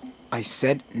 I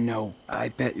said no. I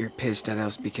bet you're pissed at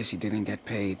us because he didn't get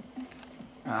paid.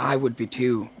 I would be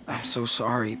too. I'm so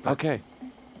sorry, but...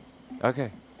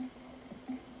 Okay.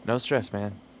 No stress,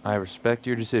 man. I respect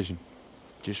your decision.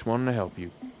 Just wanted to help you.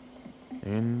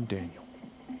 And Daniel.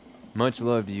 Much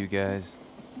love to you guys.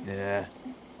 Yeah.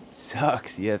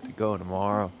 Sucks you have to go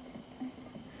tomorrow.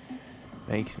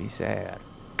 Makes me sad.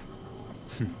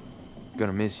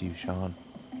 Gonna miss you, Sean.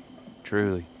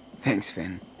 Truly. Thanks,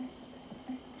 Finn.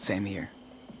 Same here.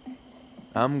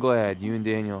 I'm glad you and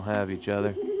Daniel have each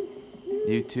other.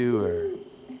 You two are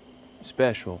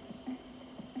special.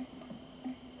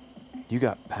 You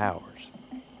got powers.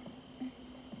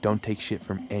 Don't take shit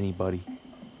from anybody.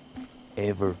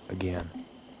 Ever again.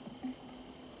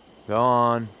 Go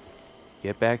on.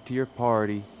 Get back to your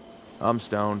party. I'm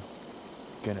stoned.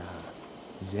 Gonna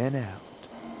zen out.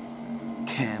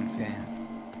 Damn, Finn.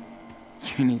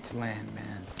 You need to land,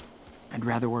 man. I'd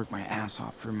rather work my ass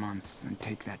off for months than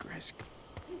take that risk.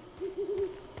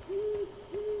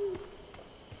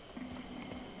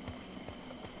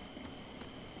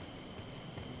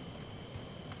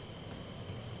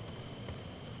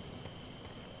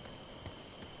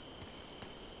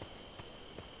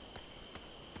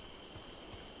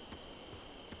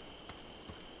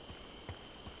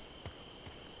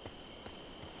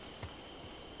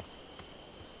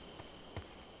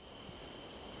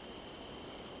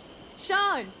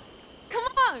 Sean, come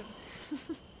on.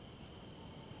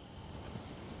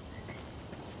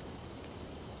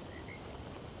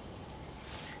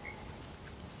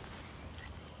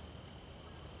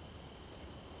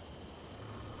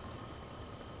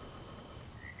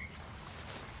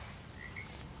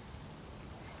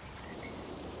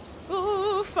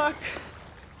 Oh, fuck.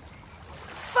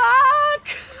 Fuck!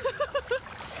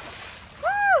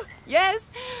 Woo!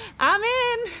 Yes, I'm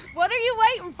in. What are you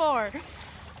waiting for?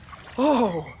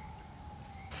 Oh!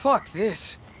 Fuck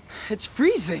this. It's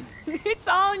freezing. It's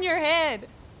all in your head.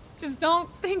 Just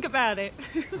don't think about it.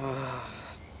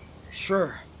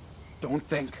 Sure. Don't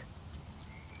think.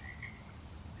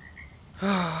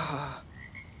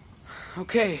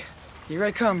 Okay, here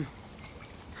I come.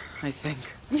 I think.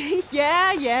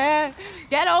 Yeah.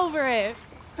 Get over it.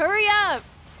 Hurry up.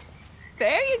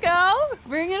 There you go.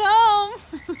 Bring it home.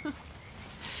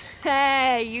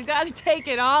 Hey, you gotta take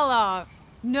it all off.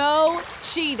 No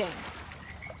cheating.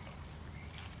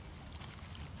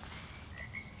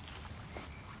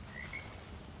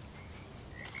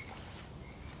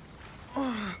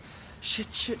 Oh,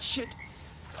 shit.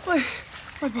 My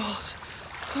balls.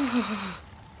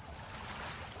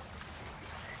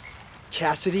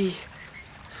 Cassidy,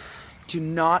 do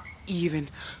not even...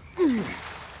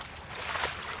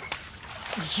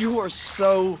 You are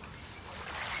so...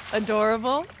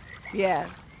 Adorable? Yeah,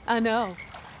 I know.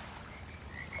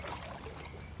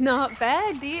 Not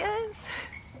bad, Diaz.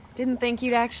 Didn't think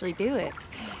you'd actually do it.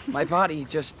 My body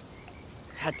just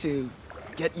had to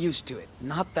get used to it.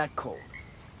 Not that cold.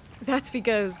 That's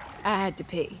because I had to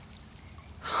pee.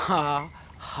 Ha.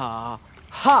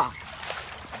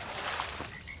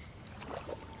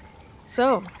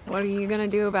 So, what are you gonna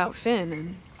do about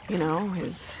Finn and,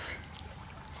 his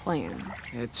plan?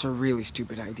 It's a really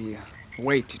stupid idea.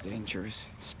 Way too dangerous,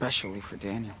 especially for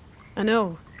Daniel. I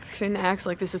know. Finn acts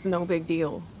like this is no big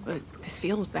deal, but this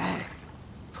feels bad.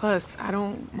 Plus, I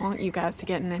don't want you guys to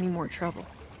get in any more trouble.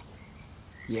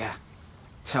 Yeah.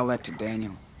 Tell that to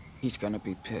Daniel. He's gonna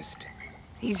be pissed.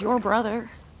 He's your brother.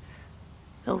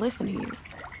 He'll listen to you.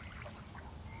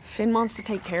 Finn wants to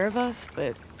take care of us,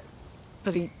 but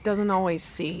he doesn't always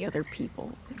see other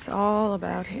people. It's all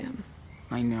about him.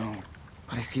 I know,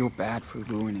 but I feel bad for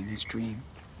ruining his dream.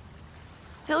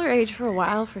 He'll rage for a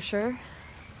while, for sure.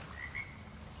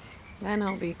 Then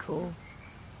he'll be cool.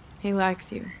 He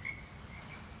likes you.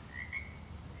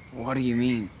 What do you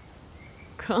mean?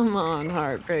 Come on,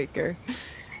 Heartbreaker.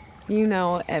 You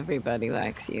know everybody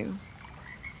likes you.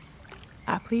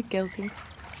 I plead guilty.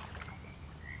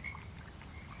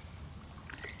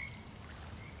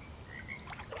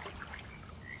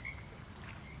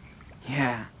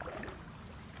 Yeah.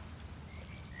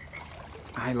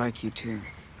 I like you too.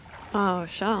 Oh,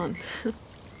 Sean.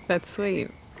 That's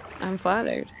sweet. I'm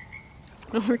flattered.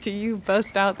 Or do you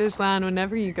bust out this line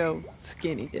whenever you go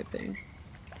skinny dipping?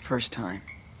 First time,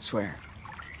 swear.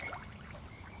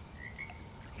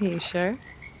 You sure?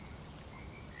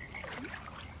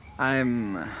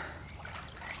 I'm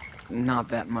not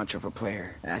that much of a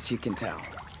player, as you can tell.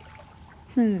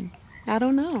 I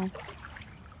don't know.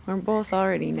 We're both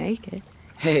already naked.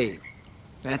 Hey,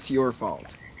 that's your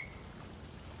fault.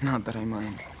 Not that I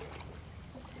mind.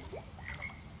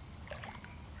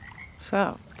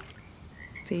 So,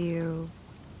 do you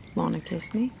want to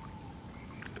kiss me?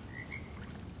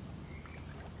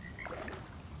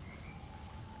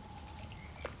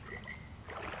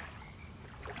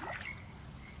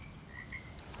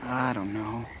 I don't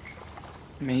know.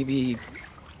 Maybe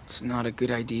it's not a good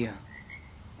idea.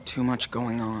 Too much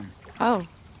going on. Oh,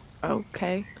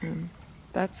 okay.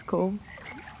 That's cool.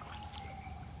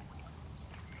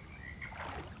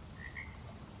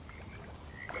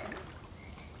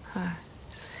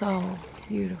 So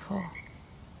beautiful.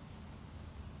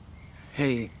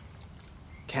 Hey,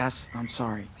 Cass, I'm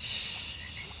sorry.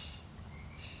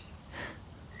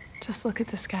 Just look at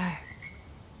the sky.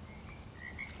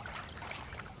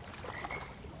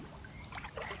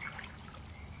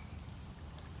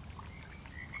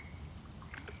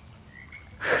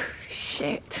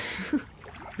 Shit.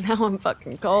 Now I'm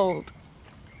fucking cold.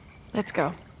 Let's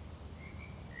go.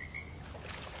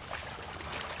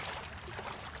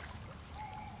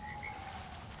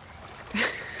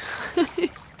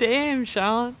 Damn,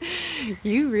 Sean.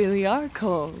 You really are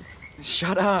cold.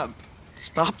 Shut up.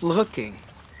 Stop looking.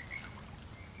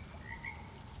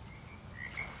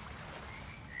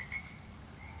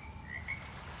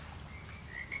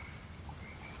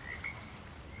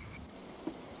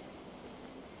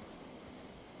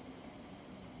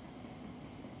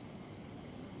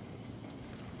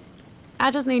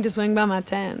 I just need to swing by my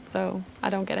tent so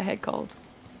I don't get a head cold.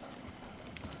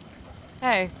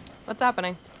 Hey, what's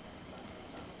happening?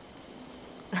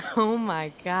 Oh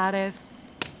my goddess.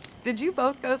 Did you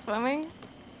both go swimming?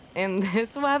 In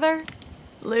this weather?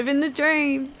 Living the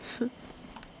dream.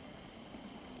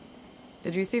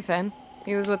 Did you see Finn?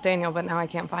 He was with Daniel, but now I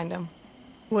can't find him.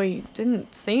 We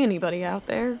didn't see anybody out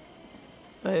there,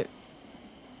 but...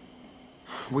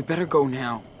 We better go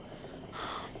now.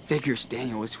 Figures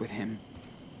Daniel is with him.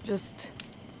 Just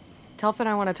tell Finn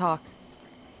I want to talk.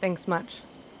 Thanks much.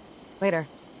 Later.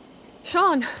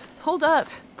 Sean, hold up.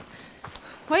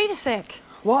 Wait a sec.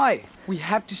 Why? We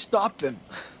have to stop them.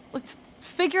 Let's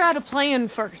figure out a plan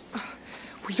first.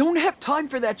 We don't have time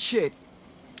for that shit.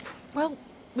 Well,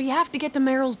 we have to get to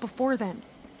Merrill's before then.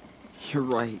 You're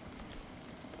right.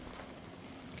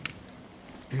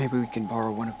 Maybe we can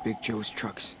borrow one of Big Joe's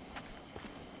trucks.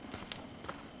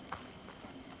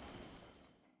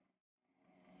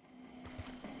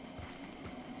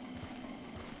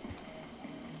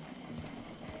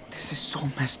 This is so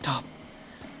messed up.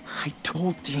 I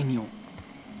told Daniel.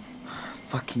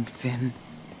 Fucking Finn.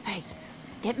 Hey,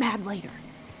 get mad later.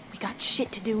 We got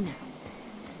shit to do now.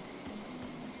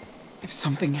 If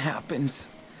something happens,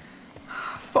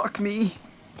 fuck me.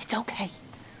 It's okay.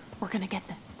 We're gonna get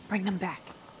them. Bring them back.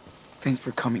 Thanks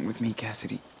for coming with me,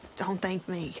 Cassidy. Don't thank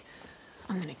me.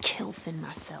 I'm gonna kill Finn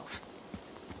myself.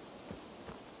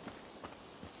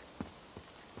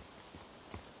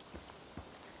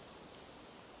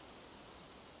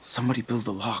 Somebody build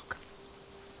a lock.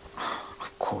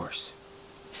 Of course.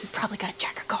 We probably got a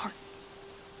jacker car.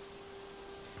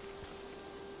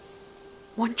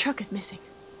 One truck is missing.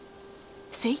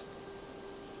 See?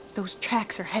 Those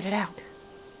tracks are headed out.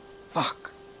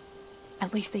 Fuck.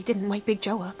 At least they didn't wake Big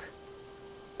Joe up.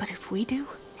 But if we do,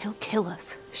 he'll kill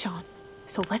us, Sean.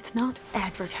 So let's not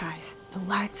advertise. No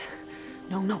lights,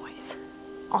 no noise.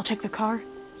 I'll check the car,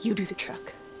 you do the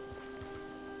truck.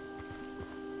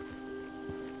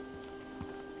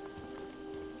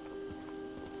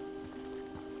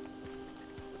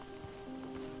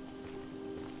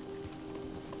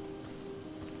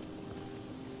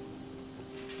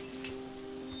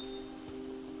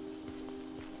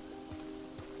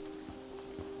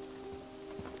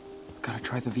 Gotta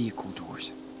try the vehicle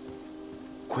doors.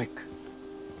 Quick.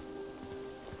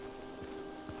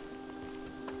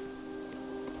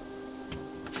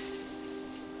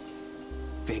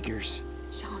 Figures.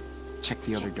 Sean. Check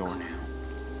the other door now.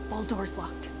 All doors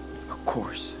locked. Of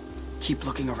course. Keep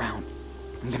looking around.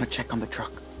 I'm gonna check on the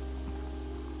truck.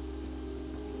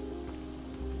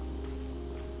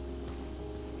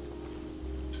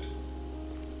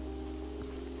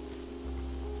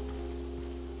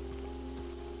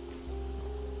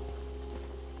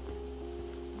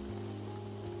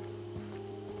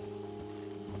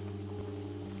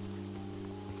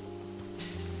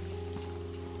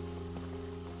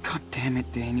 God damn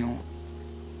it, Daniel.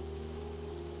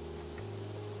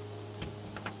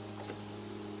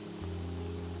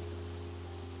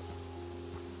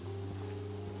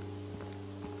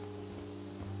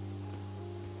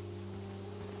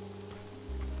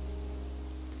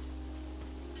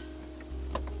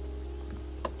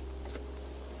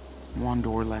 One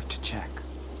door left to check.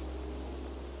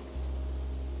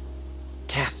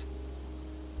 Cass,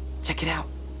 check it out.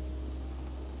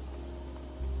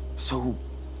 So,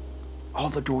 all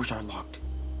the doors are locked,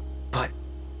 but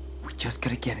we just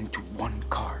gotta get into one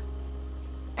car.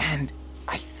 And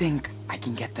I think I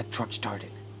can get that truck started.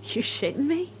 You shitting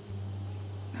me?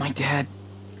 My dad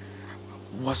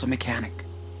was a mechanic.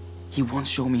 He once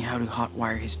showed me how to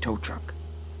hotwire his tow truck,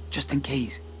 just in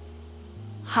case.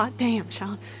 Hot damn,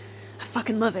 Sean. I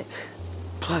fucking love it.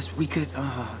 Plus, we could,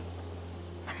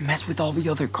 mess with all the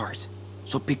other cars,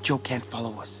 so Big Joe can't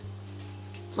follow us.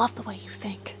 Love the way you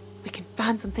think. We can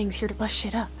find some things here to bust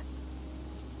shit up.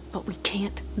 But we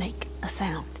can't make a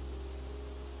sound.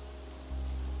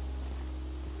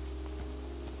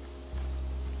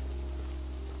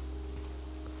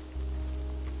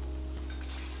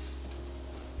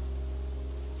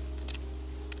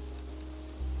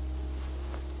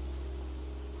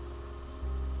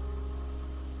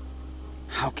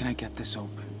 How can I get this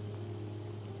open?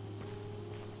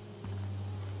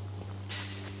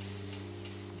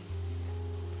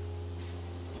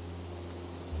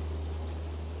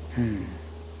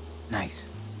 Nice.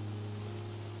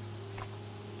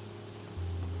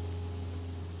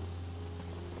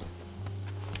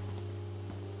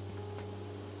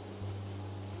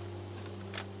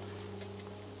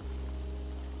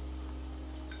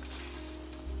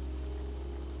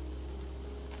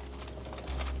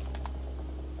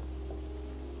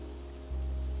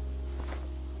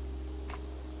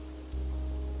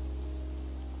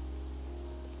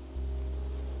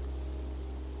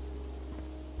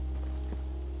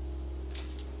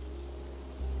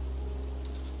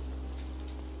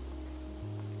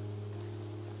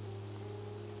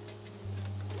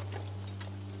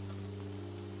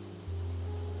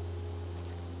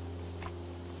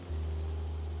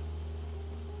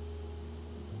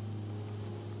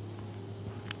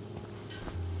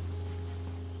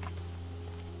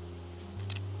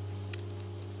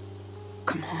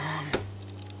 Come on.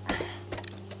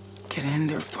 Get in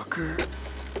there, fucker.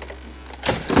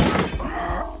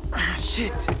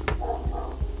 Shit.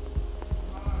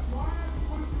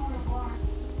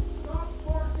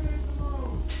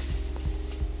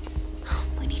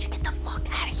 We need to get the fuck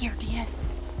out of here, Diaz.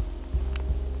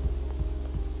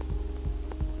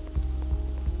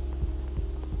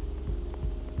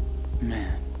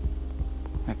 Man,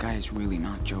 that guy is really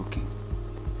not joking.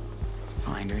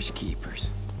 Finders keepers.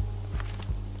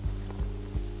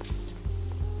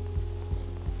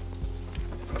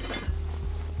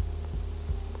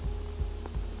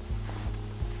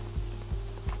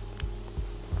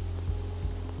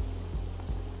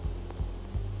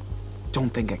 Don't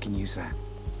think I can use that.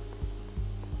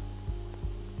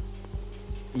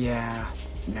 Yeah,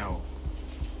 no.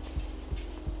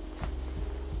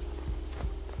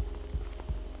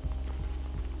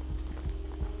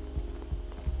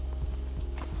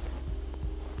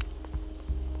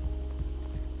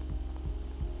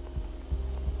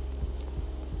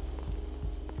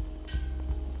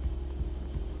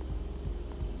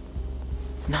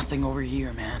 Nothing over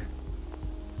here, man.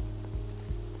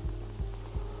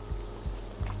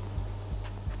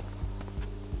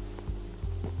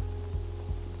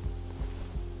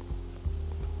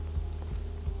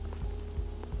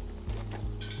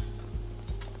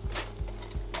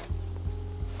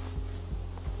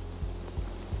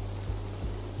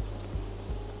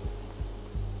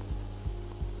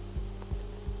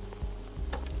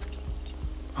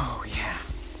 Oh, yeah.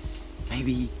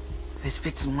 Maybe this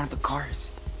fits in one of the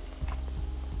cars.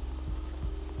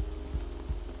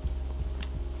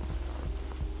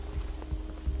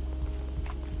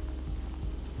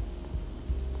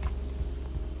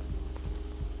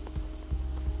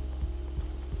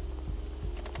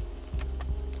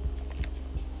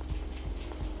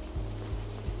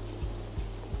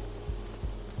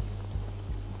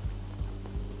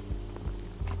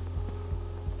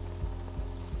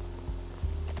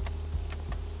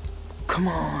 Come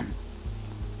on.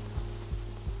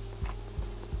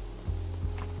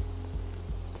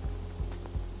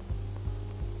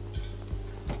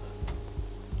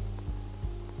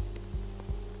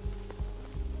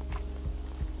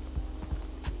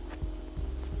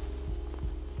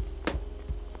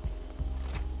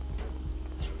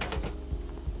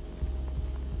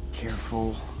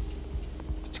 Careful.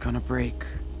 It's gonna break.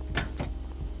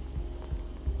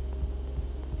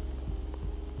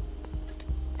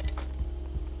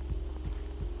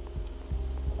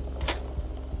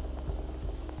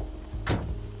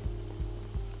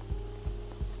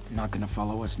 not gonna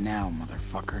follow us now,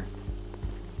 motherfucker.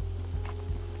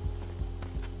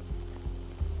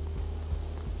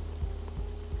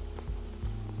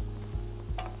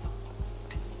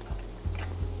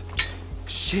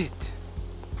 Shit.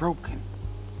 Broken.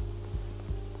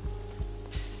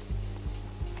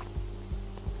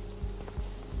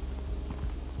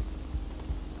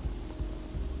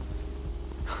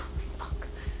 Fuck.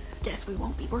 Guess we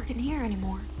won't be working here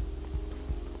anymore.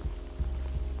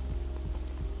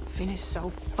 Finn is so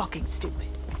fucking stupid.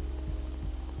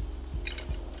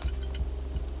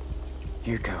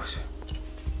 Here goes.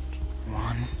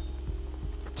 1,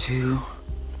 2.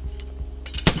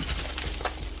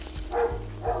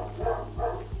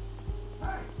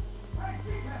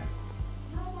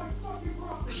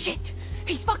 Shit!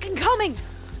 He's fucking coming!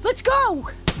 Let's go!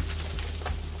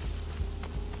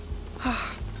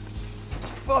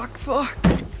 Fuck.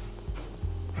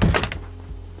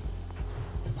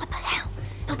 What the hell?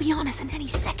 He'll be on us in any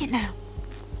second now.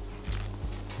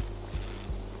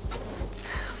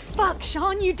 Fuck,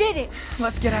 Sean, you did it!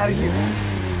 Let's get out of here.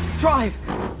 Drive!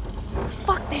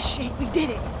 Fuck this shit, we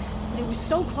did it! And it was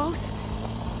so close.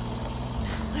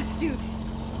 Let's do this.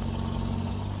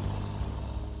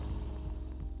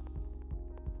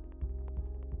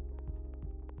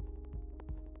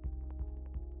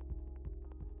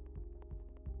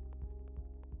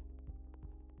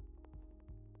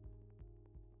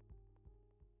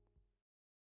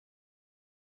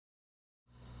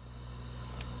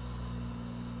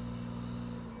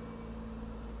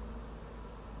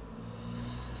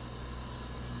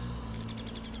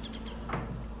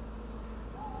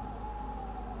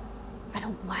 I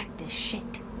don't like this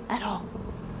shit at all.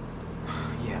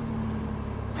 Yeah.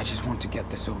 I just want to get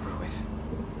this over with.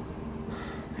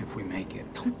 If we make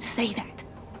it. Don't say that.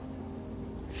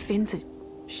 Finn's a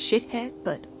shithead,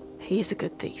 but he is a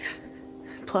good thief.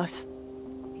 Plus,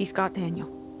 he's got Daniel.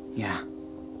 Yeah.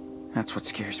 That's what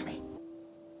scares me.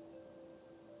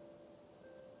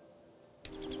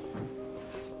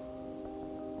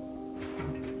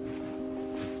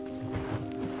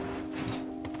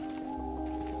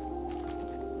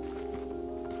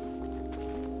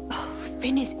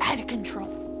 Finn is out of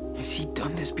control. Has he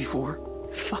done this before?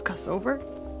 Fuck us over?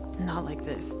 Not like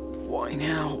this. Why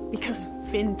now? Because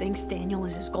Finn thinks Daniel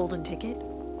is his golden ticket.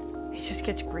 He just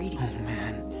gets greedy. Oh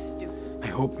man. Stupid. I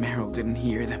hope Meryl didn't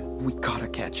hear them. We gotta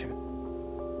catch him.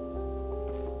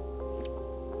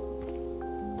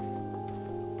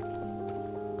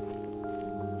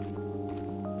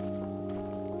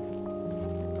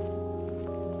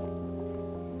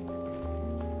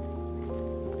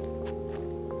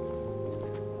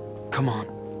 Come on.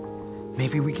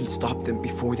 Maybe we can stop them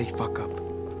before they fuck up.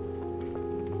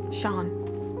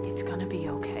 Sean, it's gonna be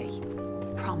okay.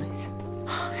 Promise.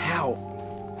 How?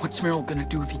 What's Meryl gonna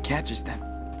do if he catches them?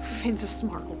 Finn's a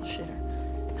smart little shitter.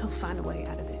 He'll find a way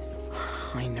out of this.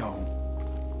 I know.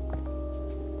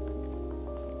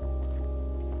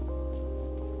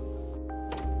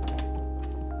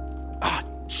 Ah,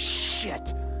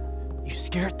 shit! You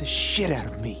scared the shit out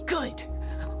of me. Good.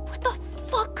 What the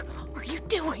fuck are you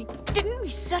doing? Didn't we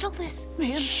settle this,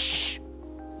 man? Shh!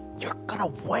 You're gonna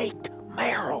wake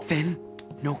Meryl. Finn,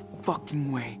 no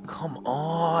fucking way. Come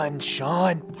on,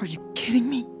 Sean. Are you kidding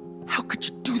me? How could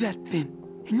you do that, Finn?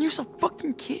 And you're a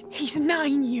fucking kid. He's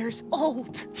 9 years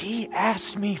old. He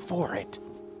asked me for it.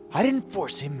 I didn't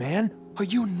force him, man. Are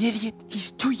you an idiot?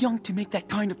 He's too young to make that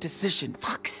kind of decision.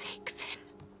 Fuck's sake, Finn.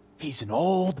 He's an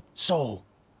old soul.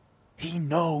 He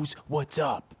knows what's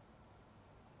up.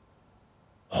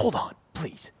 Hold on,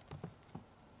 please.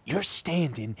 You're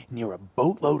standing near a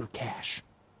boatload of cash.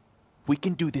 We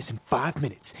can do this in 5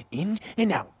 minutes, in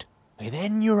and out. And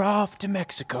then you're off to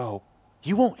Mexico.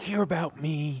 You won't hear about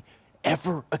me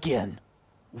ever again.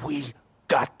 We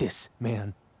got this,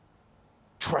 man.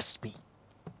 Trust me.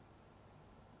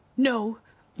 No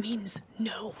means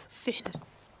no, Finn.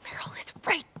 Meryl is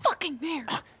right fucking there.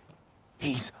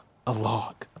 He's a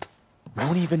log.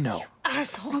 Won't even know.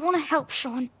 Asshole. I want to help,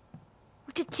 Sean.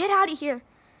 We could get out of here.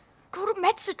 Go to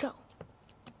Mexico.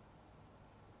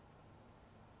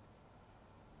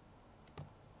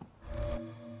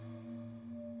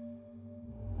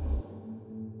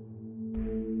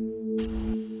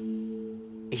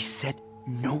 I said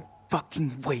no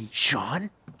fucking way. Sean,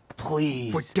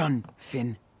 please. We're done,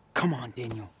 Finn. Come on,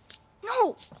 Daniel.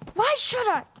 No! Why should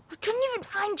I? We couldn't even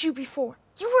find you before.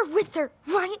 You were with her,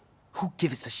 right? Who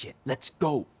gives a shit? Let's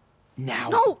go. Now.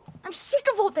 No! I'm sick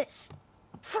of all this.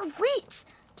 For weeks,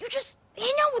 you just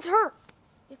hang out with her.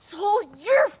 It's all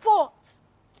your fault.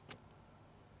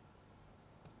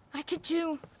 I could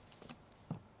do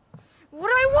what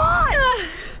I want.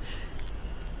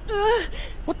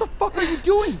 What the fuck are you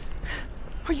doing?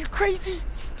 Are you crazy?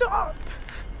 Stop.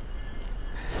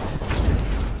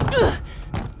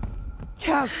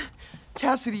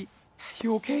 Cassidy,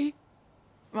 you okay?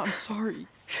 I'm sorry.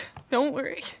 Don't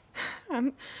worry.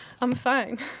 I'm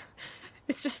fine.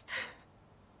 It's just...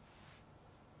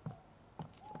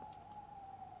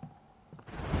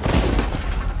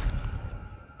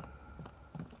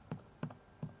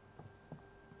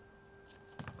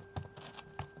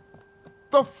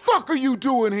 The fuck are you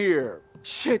doing here?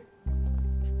 Shit.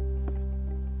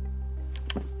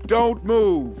 Don't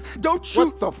move. Don't shoot.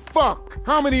 What the fuck?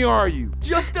 How many are you?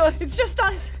 Just us. It's just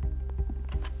us.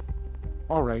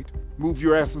 All right, move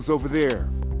your asses over there.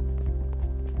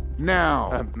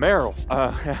 Now. Meryl,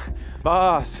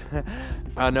 boss.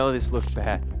 I know this looks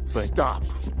bad, but... Stop.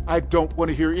 I don't want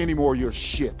to hear any more of your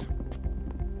shit.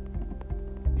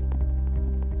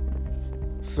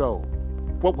 So,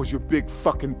 what was your big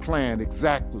fucking plan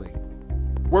exactly?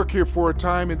 Work here for a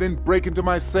time and then break into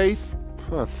my safe?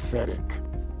 Pathetic.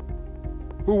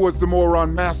 Who was the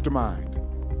moron mastermind?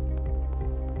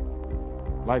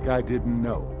 Like I didn't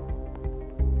know.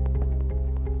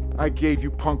 I gave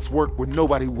you punks work when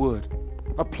nobody would.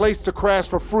 A place to crash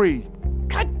for free.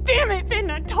 God damn it, Finn,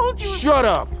 I told you. Shut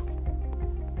up!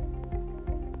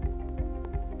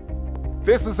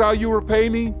 This is how you repay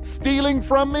me? Stealing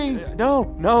from me?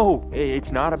 No,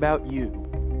 it's not about you.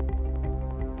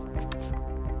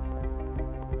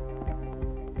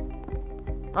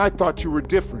 I thought you were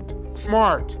different.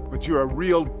 Smart, but you're a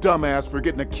real dumbass for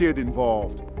getting a kid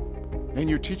involved. And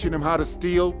you're teaching him how to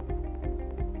steal?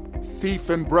 Thief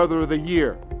and Brother of the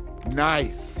Year.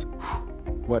 Nice.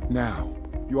 What now?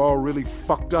 You all really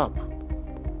fucked up.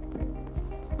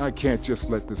 I can't just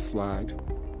let this slide.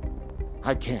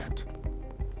 I can't.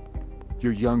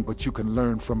 You're young, but you can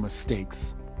learn from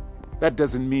mistakes. That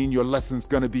doesn't mean your lesson's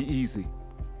gonna be easy.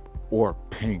 Or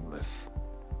painless.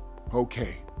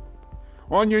 Okay.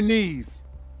 On your knees.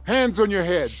 Hands on your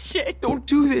head. Shit, don't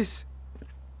do this.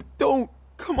 Don't.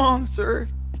 Come on, sir.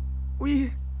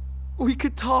 We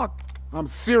could talk. I'm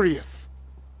serious.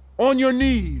 On your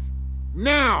knees.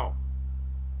 Now!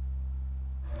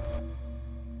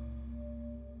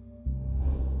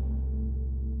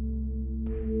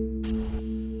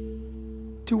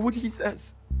 Do what he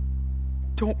says.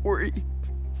 Don't worry.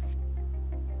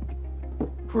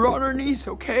 We're on our knees,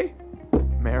 okay?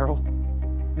 Meryl?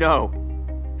 No.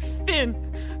 Finn,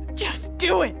 just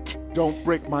do it. Don't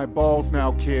break my balls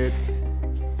now, kid.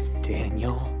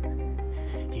 Daniel,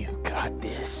 you got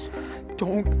this.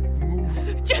 Don't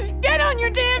move. Just get on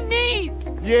your damn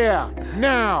knees. Yeah,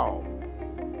 now.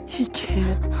 He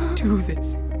can't do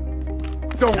this.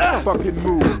 Don't fucking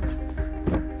move.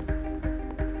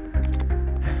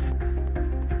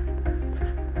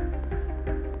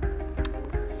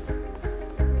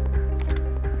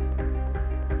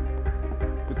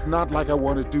 It's not like I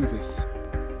want to do this.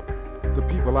 The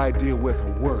people I deal with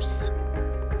are worse.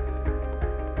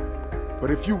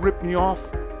 But if you rip me off,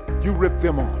 you rip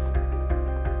them off.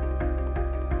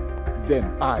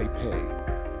 Then I pay.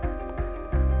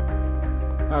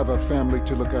 I have a family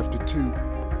to look after too.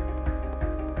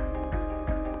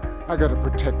 I gotta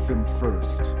protect them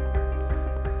first.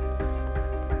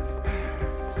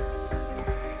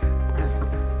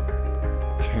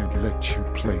 Can't let you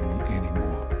play me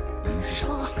anymore.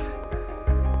 Sean.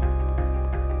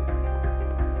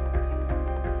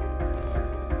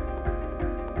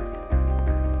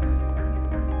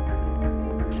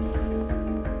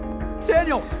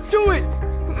 Daniel, do it!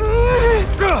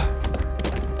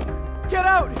 Get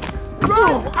out!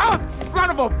 Go out, son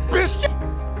of a bitch!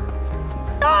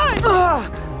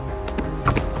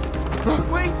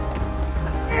 Wait!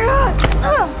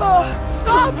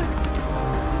 Stop!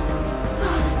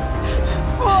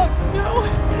 Oh, no!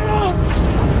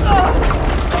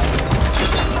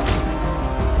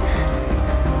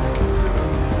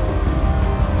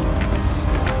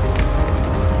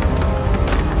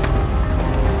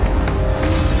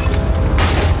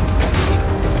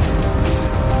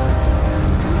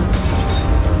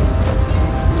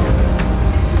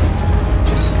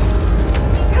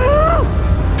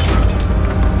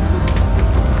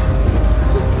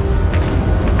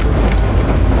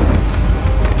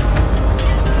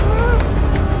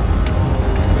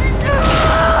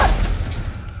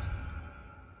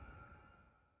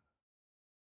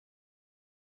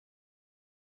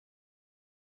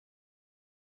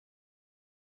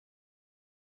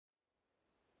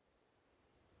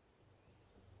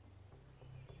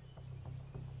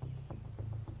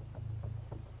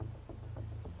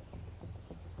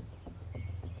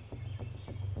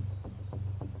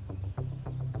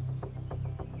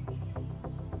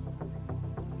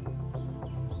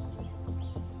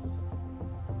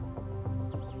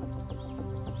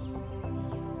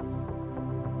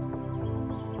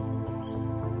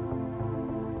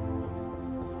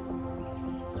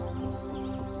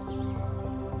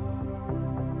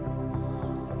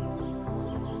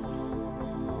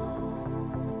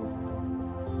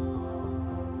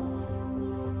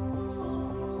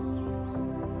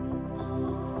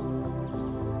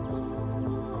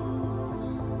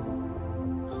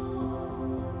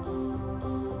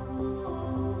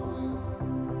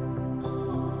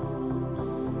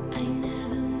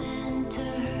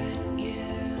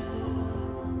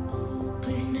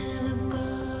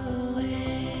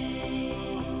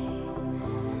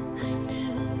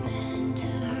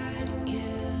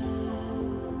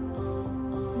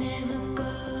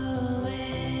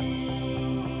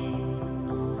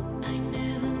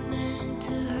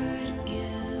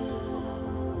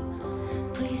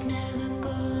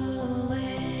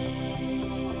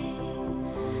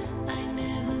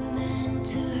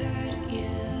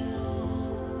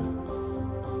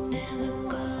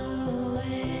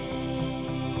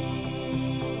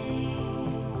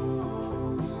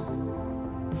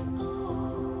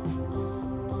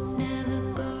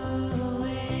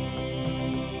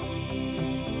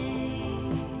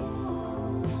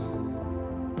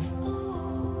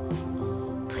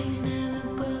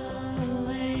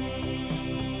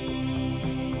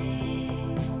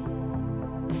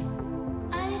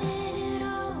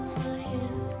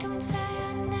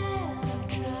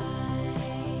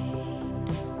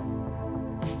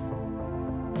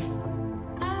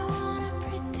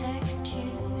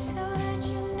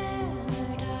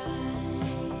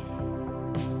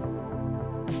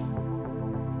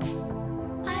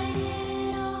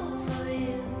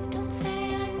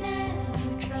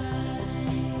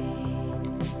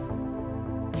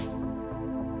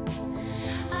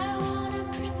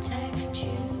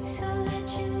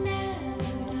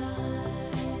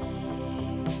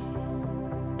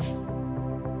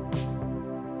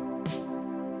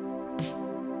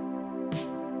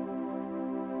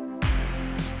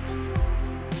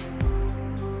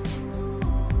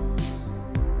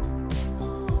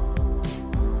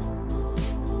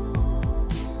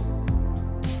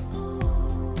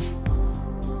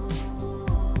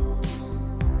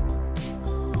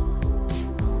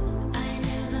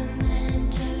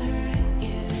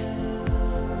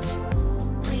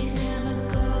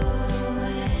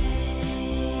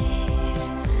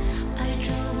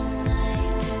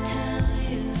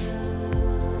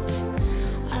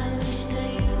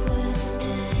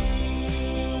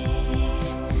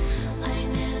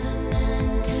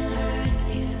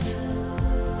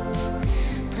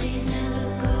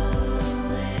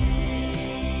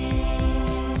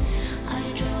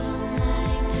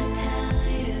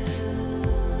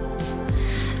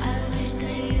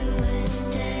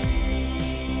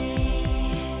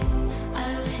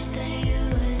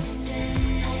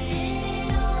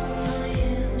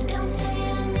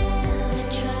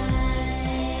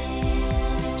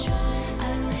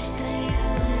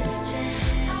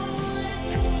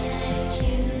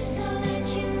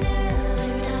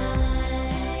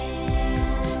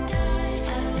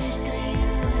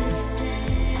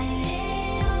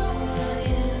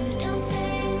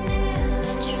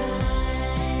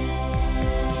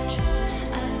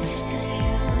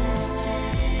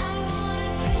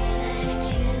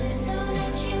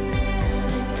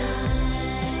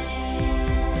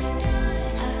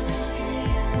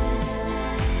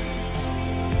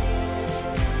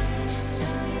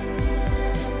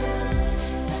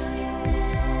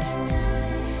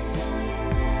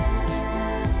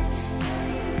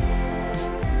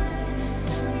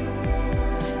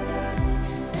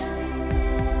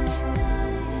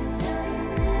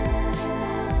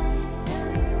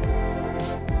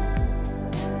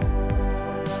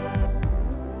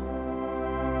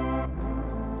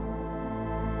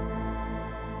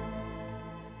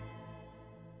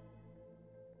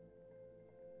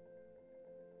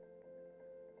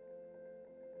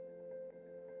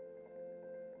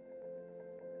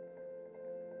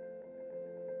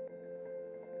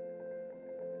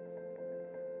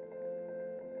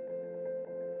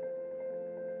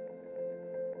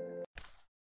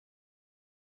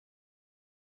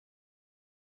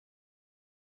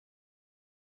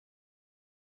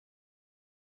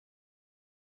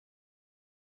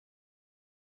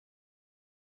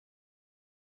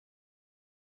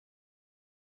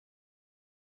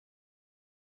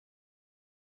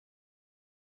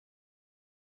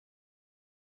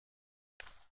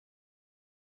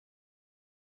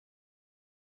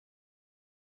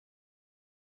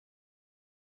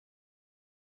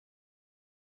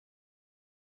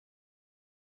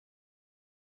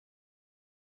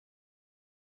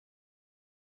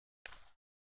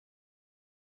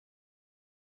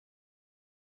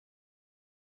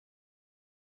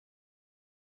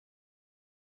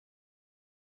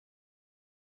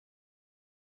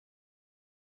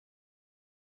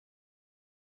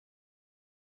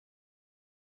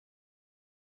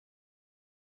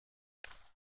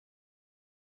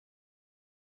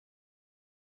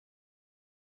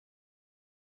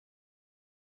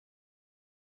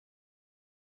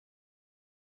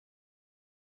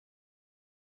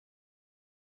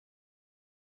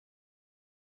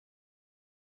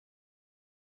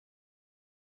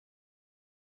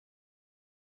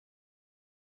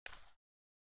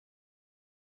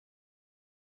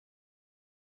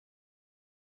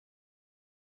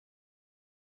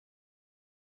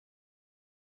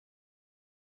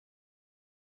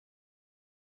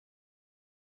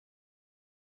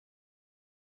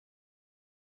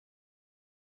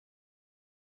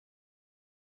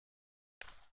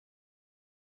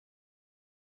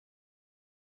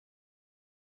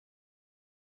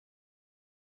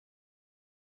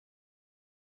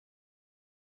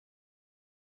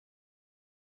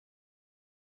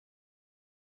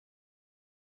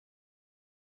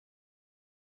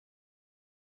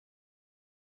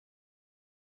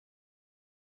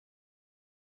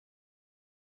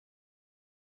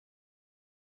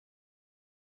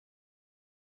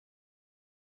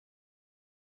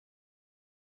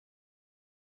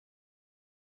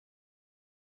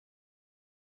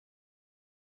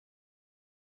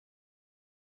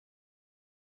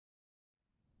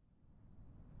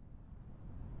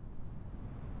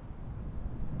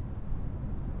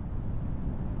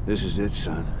 This is it,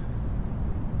 son.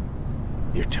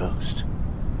 You're toast.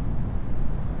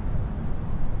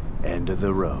 End of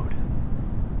the road.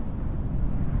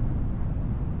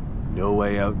 No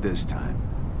way out this time.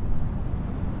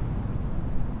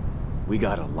 We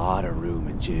got a lot of room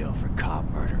in jail for cop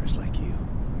murderers like you.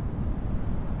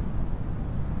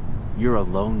 You're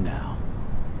alone now.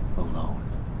 Alone.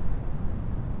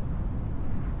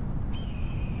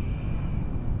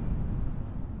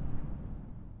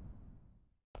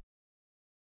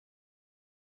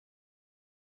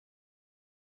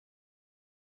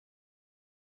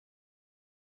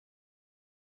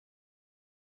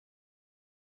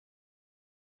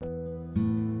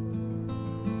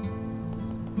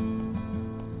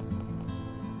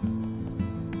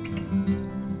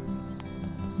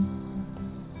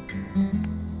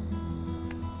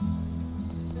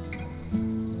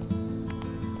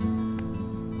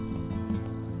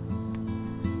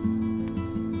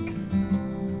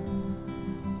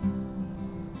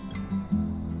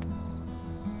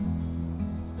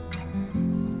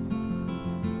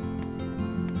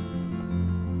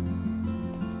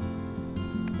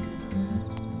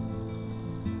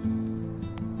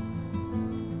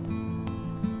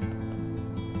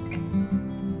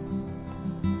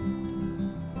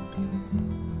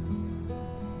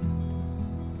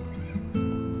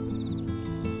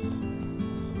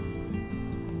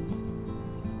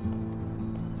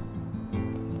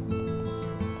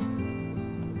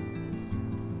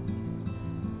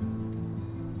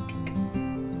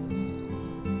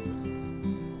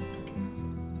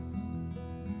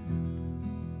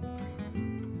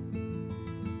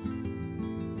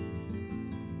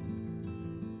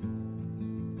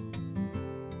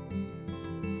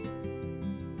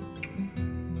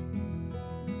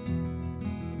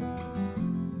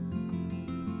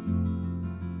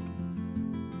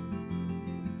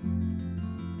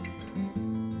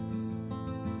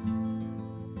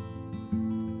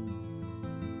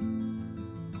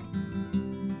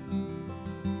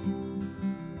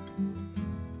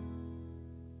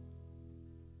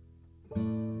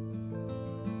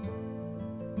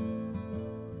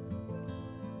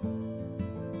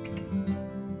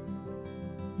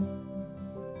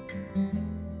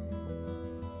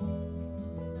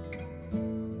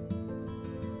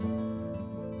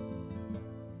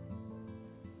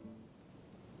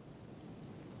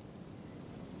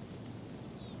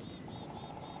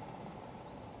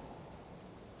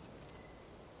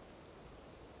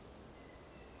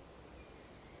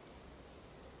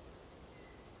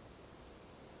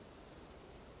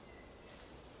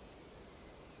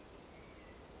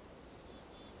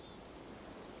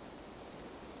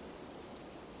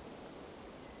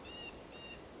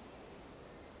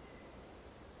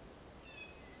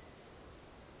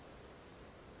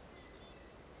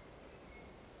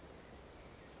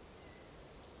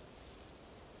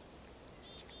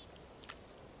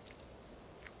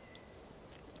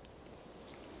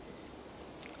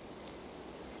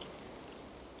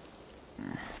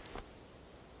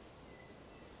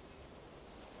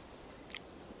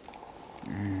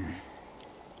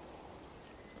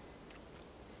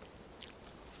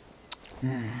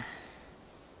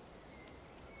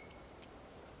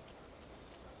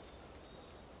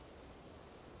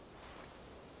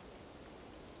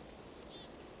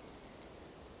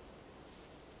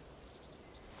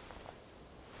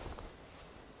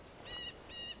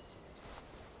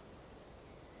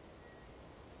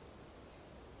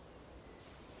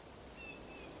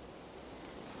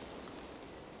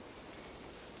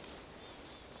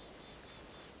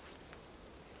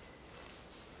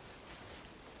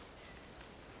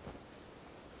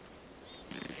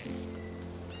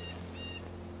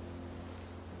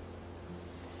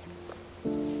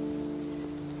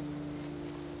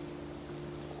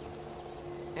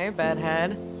 Hey,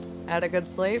 bedhead. Had a good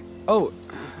sleep? Oh,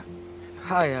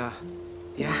 hi,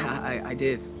 yeah, I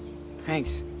did.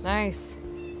 Thanks. Nice.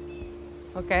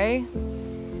 Okay.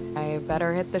 I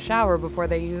better hit the shower before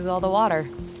they use all the water.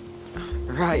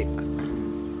 Right.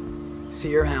 See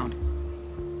you around.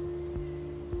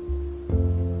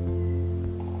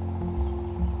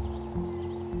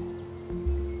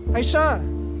 Hey,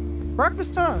 Sean.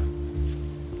 Breakfast time.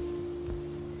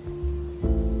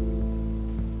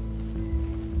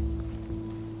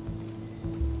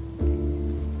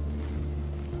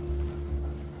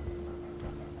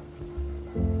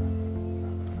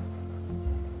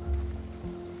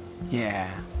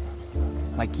 Yeah.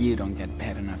 Like you don't get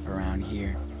pet enough around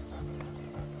here.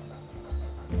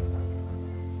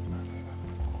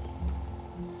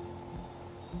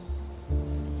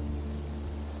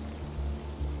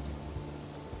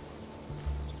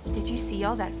 Did you see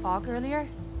all that fog earlier?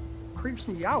 creeps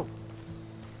me out.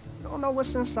 You don't know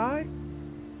what's inside.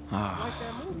 Ah, Like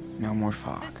that movie. no more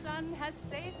fog. The sun has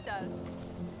saved us.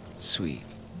 Sweet.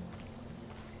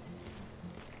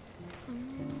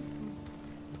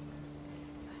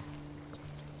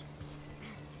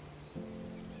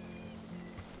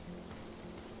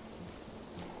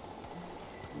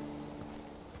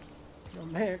 Your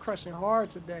man crushing hard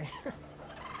today.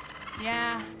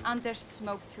 Yeah, Anders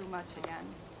smoked too much again.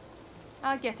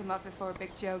 I'll get him up before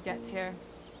Big Joe gets here.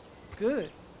 Good.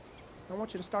 I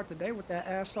want you to start the day with that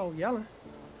asshole yelling.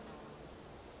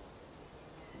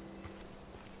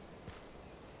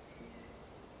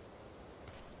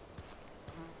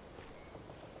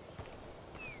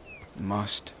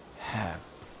 Must have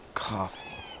coffee.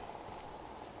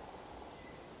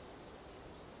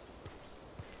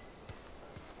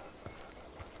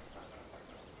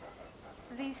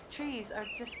 These trees are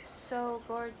just so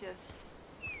gorgeous.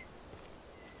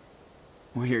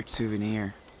 Weird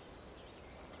souvenir.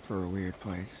 For a weird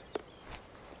place.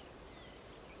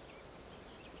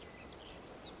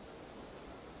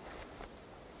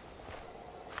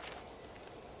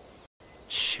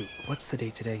 Shoot, what's the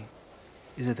date today?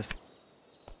 Is it the...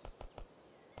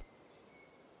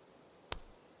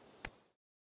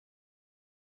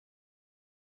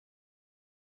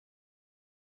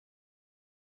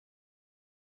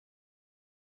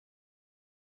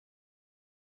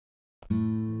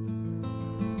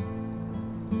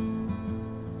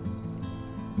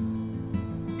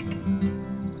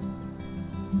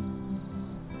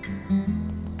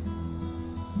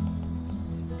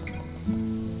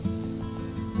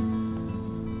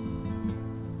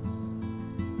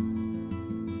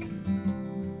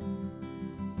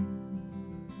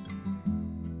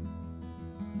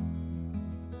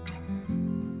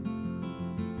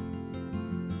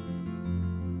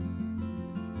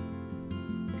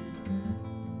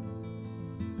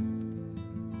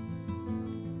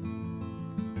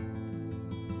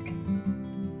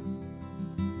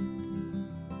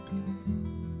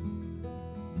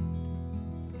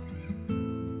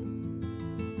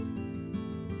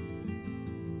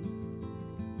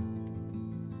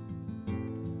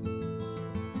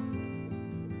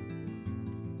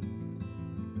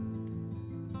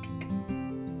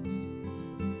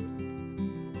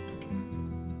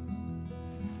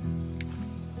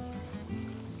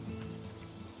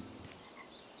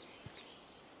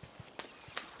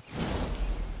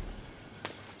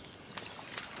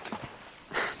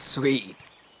 Sweet.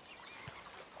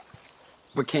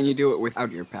 But can you do it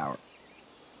without your power?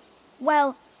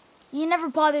 Well, you never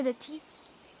bothered the teeth.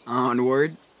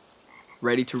 Onward.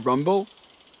 Ready to rumble?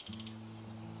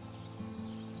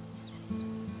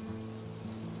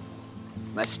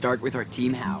 Let's start with our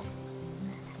team how.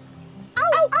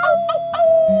 Ow, ow, ow,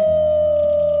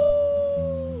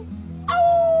 ow.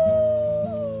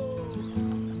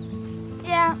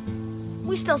 Yeah,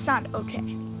 we still sound okay.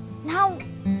 Now,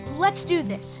 let's do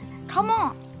this. Come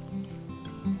on.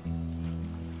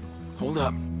 Hold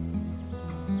up.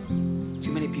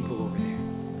 Too many people over there.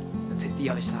 Let's hit the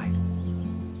other side.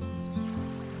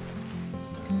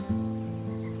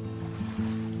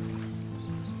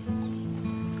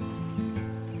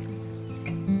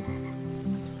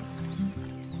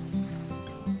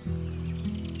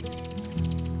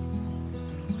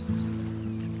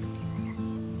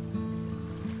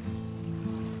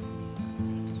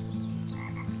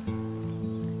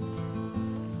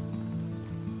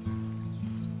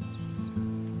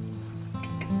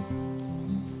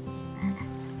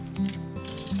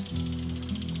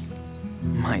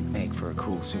 Might make for a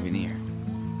cool souvenir.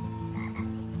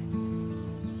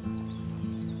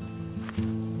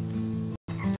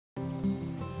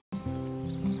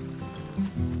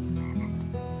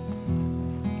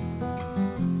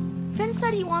 Finn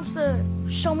said he wants to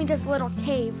show me this little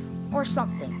cave or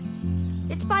something.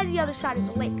 It's by the other side of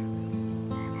the lake.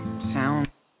 Sounds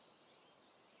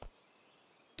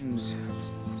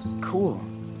cool.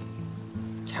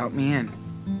 Count me in.